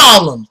woman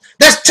problems.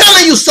 That's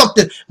telling you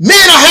something.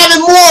 Men are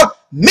having more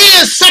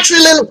men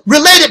sexually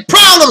related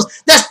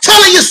problems. That's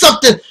telling you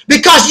something,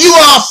 because you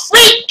are a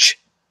freak.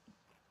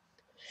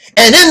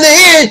 And in the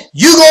end,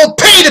 you're going to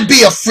pay to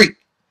be a freak.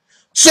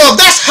 So if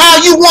that's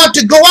how you want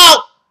to go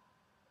out,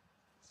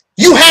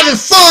 you having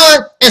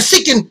fun and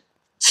seeking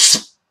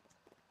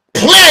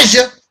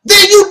pleasure,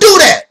 then you do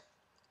that.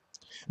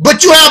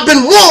 But you have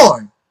been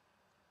warned.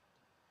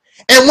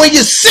 And when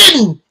you're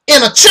sitting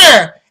in a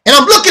chair and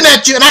I'm looking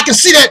at you and I can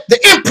see that the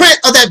imprint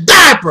of that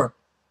diaper,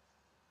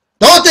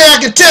 the only thing I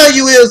can tell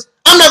you is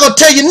I'm not going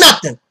to tell you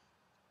nothing.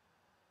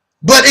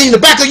 But in the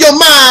back of your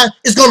mind,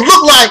 it's going to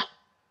look like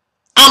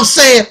I'm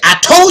saying, I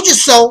told you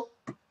so,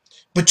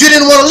 but you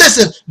didn't want to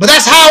listen. But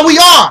that's how we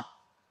are.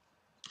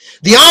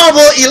 The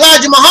Honorable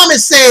Elijah Muhammad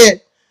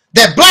said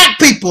that black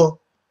people,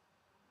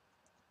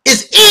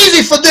 it's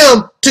easy for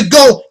them to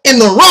go in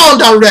the wrong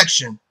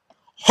direction.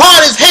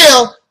 Hard as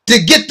hell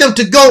to get them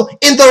to go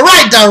in the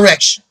right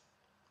direction.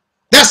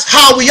 That's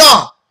how we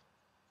are.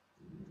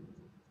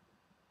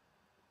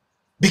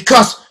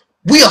 Because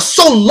we are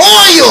so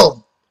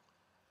loyal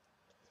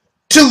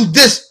to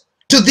these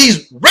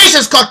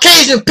racist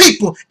Caucasian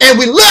people, and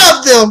we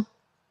love them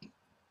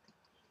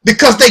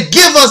because they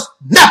give us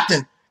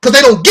nothing, because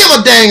they don't give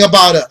a dang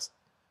about us.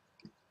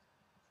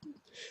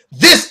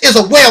 This is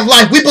a way of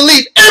life. We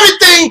believe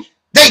everything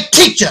they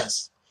teach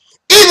us.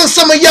 Even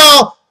some of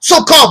y'all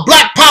so-called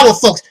black power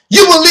folks,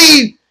 you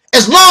believe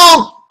as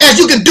long as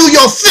you can do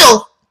your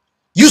filth,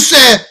 you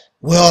said,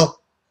 well,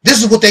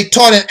 this is what they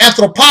taught in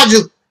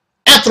anthropology.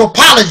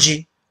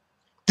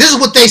 This is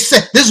what they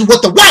said. This is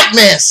what the white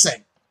man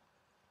said.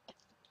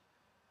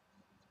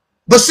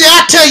 But see,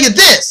 I tell you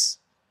this,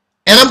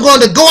 and I'm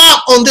going to go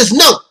out on this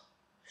note.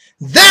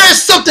 There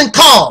is something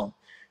called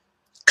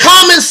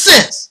common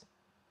sense.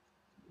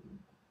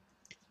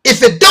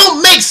 If it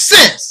don't make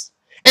sense,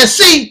 and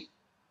see,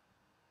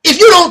 if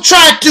you don't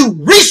try to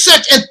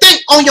research and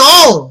think on your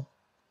own,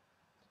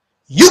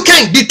 you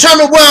can't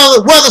determine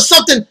whether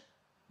something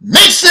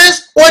makes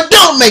sense or it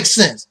don't make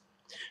sense.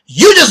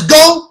 You just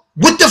go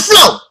with the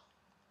flow.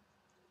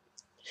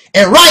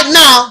 And right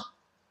now,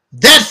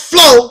 that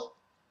flow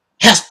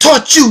has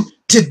taught you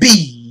to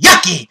be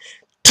yucky,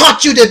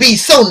 taught you to be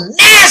so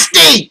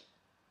nasty.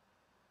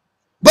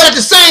 But at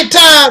the same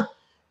time,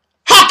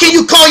 how can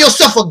you call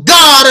yourself a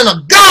god and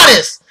a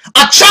goddess,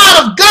 a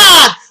child of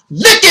God,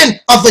 licking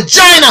a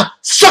vagina,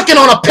 sucking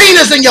on a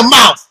penis in your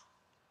mouth?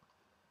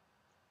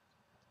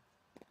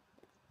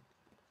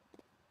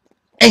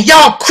 And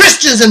y'all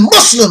Christians and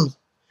Muslims,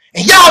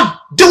 and y'all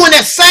doing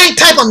that same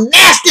type of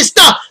nasty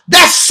stuff.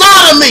 That's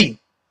sodomy.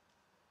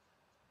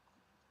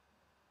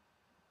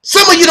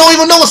 Some of you don't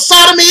even know what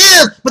sodomy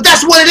is, but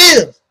that's what it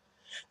is.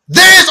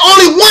 There is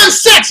only one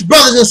sex,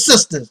 brothers and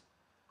sisters.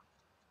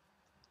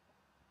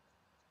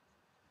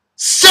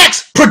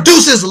 Sex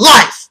produces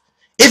life.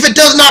 If it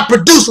does not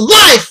produce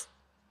life,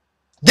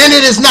 then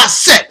it is not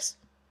sex.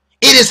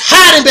 It is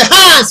hiding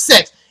behind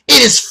sex.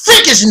 It is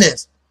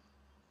freakishness.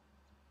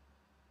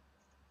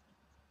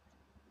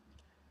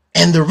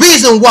 And the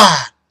reason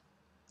why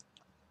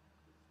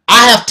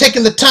I have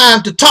taken the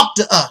time to talk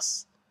to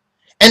us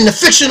and the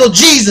fictional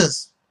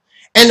Jesus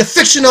and the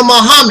fictional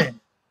Muhammad,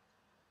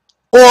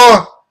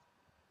 or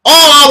all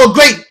our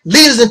great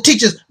leaders and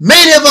teachers,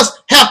 many of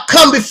us have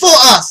come before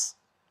us,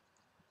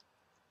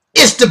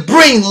 is to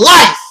bring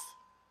life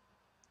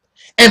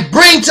and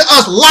bring to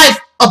us life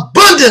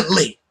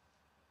abundantly.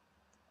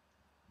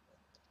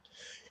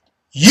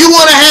 You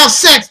want to have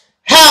sex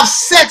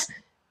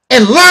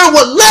and learn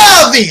what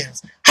love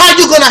is. How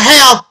you going to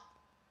have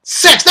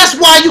sex? That's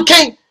why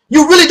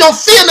you really don't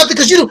feel nothing,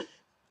 because you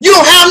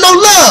don't have no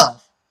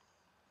love.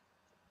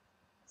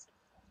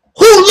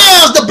 Who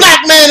loves the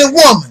black man and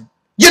woman?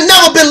 You've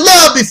never been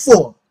loved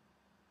before.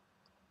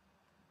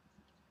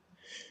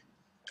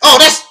 Oh,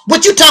 that's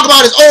what you talk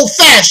about is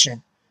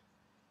old-fashioned.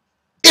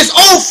 It's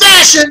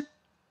old-fashioned,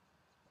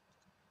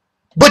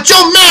 but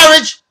your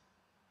marriage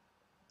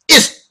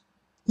is,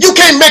 you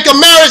can't make a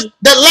marriage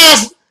that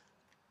lasts,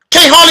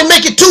 can't hardly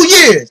make it 2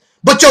 years.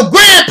 But your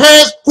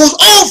grandparents, who's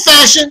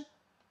old-fashioned,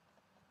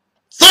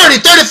 30,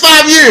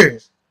 35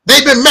 years,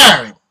 they've been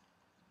married.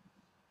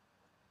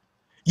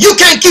 You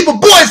can't keep a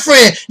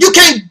boyfriend. You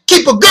can't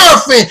keep a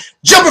girlfriend,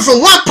 jumping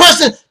from one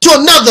person to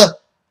another,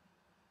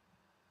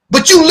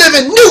 but you live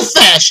in new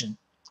fashion.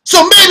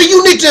 So maybe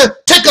you need to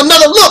take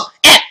another look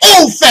at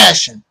old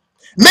fashion.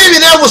 Maybe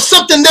there was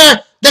something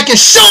there that can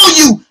show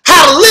you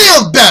how to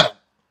live better.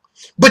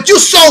 But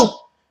you've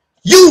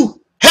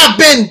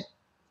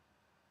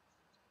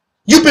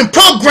been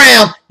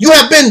programmed, you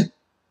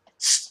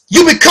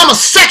become a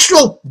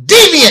sexual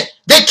deviant.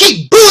 They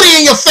keep booty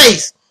in your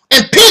face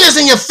and penis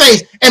in your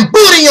face and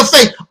booty in your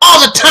face all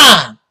the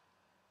time.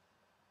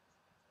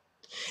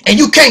 And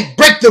you can't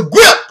break the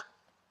grip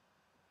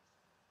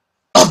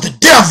of the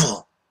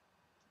devil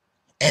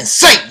and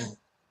Satan.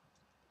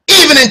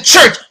 Even in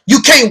church,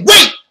 you can't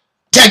wait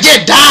to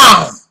get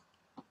down.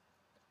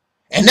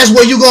 And that's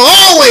where you're going to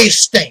always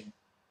stay.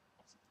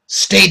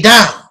 Stay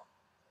down.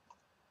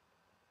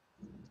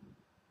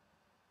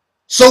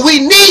 So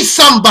we need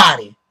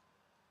somebody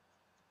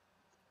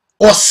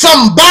or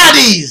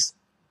somebodies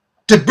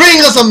to bring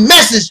us a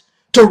message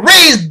to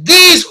raise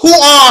these who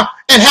are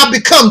and have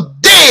become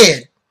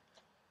dead,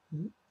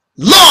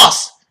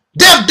 lost,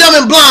 deaf, dumb,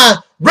 and blind,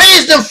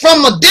 raise them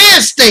from a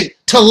dead state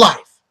to life.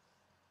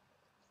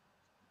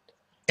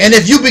 And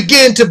if you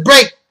begin to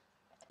break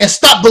and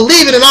stop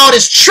believing in all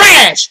this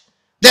trash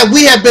that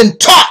we have been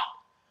taught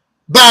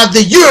by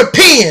the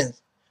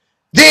Europeans,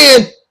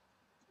 then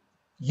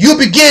you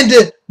begin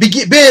to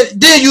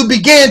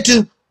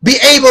be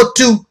able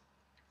to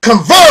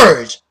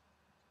converge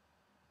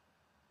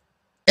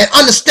and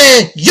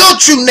understand your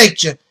true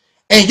nature.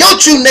 And your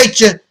true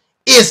nature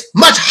is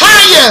much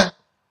higher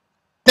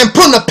than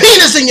putting a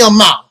penis in your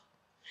mouth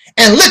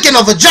and licking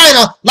a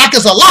vagina like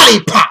it's a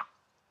lollipop.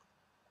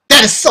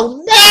 That is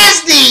so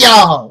nasty,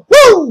 y'all.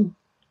 Woo!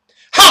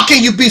 How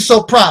can you be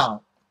so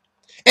proud?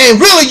 And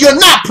really, you're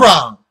not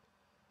proud.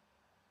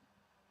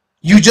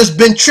 You just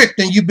been tricked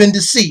and you've been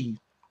deceived.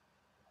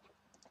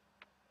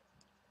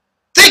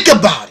 Think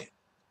about it.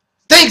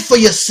 Think for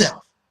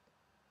yourself.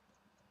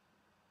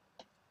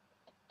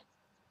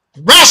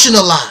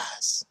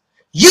 Rationalize.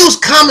 Use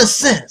common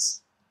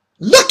sense.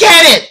 Look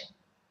at it.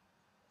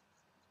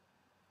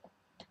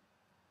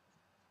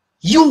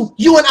 You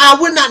and I,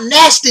 we're not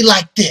nasty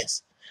like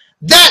this.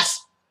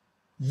 That's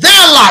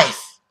their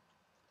life.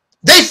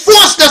 They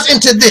forced us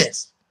into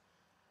this.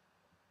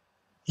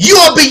 You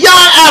are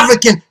beyond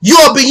African. You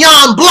are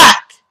beyond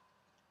black.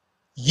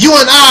 You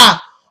and I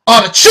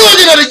are the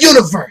children of the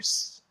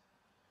universe.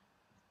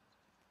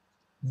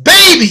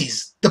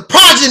 Babies, the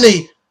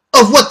progeny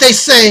of what they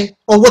say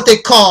or what they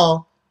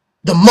call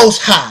the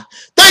Most High.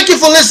 Thank you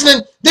for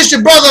listening. This is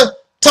your brother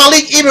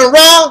Taalik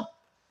Ibn'rad,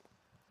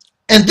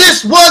 and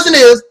this was and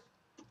is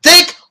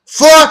Think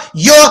for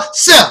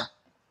Yourself.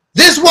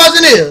 This was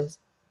and is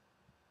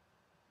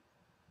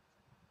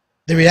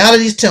the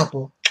Reality's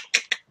Temple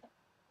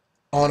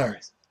on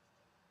Earth.